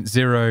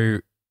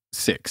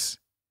 0.06.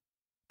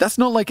 That's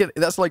not like it,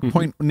 that's like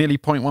nearly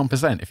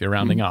 0.1% if you're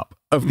rounding up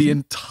of the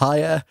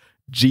entire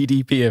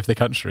GDP of the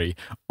country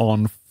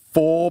on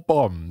 4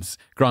 bombs.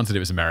 Granted, it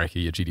was America,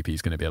 your GDP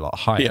is going to be a lot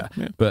higher,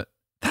 but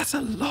that's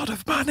a lot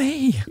of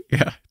money.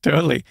 Yeah,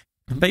 totally.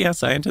 But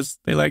scientists,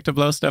 they like to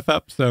blow stuff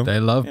up. So they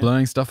love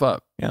blowing stuff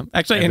up. Yeah,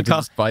 actually,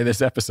 by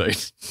this episode,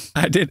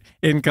 I did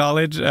in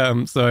college.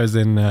 So I was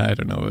in I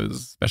don't know, it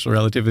was special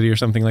relativity or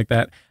something like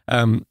that.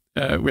 I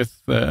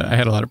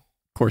had a lot of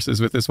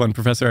courses with this one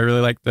professor. I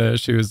really liked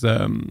she was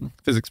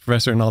physics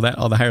professor and all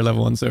the higher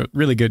level ones. So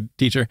really good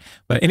teacher.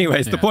 But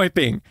anyways, the point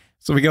being,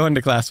 so we go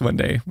into class one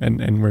day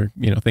and we're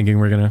thinking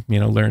we're gonna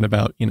learn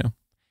about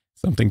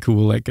something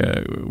cool like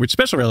which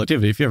special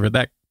relativity, if you ever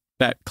that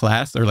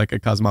class or like a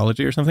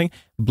cosmology or something,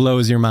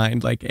 blows your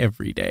mind like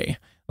every day.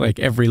 Like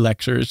every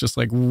lecture is just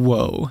like,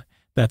 whoa,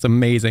 that's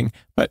amazing.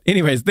 But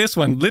anyways, this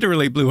one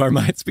literally blew our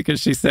minds because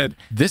she said,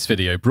 "This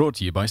video brought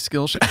to you by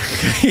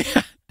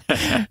Skillshare."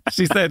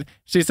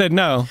 She said,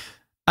 "No,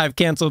 I've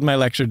canceled my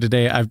lecture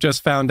today. I've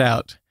just found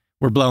out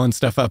we're blowing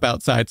stuff up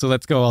outside. So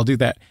let's go. I'll do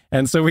that."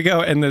 And so we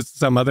go, and there's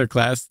some other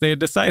class. They had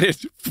decided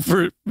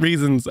for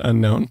reasons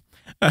unknown.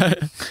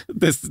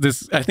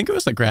 This I think it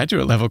was a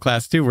graduate level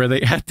class too, where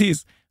they had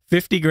these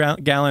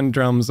 50-gallon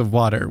drums of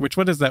water, which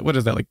what is that? What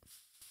is that, like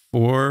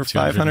 400 or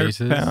 500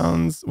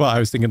 pounds? Well, I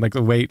was thinking like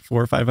the weight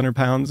 400 or 500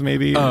 pounds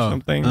maybe or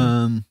something.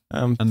 And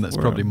that's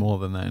probably more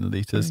than that in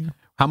liters.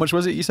 How much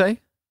was it, you say?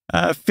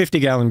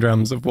 50-gallon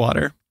drums of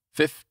water.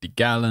 50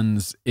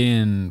 gallons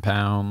in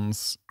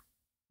pounds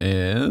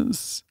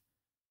is...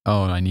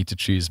 Oh, I need to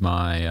choose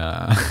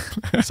my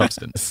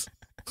substance.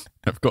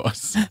 Of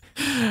course.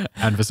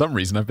 And for some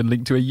reason, I've been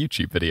linked to a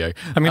YouTube video.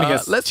 I'm going to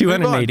guess let's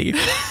 280.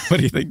 What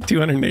do you think?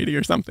 280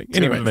 or something.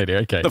 Anyway,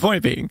 okay. The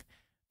point being,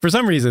 for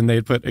some reason,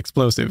 they'd put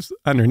explosives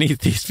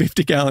underneath these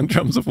 50-gallon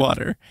drums of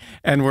water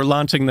and were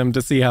launching them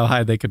to see how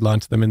high they could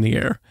launch them in the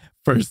air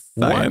for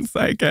science,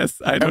 I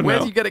guess. I don't know. Where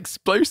do you get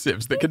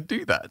explosives that can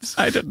do that?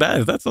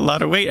 That's a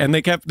lot of weight. And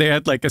they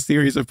had like a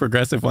series of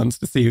progressive ones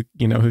to see,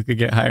 who could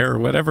get higher or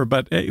whatever.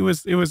 But it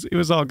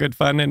was all good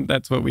fun. And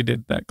that's what we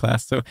did that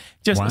class. So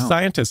just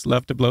scientists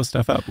love to blow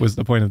stuff up was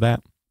the point of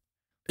that.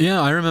 Yeah,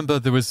 I remember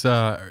there was...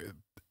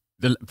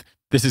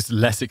 This is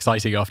less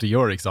exciting after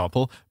your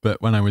example,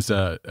 but when I was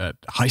at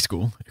high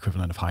school,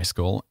 equivalent of high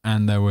school,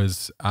 and there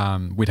was,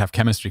 we'd have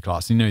chemistry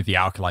class, the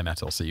alkali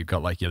metals. So you've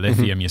got like your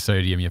lithium, your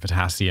sodium, your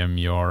potassium,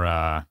 your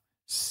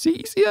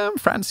cesium,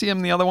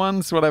 francium, the other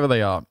ones, whatever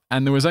they are.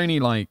 And there was only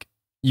like,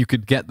 you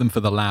could get them for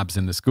the labs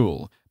in the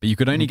school, but you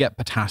could only get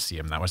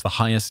potassium. That was the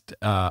highest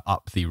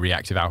up the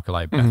reactive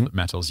alkali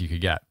metals you could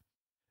get.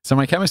 So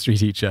my chemistry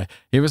teacher,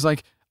 he was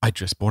like, "I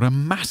just bought a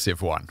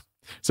massive one."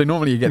 So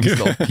normally you get these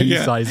little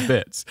pea-sized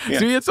bits. Yeah.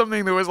 So he had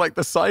something that was like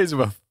the size of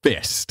a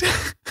fist.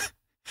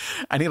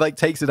 And he like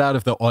takes it out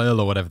of the oil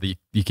or whatever that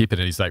you keep it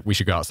in. He's like, "We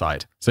should go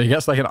outside." So he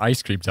gets like an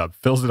ice cream tub,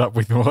 fills it up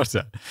with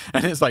water,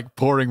 and it's like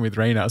pouring with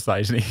rain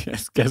outside. And he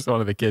gets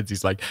one of the kids,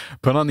 he's like,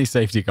 "Put on these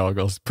safety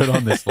goggles, put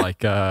on this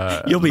like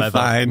you'll be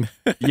fine."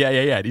 Yeah.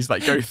 And he's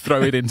like, "Go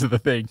throw it into the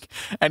thing."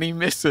 And he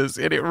misses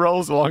and it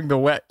rolls along the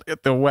wet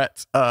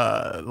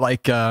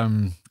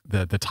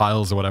the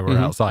tiles or whatever were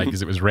outside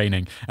because it was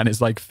raining, and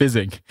it's like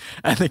fizzing,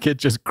 and the kid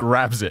just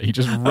grabs it. He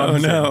just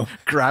runs in,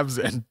 grabs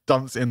it and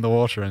dumps it in the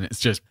water, and it's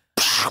just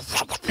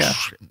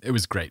it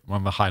was great. One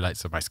of the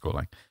highlights of my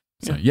schooling.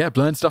 So yeah,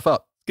 blowing stuff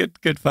up.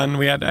 Good fun.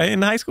 We had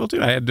in high school too.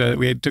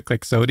 We had took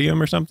like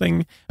sodium or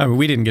something. I mean,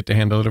 we didn't get to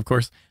handle it, of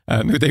course.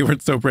 They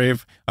weren't so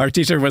brave. Our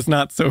teacher was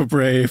not so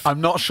brave.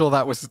 I'm not sure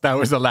that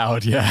was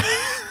allowed. Yeah,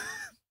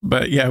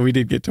 but yeah, we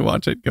did get to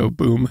watch it go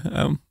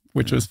boom,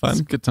 which was fun. It's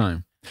a good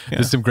time. Yeah.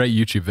 There's some great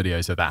YouTube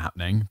videos of that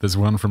happening. There's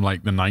one from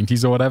like the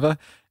 90s or whatever,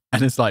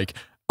 and it's like,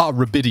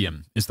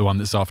 rubidium is the one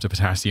that's after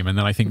potassium, and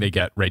then I think they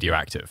get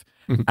radioactive.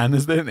 And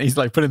he's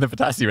like putting the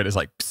potassium in, it's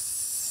like,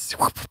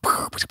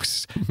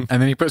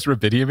 and then he puts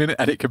rubidium in it,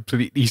 and it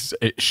completely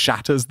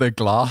shatters the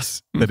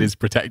glass that is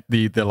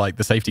the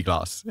safety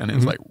glass, and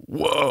it's like,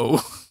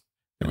 whoa,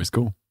 it was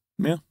cool.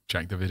 Yeah,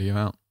 check the video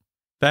out.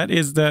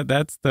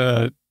 That's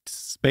the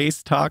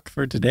space talk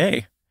for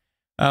today.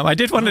 I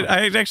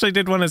actually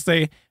did want to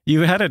say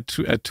you had a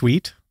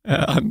tweet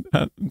on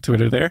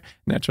Twitter there,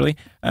 naturally,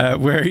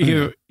 where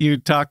you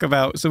talk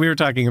about, so we were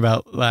talking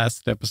about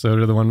last episode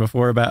or the one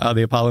before about how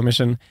the Apollo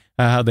mission,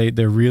 how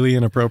they're really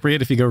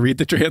inappropriate. If you go read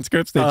the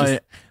transcripts, they just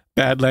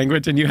bad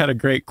language, and you had a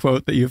great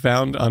quote that you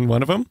found on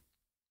one of them.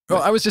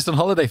 Well, I was just on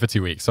holiday for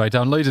 2 weeks, so I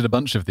downloaded a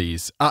bunch of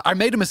these. I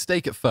made a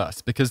mistake at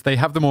first because they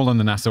have them all on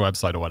the NASA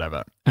website or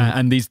whatever,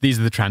 and these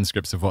are the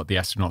transcripts of what the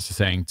astronauts are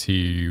saying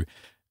to.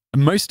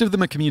 Most of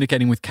them are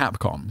communicating with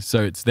Capcom,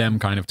 so it's them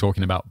kind of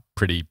talking about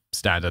pretty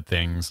standard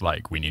things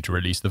like, we need to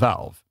release the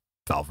valve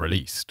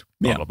released,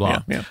 blah, blah,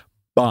 blah. Yeah.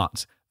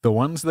 But the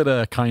ones that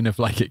are kind of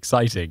like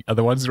exciting are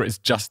the ones where it's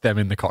just them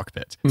in the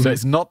cockpit. So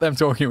it's not them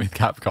talking with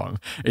Capcom,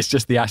 it's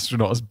just the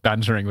astronauts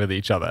bantering with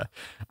each other.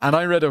 And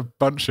I read a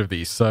bunch of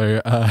these,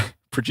 so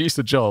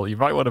producer Joel, you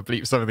might want to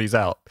bleep some of these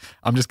out.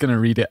 I'm just going to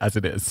read it as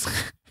it is.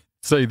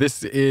 So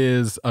this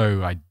is,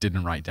 I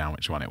didn't write down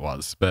which one it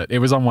was, but it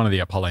was on one of the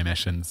Apollo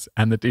missions.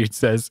 And the dude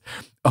says,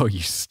 "Oh, you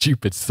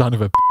stupid son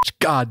of a bitch.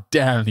 God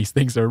damn, these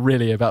things are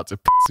really about to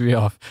piss me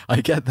off.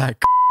 I get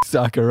that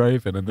sucker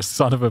open and the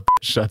son of a bitch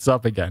shuts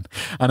up again.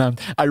 And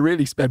I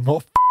really spend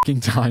more fucking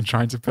time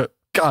trying to put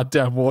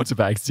goddamn water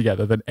bags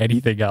together than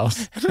anything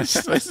else." This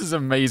is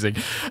amazing.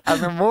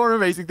 And the more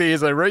amazing thing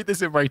is, I wrote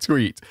this in my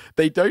tweet.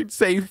 They don't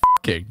say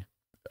fucking.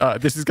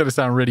 This is going to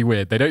sound really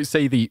weird. They don't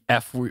say the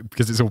F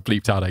because it's all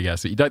bleeped out, I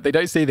guess. They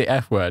don't say the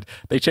F word.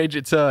 They change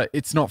it to,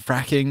 it's not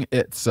fracking,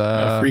 it's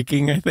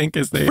freaking, I think,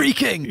 is they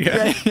freaking.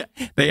 Yeah.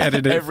 They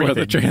added it for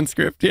the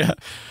transcript. Yeah.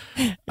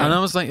 And I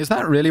was like, is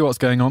that really what's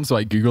going on? So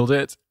I Googled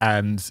it,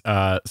 and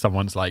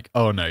someone's like,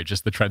 oh no,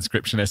 just the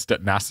transcriptionist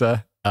at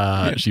NASA.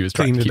 She was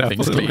trying to keep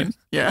things clean.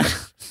 Yeah.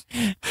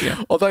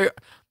 Although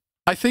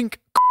I think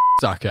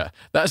sucker.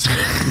 That's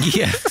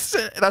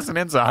that's an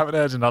insult I haven't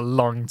heard in a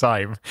long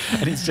time,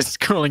 and he's just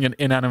calling an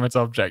inanimate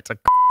object a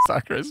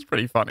sucker. Is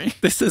pretty funny.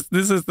 This is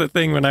the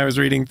thing. When I was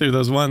reading through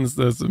those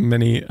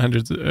many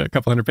hundreds, a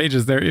couple hundred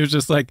pages there, it was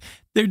just like,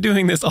 they're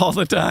doing this all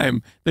the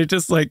time. They're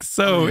just like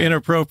so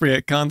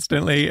inappropriate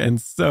constantly,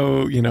 and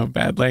so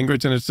bad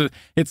language, and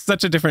it's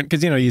such a different,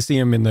 because you see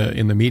them in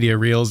the media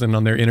reels and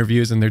on their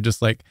interviews, and they're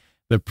just like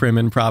the prim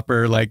and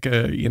proper, like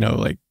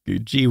like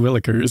G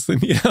Willikers,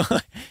 and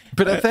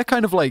But they're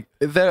kind of like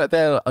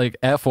they're like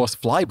Air Force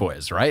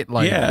flyboys, right?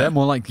 Like they're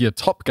more like your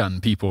Top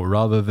Gun people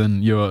rather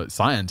than your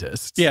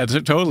scientists. Yeah,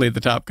 totally the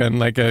Top Gun.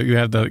 Like you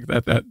have we've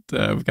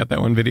got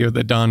that one video,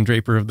 the Don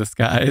Draper of the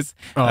Skies,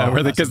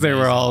 because they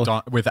were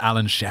all with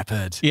Alan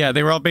Shepard. Yeah,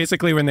 they were all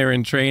basically, when they were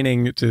in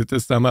training, to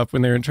sum up,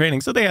 when they were in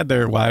training. So they had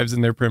their wives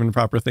and their prim and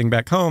proper thing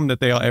back home,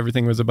 that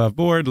everything was above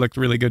board, looked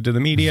really good to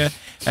the media,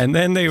 and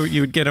then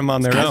you would get them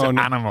on their own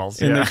animals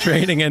in their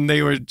training, and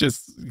they were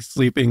just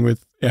sleeping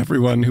with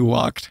everyone who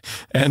walked,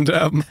 and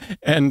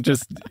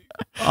just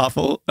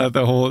awful.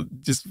 The whole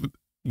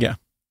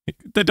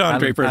the Don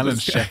Draper. Alan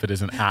Shepard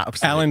is an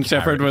absolute Alan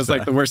Shepard was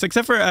like the worst,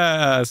 except for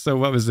so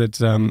what was it?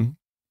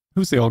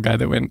 Who's the old guy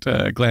that went?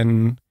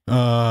 Glenn.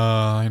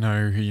 I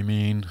know who you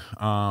mean.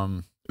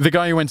 The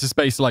guy who went to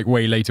space like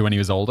way later when he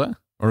was older,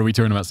 or are we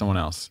talking about someone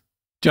else?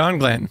 John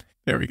Glenn.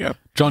 There we go.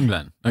 John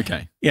Glenn.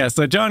 Okay. Yeah.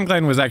 So John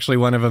Glenn was actually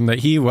one of them. That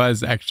he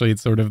was actually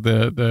sort of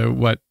the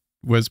what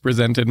was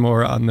presented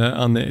more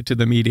to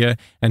the media,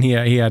 and he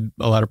had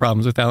a lot of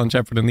problems with Alan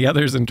Shepard and the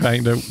others, and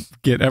trying to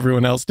get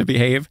everyone else to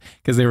behave,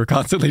 because they were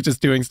constantly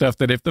just doing stuff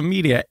that if the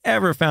media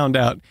ever found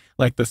out,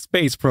 like the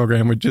space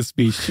program would just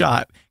be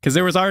shot, because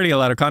there was already a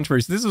lot of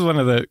controversy. This is one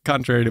of the,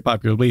 contrary to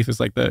popular belief, is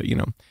like the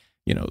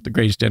the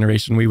Greatest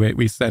Generation.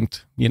 We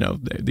sent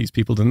these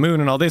people to the moon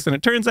and all this, and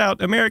it turns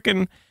out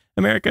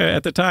America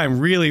at the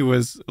time really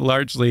was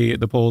largely,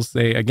 the polls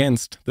say,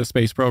 against the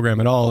space program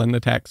at all, and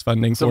the tax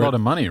funding. It's a lot of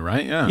money,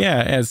 right? Yeah.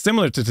 Yeah, as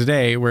similar to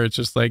today, where it's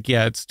just like,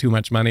 it's too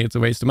much money, it's a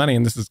waste of money,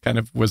 and this is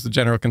was the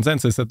general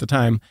consensus at the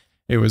time.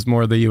 It was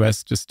more the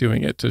U.S. just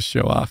doing it to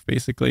show off,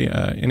 basically.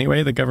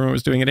 Anyway, the government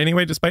was doing it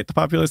anyway, despite the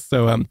populace.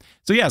 So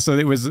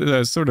it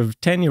was sort of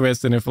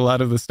tenuous. And if a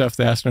lot of the stuff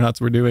the astronauts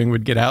were doing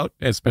would get out,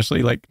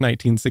 especially like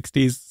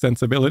 1960s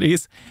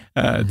sensibilities,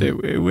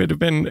 it would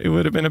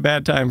have been a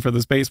bad time for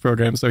the space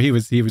program. So he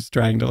was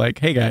trying to like,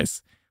 hey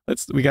guys,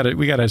 we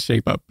gotta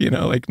shape up,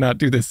 like not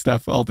do this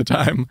stuff all the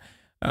time.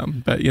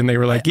 And they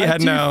were like, I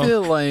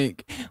feel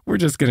like we're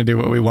just gonna do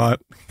what we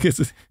want.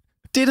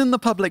 Didn't the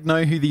public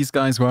know who these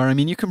guys were? I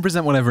mean, you can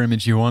present whatever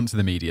image you want to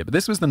the media, but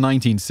this was the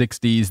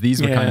 1960s.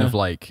 These were kind of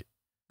like,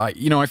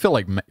 I feel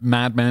like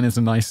Mad Men is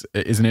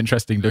an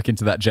interesting look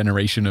into that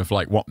generation of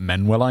like what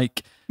men were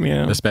like,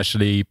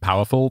 especially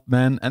powerful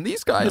men. And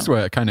these guys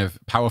were kind of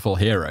powerful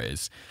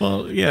heroes.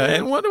 Well, yeah.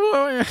 And what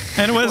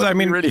it was, I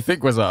mean, really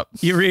think was up?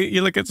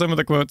 You look at some of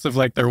the quotes of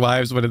like their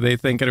wives, what did they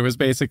think? And it was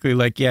basically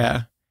like,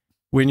 yeah,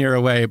 when you're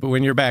away, but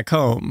when you're back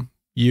home,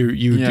 you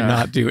do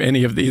not do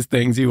any of these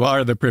things. You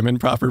are the prim and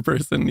proper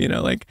person,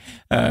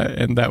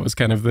 and that was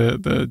kind of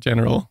the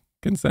general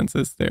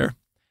consensus there.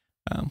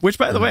 Which,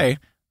 by the way,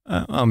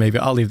 maybe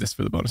I'll leave this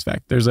for the bonus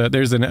fact. There's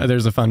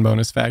a fun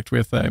bonus fact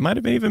with it might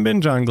have even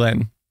been John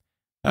Glenn.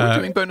 Are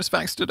we doing bonus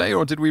facts today,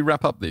 or did we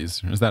wrap up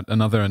these? Or is that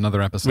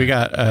another episode? We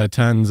got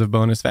tons of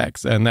bonus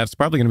facts, and that's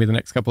probably going to be the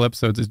next couple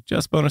episodes. Is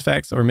just bonus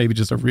facts, or maybe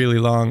just a really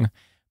long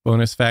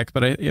bonus fact.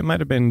 But it might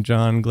have been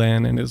John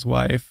Glenn and his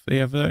wife. They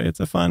have it's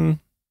a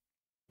fun.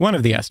 One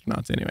of the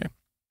astronauts, anyway.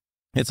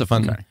 It's a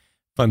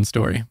fun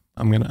story.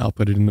 I'll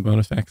put it in the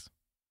bonus facts.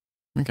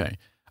 Okay.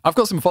 I've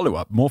got some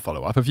more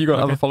follow-up. Have you got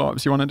other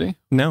follow-ups you want to do?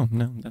 No,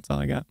 that's all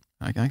I got.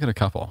 I got a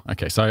couple.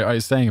 Okay, so I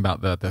was saying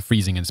about the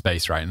freezing in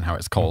space, right, and how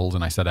it's cold,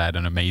 and I said I had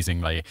an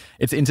amazingly...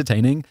 It's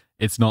entertaining.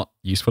 It's not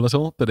useful at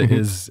all, but it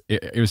was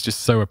just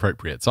so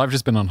appropriate. So I've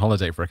just been on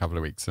holiday for a couple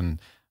of weeks, and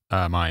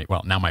now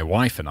my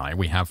wife and I,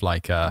 we have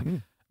like a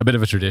bit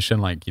of a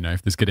tradition, like,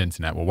 if there's good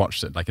internet, we'll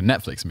watch like a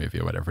Netflix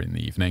movie or whatever in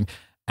the evening.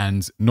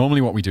 And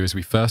normally what we do is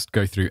we first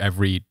go through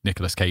every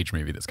Nicolas Cage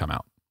movie that's come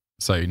out.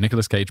 So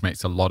Nicolas Cage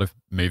makes a lot of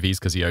movies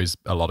because he owes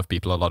a lot of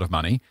people a lot of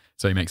money.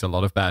 So he makes a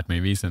lot of bad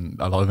movies, and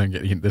a lot of them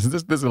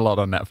there's a lot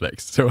on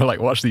Netflix. So we'll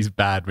like watch these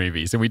bad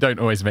movies, and we don't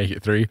always make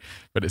it through,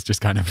 but it's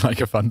just kind of like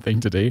a fun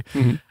thing to do.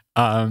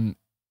 And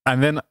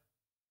then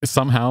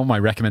somehow my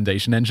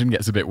recommendation engine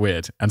gets a bit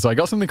weird. And so I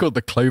got something called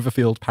the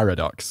Cloverfield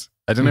Paradox.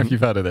 I don't know if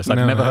you've heard of this. I've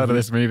never heard of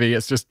this movie.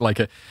 It's just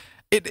like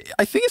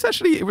I think it's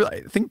actually,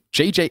 I think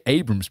J.J.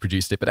 Abrams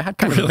produced it, but it had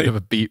kind of a bit of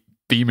a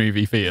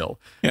B-movie feel.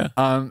 Yeah.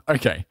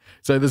 Okay.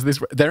 So there's this,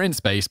 they're in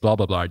space, blah,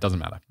 blah, blah. It doesn't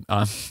matter.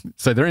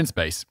 So they're in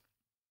space,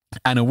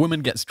 and a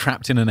woman gets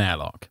trapped in an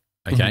airlock.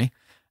 Okay.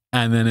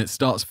 And then it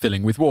starts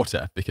filling with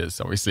water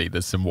because obviously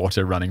there's some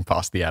water running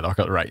past the airlock.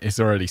 Right. It's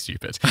already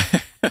stupid.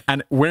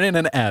 And we're in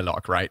an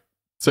airlock, right?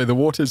 So the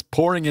water's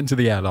pouring into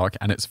the airlock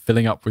and it's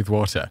filling up with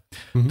water.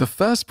 The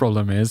first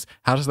problem is,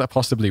 how does that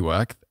possibly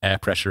work? Air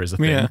pressure is a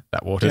thing. Yeah.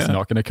 That water's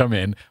not going to come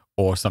in,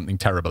 or something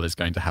terrible is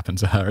going to happen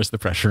to her as the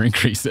pressure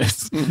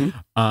increases.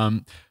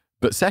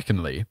 But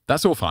secondly,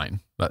 that's all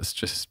fine. Let's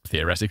just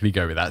theoretically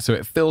go with that. So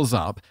it fills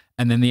up,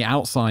 and then the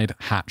outside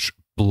hatch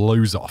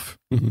blows off.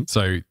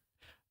 So,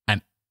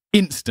 and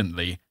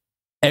instantly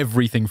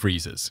everything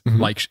freezes.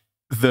 Like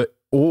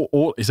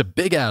it's a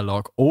big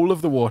airlock. All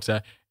of the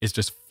water is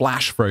just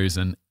flash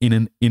frozen in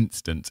an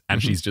instant,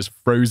 and she's just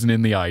frozen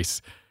in the ice,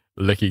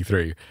 looking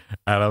through.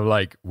 And I'm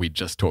like, we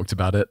just talked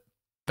about it.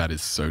 That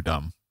is so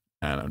dumb.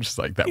 And I'm just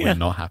like, that would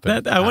not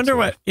happen. I wonder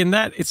what in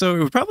that. So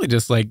it would probably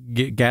just like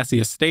get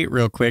gaseous state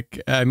real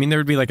quick. I mean, there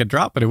would be like a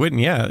drop, but it wouldn't.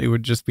 Yeah, it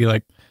would just be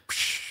like,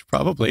 whoosh,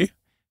 probably.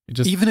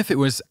 Even if it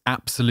was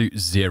absolute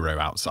zero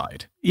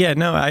outside. Yeah,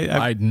 no,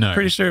 I'm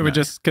pretty sure it would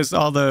just, because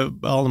all the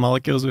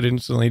molecules would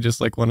instantly just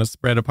like want to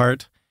spread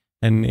apart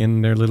and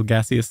in their little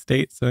gaseous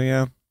state. So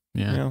yeah.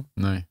 No,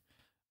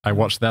 I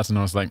watched that and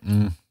I was like,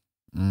 but,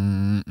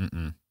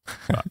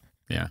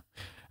 yeah.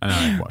 And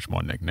I watched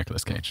more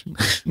Nicolas Cage.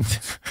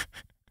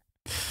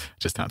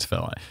 Just had to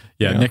feel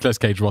like, Nicolas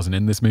Cage wasn't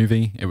in this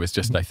movie. It was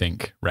just, I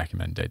think,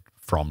 recommended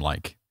from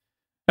like.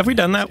 Have we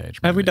done that?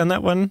 Have we done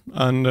that one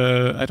on?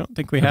 I don't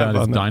think we have.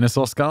 About his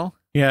dinosaur skull.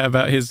 Yeah,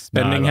 about his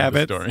spending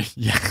habits. Story.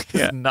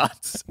 Yeah,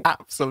 nuts.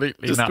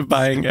 Absolutely just nuts.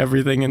 Buying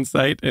everything in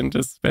sight and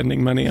just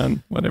spending money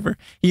on whatever.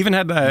 He even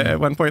had at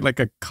one point like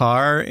a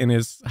car in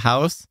his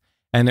house,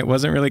 and it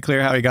wasn't really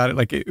clear how he got it.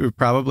 Like it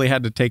probably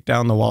had to take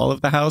down the wall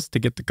of the house to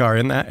get the car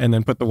in that, and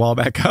then put the wall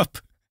back up,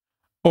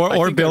 or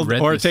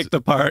take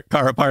the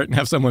car apart and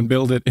have someone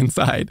build it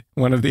inside.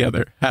 One or the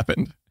other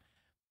happened.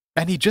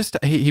 And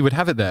he would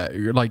have it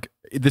there. Like,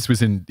 this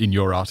was in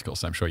your article,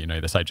 so I'm sure you know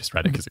this. I just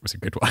read it because it was a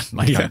good one.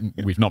 Like,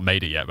 we've not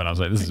made it yet, but I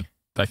was like,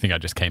 I think I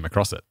just came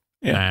across it.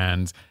 Yeah.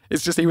 And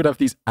it's just, he would have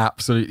these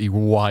absolutely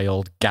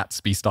wild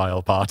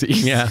Gatsby-style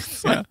parties. Yeah.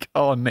 Like,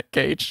 oh, Nick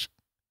Cage.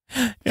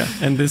 Yeah,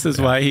 and this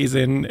is why he's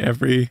in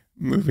every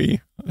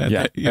movie.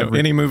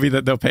 Any movie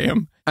that they'll pay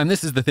him. And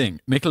this is the thing.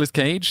 Nicolas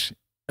Cage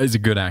is a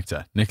good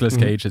actor. Nicolas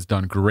Cage has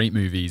done great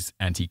movies,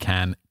 and he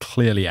can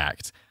clearly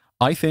act.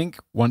 I think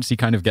once he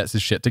kind of gets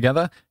his shit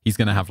together, he's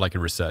going to have like a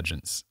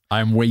resurgence.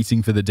 I'm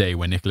waiting for the day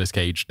when Nicolas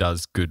Cage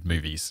does good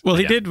movies. Well,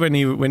 he did when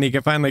he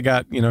finally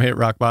got, hit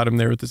rock bottom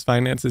there with his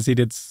finances. He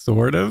did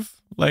sort of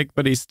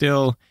but he's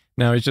still,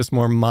 now he's just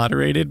more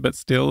moderated, but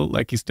still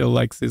he still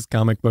likes his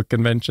comic book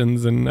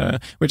conventions and,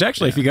 which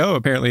actually, if you go,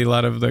 apparently a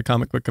lot of the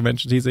comic book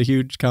conventions, he's a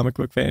huge comic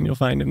book fan. You'll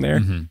find him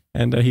there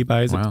and he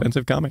buys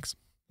expensive comics.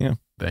 Yeah.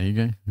 There you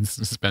go. He's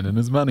spending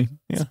his money.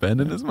 Yeah.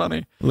 Spending his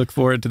money. Look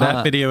forward to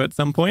that video at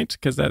some point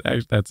because that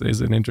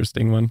is an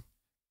interesting one.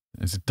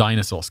 There's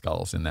dinosaur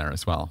skulls in there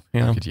as well.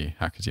 Yeah.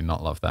 How could you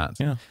not love that?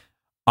 Yeah.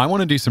 I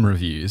want to do some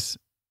reviews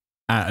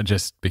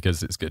just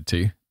because it's good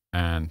to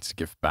and to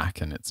give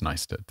back, and it's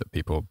nice that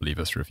people leave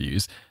us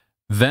reviews.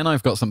 Then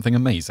I've got something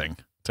amazing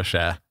to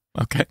share.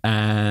 Okay.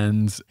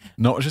 And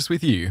not just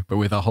with you, but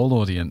with our whole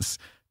audience,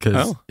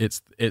 because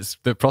it's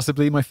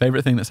possibly my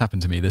favorite thing that's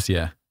happened to me this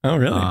year. Oh,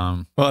 really?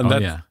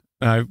 Yeah.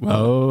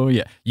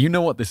 You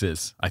know what this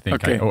is, I think.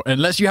 Okay.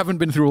 Unless you haven't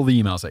been through all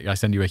the emails. I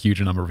send you a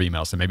huge number of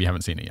emails, so maybe you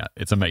haven't seen it yet.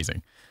 It's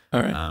amazing.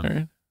 All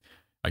right.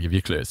 I'll give you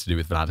a clue. It's to do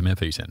with Vladimir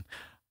Putin.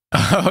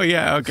 Oh,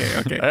 yeah.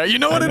 Okay. You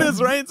know what it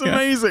is, right? It's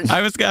amazing.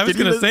 I was going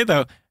to say,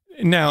 though,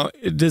 now,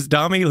 does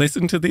Dami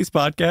listen to these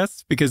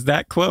podcasts? Because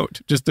that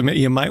quote, just a minute,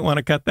 you might want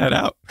to cut that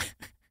out.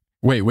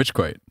 Wait, which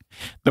quote?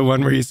 The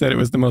one where you said it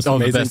was the most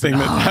amazing thing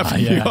that's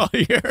happened to you all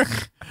year.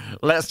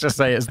 Let's just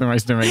say it's the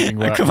most amazing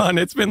work. Come on,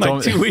 it's been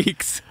like 2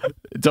 weeks.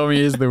 Tommy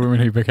is the woman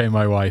who became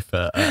my wife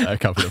a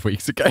couple of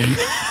weeks ago.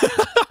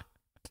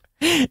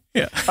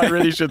 Yeah, I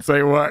really should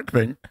say work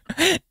thing.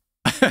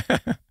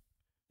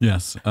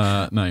 Yes,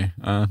 no.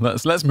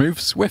 Let's move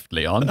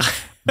swiftly on.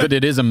 But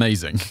it is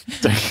amazing.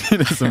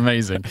 It is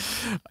amazing.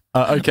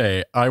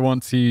 Okay, I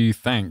want to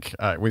thank.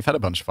 We've had a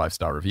bunch of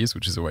 5-star reviews,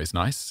 which is always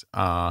nice.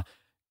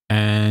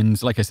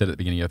 And like I said at the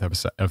beginning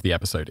of the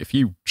episode, if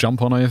you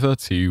jump on over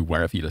to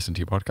wherever you listen to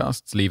your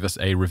podcasts, leave us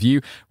a review.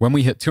 When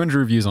we hit 200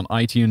 reviews on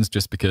iTunes,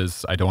 just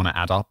because I don't want to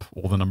add up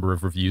all the number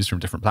of reviews from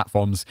different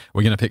platforms,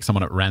 we're going to pick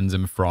someone at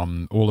random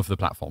from all of the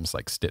platforms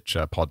like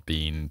Stitcher,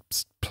 Podbean,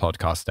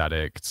 Podcast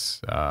Addict,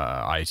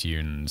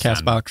 iTunes,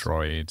 Castbox.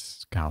 Android.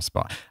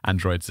 Castbox.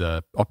 Android's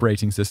a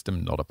operating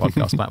system, not a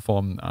podcast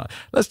platform.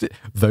 Let's do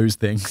those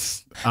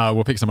things.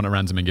 We'll pick someone at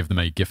random and give them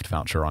a gift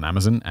voucher on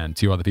Amazon, and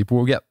 2 other people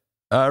will get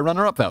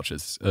runner-up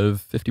vouchers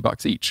of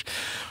 $50 each.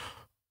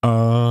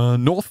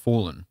 North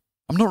Fallen.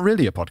 I'm not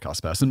really a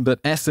podcast person, but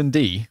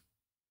S&D,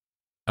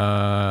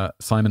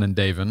 Simon and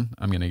Davin,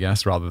 I'm going to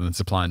guess, rather than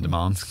supply and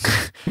demand,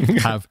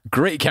 have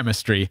great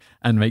chemistry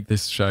and make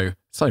this show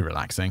so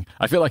relaxing.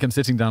 I feel like I'm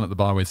sitting down at the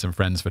bar with some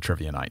friends for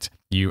trivia night.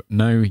 You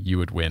know you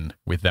would win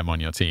with them on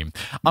your team.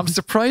 I'm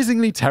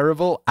surprisingly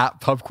terrible at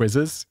pub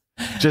quizzes,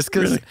 just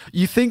because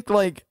you think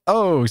like,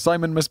 oh,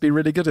 Simon must be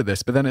really good at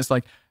this, but then it's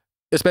like,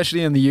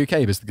 especially in the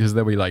UK, because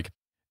they'll be like,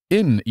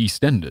 in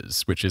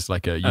EastEnders, which is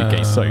like a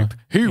UK soap,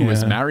 who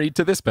was married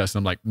to this person?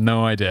 I'm like,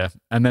 no idea.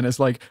 And then it's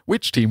like,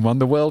 which team won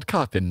the World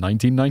Cup in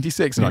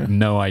 1996? I'm like,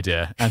 no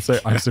idea. And so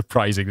I'm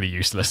surprisingly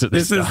useless at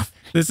this stuff.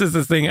 This is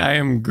the thing. I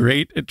am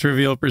great at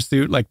Trivial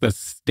Pursuit, like the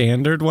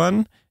standard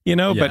one,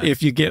 but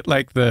if you get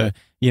like the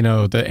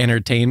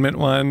entertainment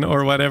one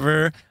or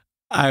whatever,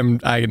 I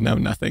know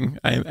nothing.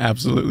 I am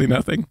absolutely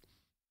nothing.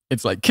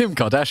 It's like Kim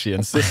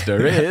Kardashian's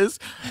sister is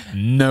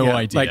no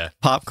idea. Like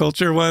pop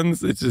culture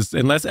ones, it's just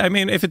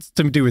if it's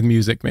to do with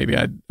music, maybe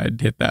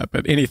I'd hit that.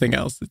 But anything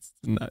else, it's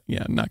not.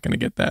 Yeah, I'm not going to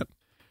get that.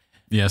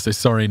 Yeah, so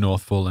sorry,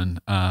 North Fallen.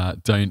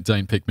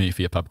 Don't pick me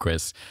for your pub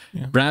quiz.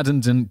 Yeah. Brad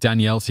and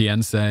Danielle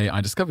TN say,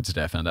 I discovered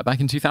today I found out back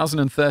in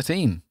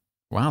 2013.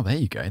 Wow, there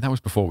you go. That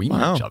was before we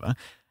knew each other.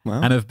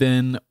 Wow. And I've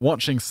been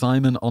watching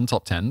Simon on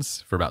Top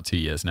 10s for about 2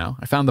 years now.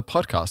 I found the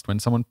podcast when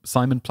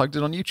Simon plugged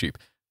it on YouTube.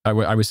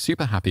 I was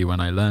super happy when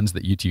I learned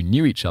that you two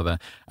knew each other.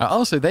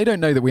 Also, they don't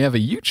know that we have a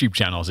YouTube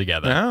channel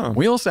together. Oh.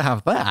 We also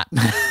have that,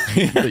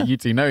 that you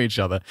two know each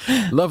other.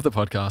 Love the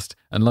podcast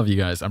and love you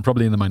guys. I'm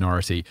probably in the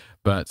minority,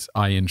 but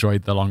I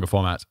enjoyed the longer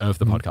format of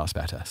the podcast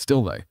better.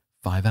 Still, though,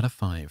 5 out of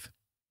 5.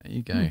 There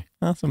you go.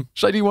 Awesome.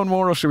 Should I do one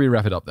more or should we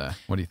wrap it up there?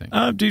 What do you think?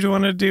 Do you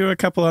want to do a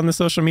couple on the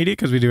social media?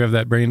 Because we do have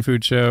that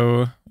BrainFood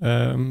show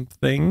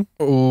thing.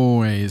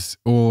 Always.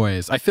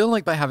 I feel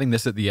like by having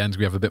this at the end,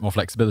 we have a bit more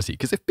flexibility.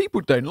 Because if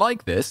people don't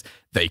like this,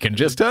 they can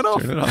just turn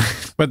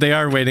off. But they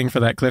are waiting for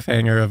that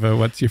cliffhanger of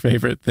what's your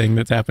favorite thing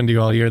that's happened to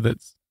you all year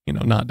that's,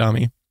 not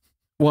Dami.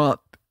 What?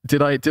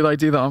 Did I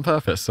do that on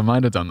purpose? I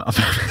might have done that on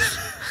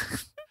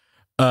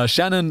purpose.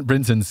 Shannon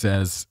Brinton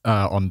says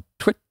on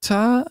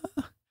Twitter...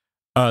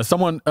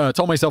 someone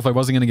told myself I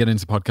wasn't going to get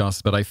into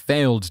podcasts, but I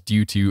failed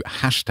due to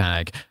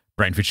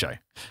 #BrainFood Show.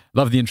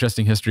 Love the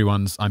interesting history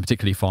ones. I'm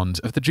particularly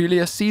fond of the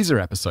Julius Caesar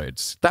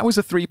episodes. That was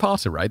a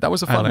 3-parter, right? That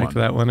was a fun one. I liked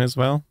that one as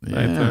well.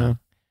 Yeah.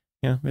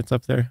 It's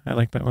up there. I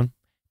like that one.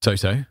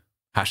 Toto,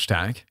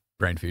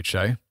 #BrainFood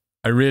Show.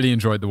 I really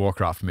enjoyed the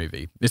Warcraft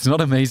movie. It's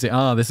not amazing.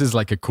 This is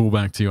like a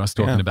callback to us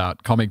talking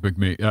about comic book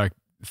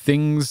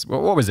things.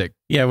 What was it?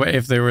 Yeah,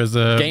 if there was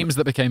games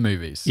that became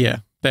movies.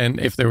 Yeah. Then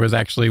if there was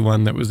actually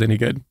one that was any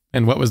good.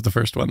 And what was the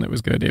first one that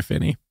was good, if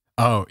any?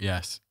 Oh,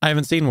 yes. I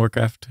haven't seen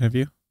Warcraft. Have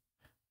you?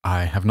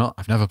 I have not.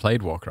 I've never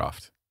played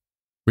Warcraft.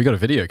 We got a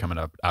video coming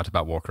out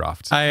about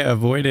Warcraft. I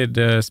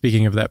avoided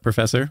speaking of that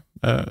professor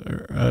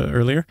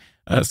earlier.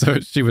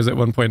 So she was at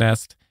one point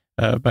asked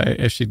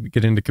if she'd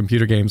get into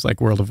computer games like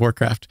World of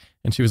Warcraft.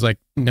 And she was like,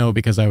 no,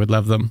 because I would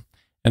love them.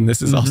 And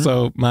this is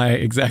also my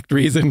exact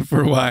reason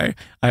for why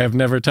I have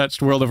never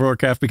touched World of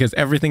Warcraft, because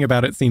everything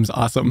about it seems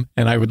awesome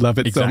and I would love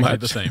it so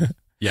much. The same.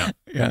 Yeah.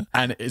 Yeah.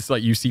 And it's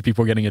like you see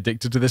people getting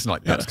addicted to this and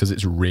like, that's because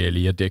it's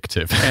really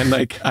addictive. And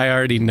like, I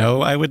already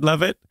know I would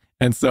love it.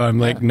 And so I'm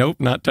like, nope,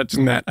 not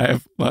touching that. I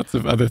have lots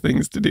of other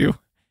things to do.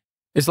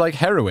 It's like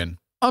heroin.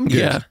 I'm good.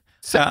 Yeah.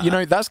 So,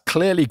 that's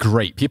clearly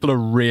great. People are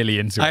really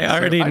into it. I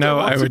already know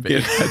I would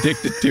get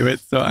addicted to it,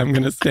 so I'm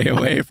going to stay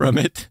away from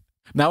it.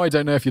 Now I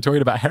don't know if you're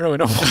talking about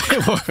heroin or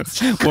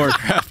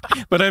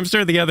Warcraft, but I'm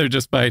sure the other,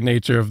 just by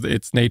nature of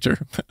its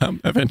nature,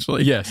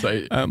 eventually. Yes,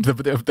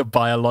 the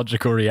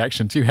biological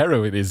reaction to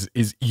heroin is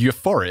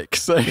euphoric.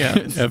 So yeah,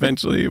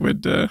 eventually it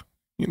would,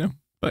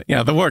 But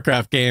yeah, the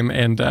Warcraft game,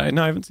 and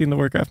no, I haven't seen the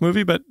Warcraft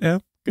movie, but yeah,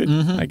 good,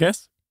 I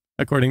guess,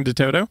 according to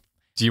Toto.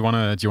 Do you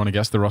want to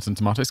guess the Rotten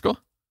Tomato score?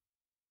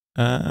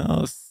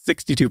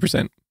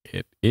 62%.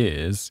 It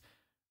is.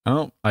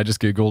 Oh, I just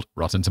Googled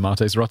Rotten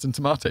Tomatoes,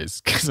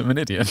 because I'm an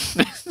idiot.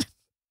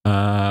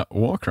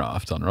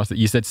 Warcraft on Rotten.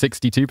 You said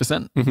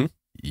 62%? Mm-hmm.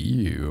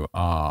 You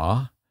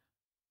are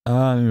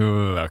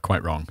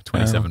quite wrong.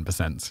 27%.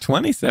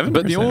 27%?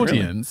 But the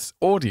audience,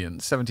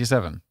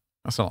 77.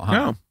 That's not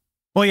high. Oh.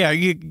 Well, yeah,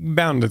 you're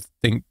bound to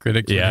think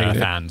critics would hate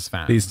fans.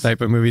 These type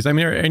of movies. I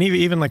mean, and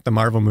even like the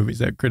Marvel movies,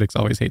 that critics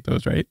always hate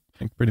those, right?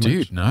 Like pretty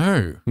much. Dude,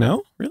 no.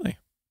 No? Really?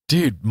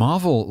 Dude,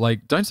 Marvel,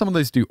 like, don't some of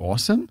those do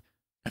awesome?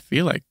 I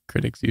feel like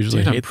critics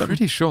usually hate them. I'm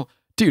pretty sure.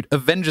 Dude,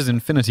 Avengers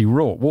Infinity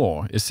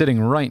War is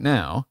sitting right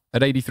now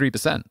at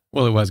 83%.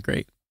 Well, it was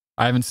great.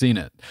 I haven't seen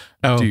it.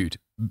 Oh. Dude,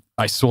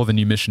 I saw the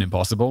new Mission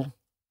Impossible.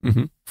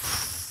 Mm-hmm.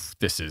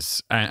 This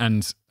is...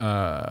 And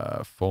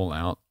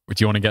Fallout.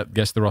 Do you want to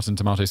guess the Rotten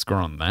Tomato score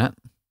on that?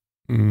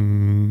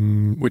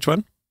 Which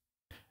one?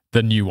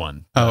 The new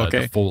one. Oh,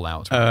 okay. The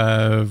Fallout.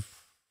 Bad.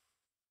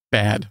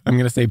 I'm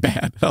going to say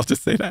bad. I'll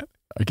just say that.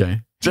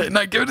 Okay.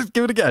 No, give it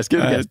a guess.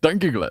 Give it a guess. Don't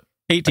Google it.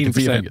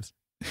 18%.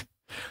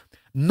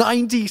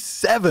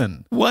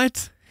 97.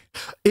 What?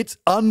 It's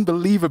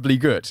unbelievably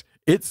good.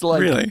 It's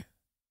like... Really?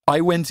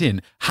 I went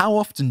in. How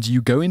often do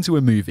you go into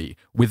a movie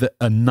with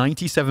a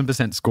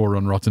 97% score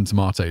on Rotten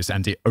Tomatoes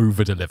and it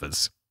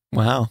over-delivers?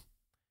 Wow.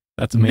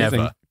 That's amazing.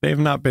 Never. They've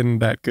not been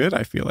that good,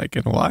 I feel like,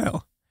 in a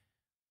while.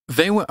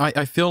 They were.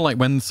 I feel like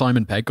when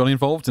Simon Pegg got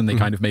involved and they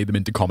kind of made them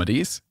into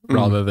comedies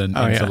rather than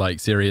into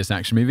like serious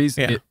action movies,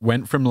 it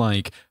went from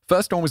like,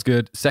 first one was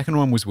good, second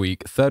one was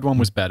weak, third one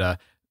was better.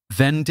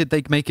 Then did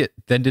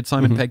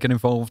Simon Pegg get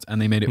involved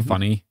and they made it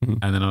funny?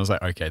 And then I was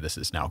like, okay, this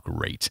is now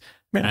great.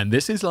 Yeah. And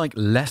this is like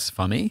less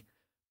funny,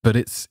 but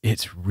it's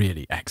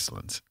really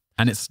excellent.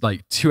 And it's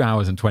like 2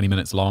 hours and 20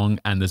 minutes long,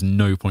 and there's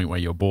no point where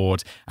you're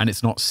bored, and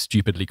it's not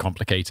stupidly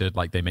complicated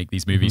like they make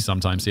these movies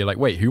sometimes. So you're like,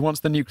 wait, who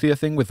wants the nuclear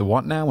thing with the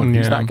what now? And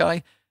who's that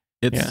guy?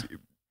 It's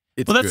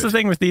well, that's good. the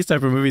thing with these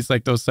type of movies,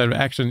 like those type of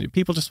action.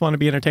 People just want to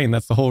be entertained.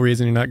 That's the whole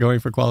reason you're not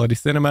going for quality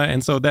cinema.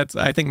 And so that's,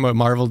 I think, what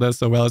Marvel does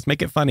so well is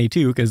make it funny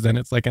too, because then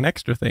it's like an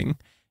extra thing,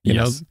 you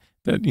know.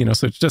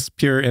 So it's just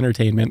pure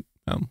entertainment,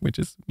 which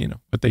is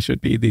what they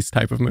should be. These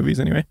type of movies,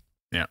 anyway.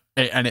 Yeah,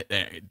 and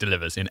it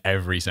delivers in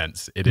every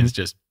sense. It is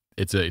just.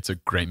 It's a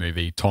great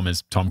movie. Tom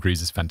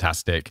Cruise is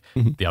fantastic.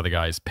 The other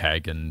guys,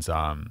 Peg and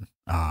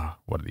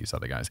what are these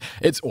other guys?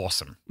 It's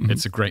awesome.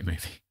 It's a great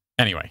movie.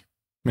 Anyway,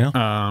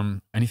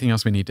 anything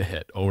else we need to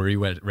hit, or are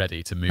you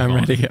ready to move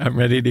on? I'm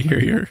ready to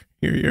hear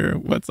your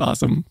what's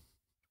awesome.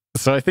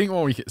 So I think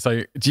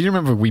do you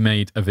remember we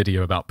made a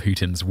video about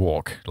Putin's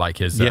walk, like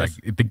his the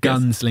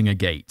gunslinger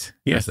gait,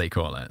 as they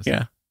call it?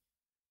 Yeah.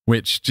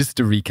 Which, just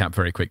to recap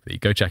very quickly,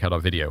 go check out our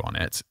video on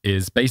it,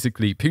 is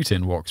basically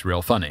Putin walks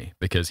real funny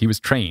because he was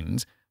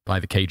trained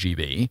by the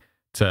KGB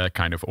to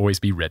kind of always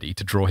be ready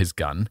to draw his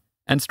gun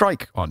and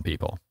strike on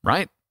people,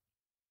 right?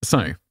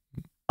 So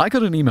I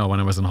got an email when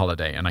I was on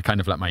holiday and I kind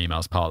of let my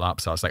emails pile up.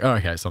 So I was like, oh,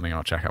 okay, it's something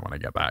I'll check out when I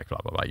get back, blah,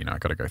 blah, blah. I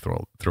got to go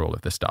through all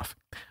of this stuff.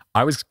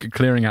 I was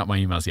clearing out my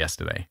emails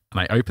yesterday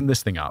and I opened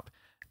this thing up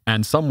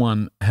and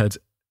someone had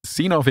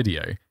seen our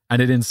video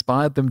and it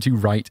inspired them to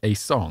write a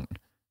song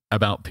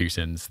about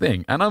Putin's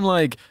thing. And I'm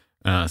like,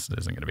 this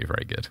isn't going to be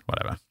very good,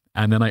 whatever.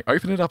 And then I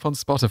open it up on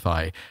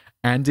Spotify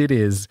and it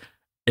is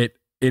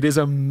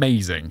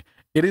amazing.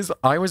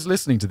 I was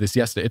listening to this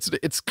yesterday.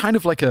 It's kind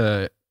of like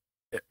a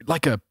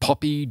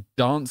poppy,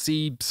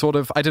 dancey sort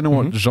of, I don't know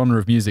what genre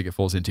of music it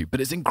falls into,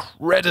 but it's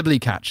incredibly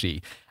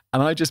catchy.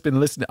 And I've just been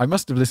listening. I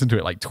must have listened to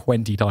it like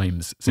 20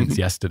 times since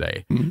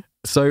yesterday.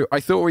 So I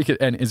thought we could,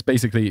 and it's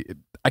basically,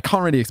 I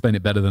can't really explain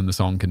it better than the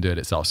song can do it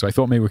itself. So I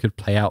thought maybe we could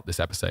play out this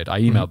episode. I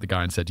emailed the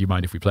guy and said, do you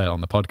mind if we play it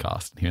on the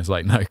podcast? And he was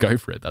like, no, go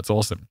for it. That's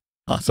awesome.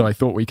 So I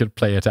thought we could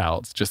play it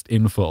out just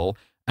in full.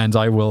 And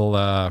I will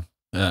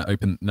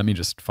let me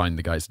just find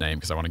the guy's name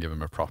because I want to give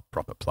him a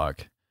proper plug.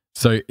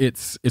 So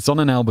it's on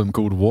an album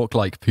called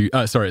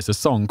it's a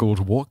song called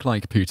Walk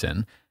Like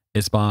Putin.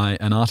 It's by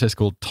an artist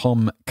called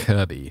Tom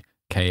Kirby.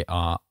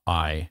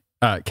 Kirby.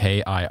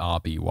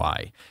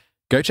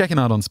 Go check him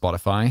out on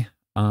Spotify.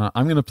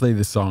 I'm going to play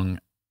this song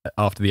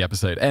after the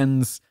episode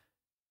ends.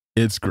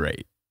 It's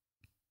great.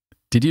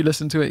 Did you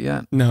listen to it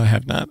yet? No, I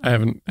have not. I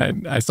haven't.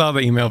 I saw the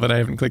email, but I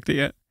haven't clicked it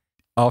yet.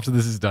 After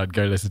this is done,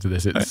 go listen to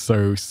this. It's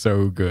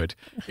so good.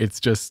 It's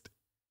just,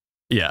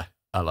 yeah,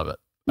 I love it.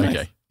 Nice.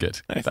 Okay,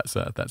 good. Nice.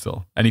 That's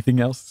all. Anything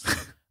else?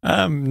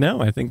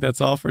 No, I think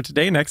that's all for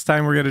today. Next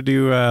time we're going to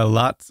do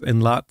lots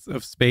and lots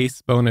of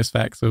space bonus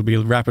facts. So it'll be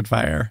rapid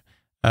fire.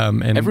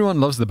 And everyone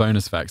loves the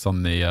bonus facts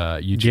on the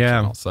YouTube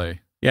channel. So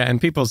yeah,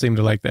 and people seem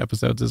to like the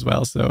episodes as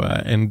well. So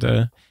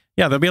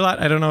yeah, there'll be a lot.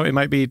 I don't know. It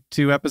might be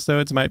 2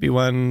 episodes. It might be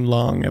 1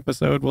 long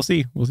episode. We'll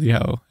see. We'll see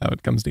how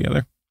it comes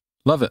together.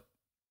 Love it.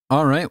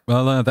 All right.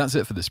 Well, that's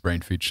it for this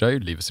Brain Food Show.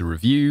 Leave us a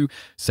review.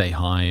 Say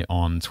hi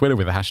on Twitter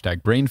with the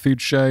hashtag Brain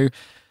Food Show.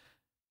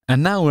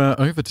 And now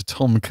over to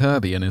Tom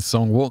Kirby and his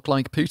song Walk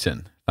Like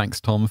Putin.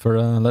 Thanks, Tom,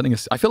 for letting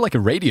us... I feel like a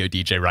radio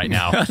DJ right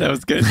now. That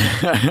was good.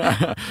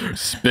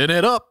 Spin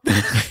it up.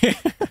 Yeah,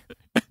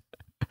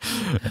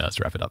 let's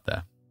wrap it up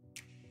there.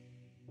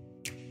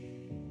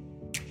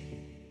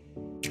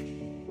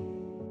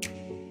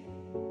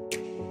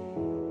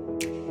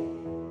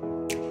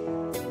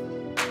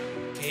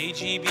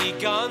 KGB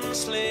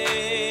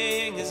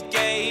gunslingers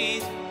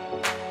gate,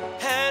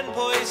 hand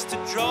poised to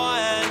draw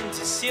and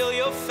to seal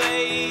your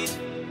fate,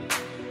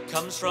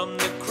 comes from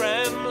the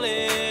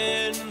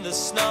Kremlin, the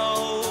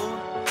snow,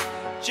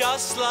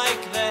 just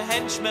like the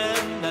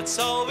henchmen, that's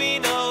all we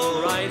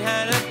know. Right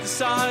hand at the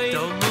side,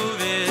 don't move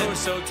it,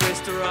 torso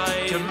twist to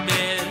right,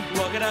 commit,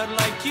 walk it out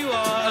like you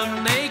are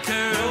a maker.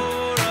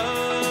 You're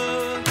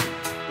a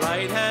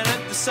right hand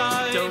at the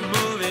side, don't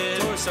move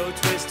it, torso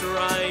twist to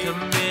right,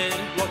 commit,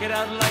 walk it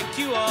out like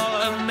you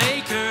are a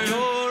maker.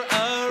 You're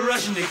a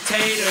Russian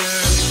dictator.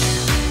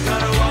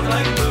 Gotta walk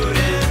like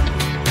Putin,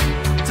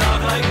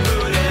 talk like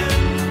Putin,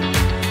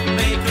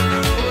 make a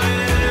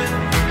ruin,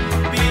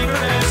 be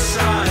prepared to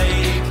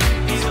strike.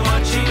 He's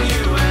watching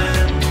you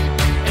and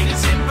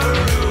it's in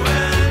Peru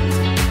and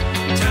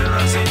turn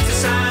rocks into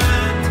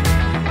sand.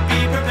 Be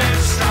prepared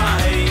to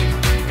strike.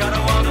 Gotta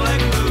walk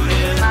like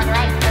Putin,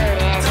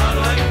 talk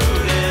like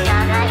Putin,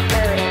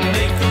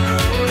 make a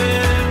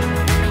ruin,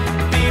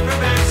 be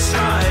prepared to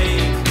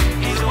strike.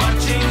 He's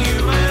watching you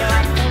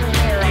and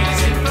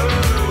it's in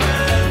Peru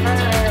and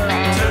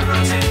turn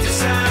rocks into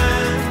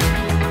sand.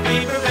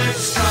 Be prepared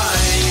to strike.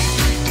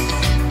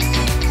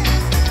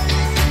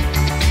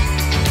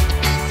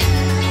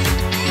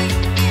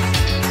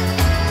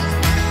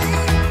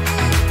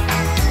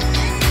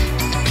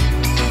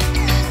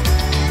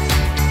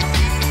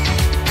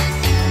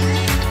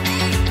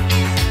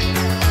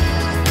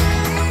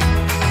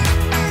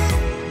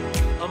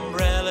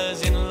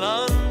 Umbrellas in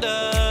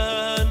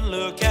London,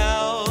 look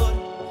out.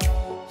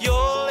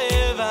 You'll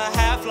live a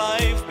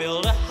half-life,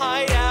 build a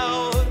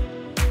hideout.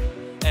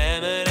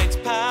 Emanates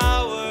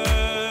power,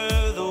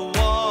 the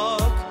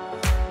walk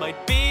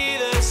might be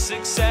the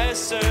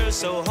successor,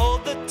 so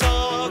hold the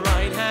talk.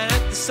 Right hand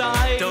at the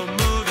side, don't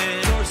move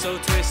it, torso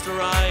twist to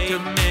right,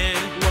 commit,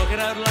 walk it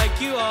out like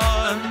you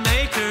are a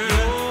maker.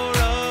 You're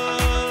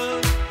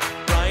a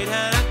right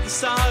hand at the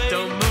side,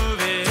 don't move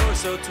it,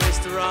 torso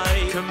twist to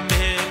right,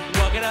 commit,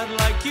 walk it out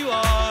like you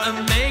are a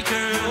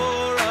maker.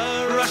 You're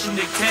a Russian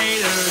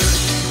dictator.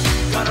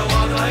 Gotta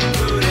walk like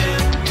Putin,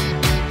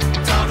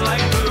 talk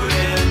like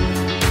Putin,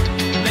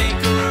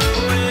 make a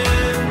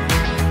ruin,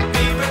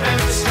 be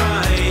prepared to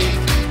strike.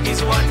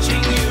 He's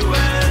watching you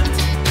and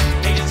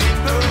agents in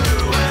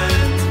Peru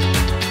and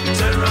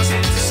turn rocks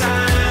into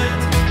sand.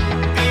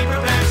 Be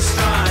prepared to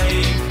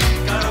strike.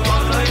 Gotta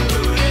walk like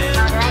Putin,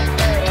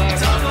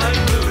 talk like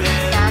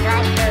Putin,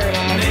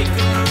 make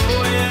a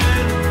ruin,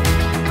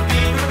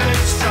 be prepared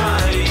to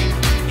strike.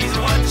 He's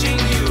watching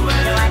you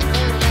and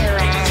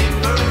agents in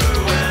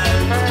Peru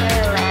and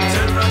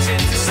turn rocks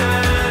into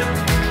sand.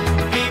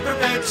 Be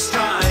prepared to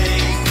strike.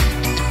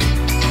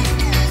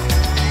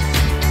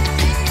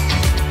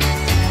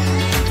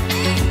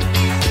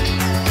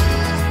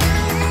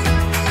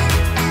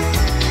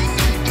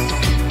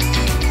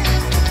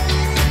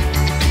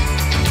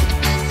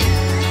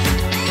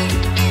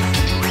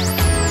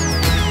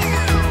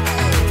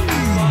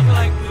 Walk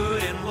like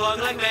Putin, walk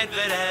like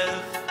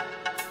Medvedev.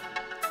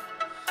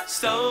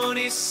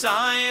 Stony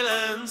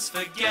silence,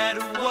 forget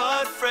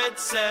what Fred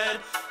said.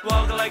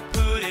 Walk like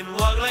Putin,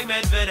 walk like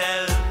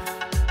Medvedev.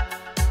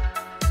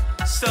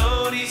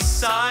 Stony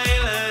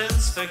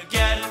silence,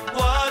 forget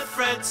what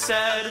Fred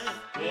said.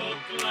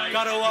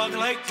 Gotta walk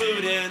like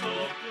Putin,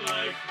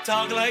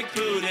 talk like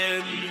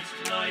Putin,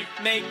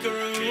 make a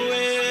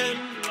ruin,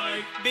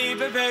 be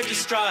prepared to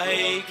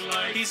strike.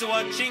 He's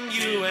watching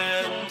you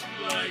and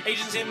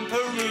agents in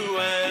Peru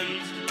and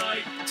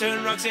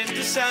turn rocks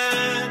into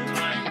sand.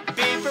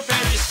 Be prepared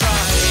to strike.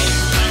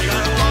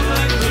 Gotta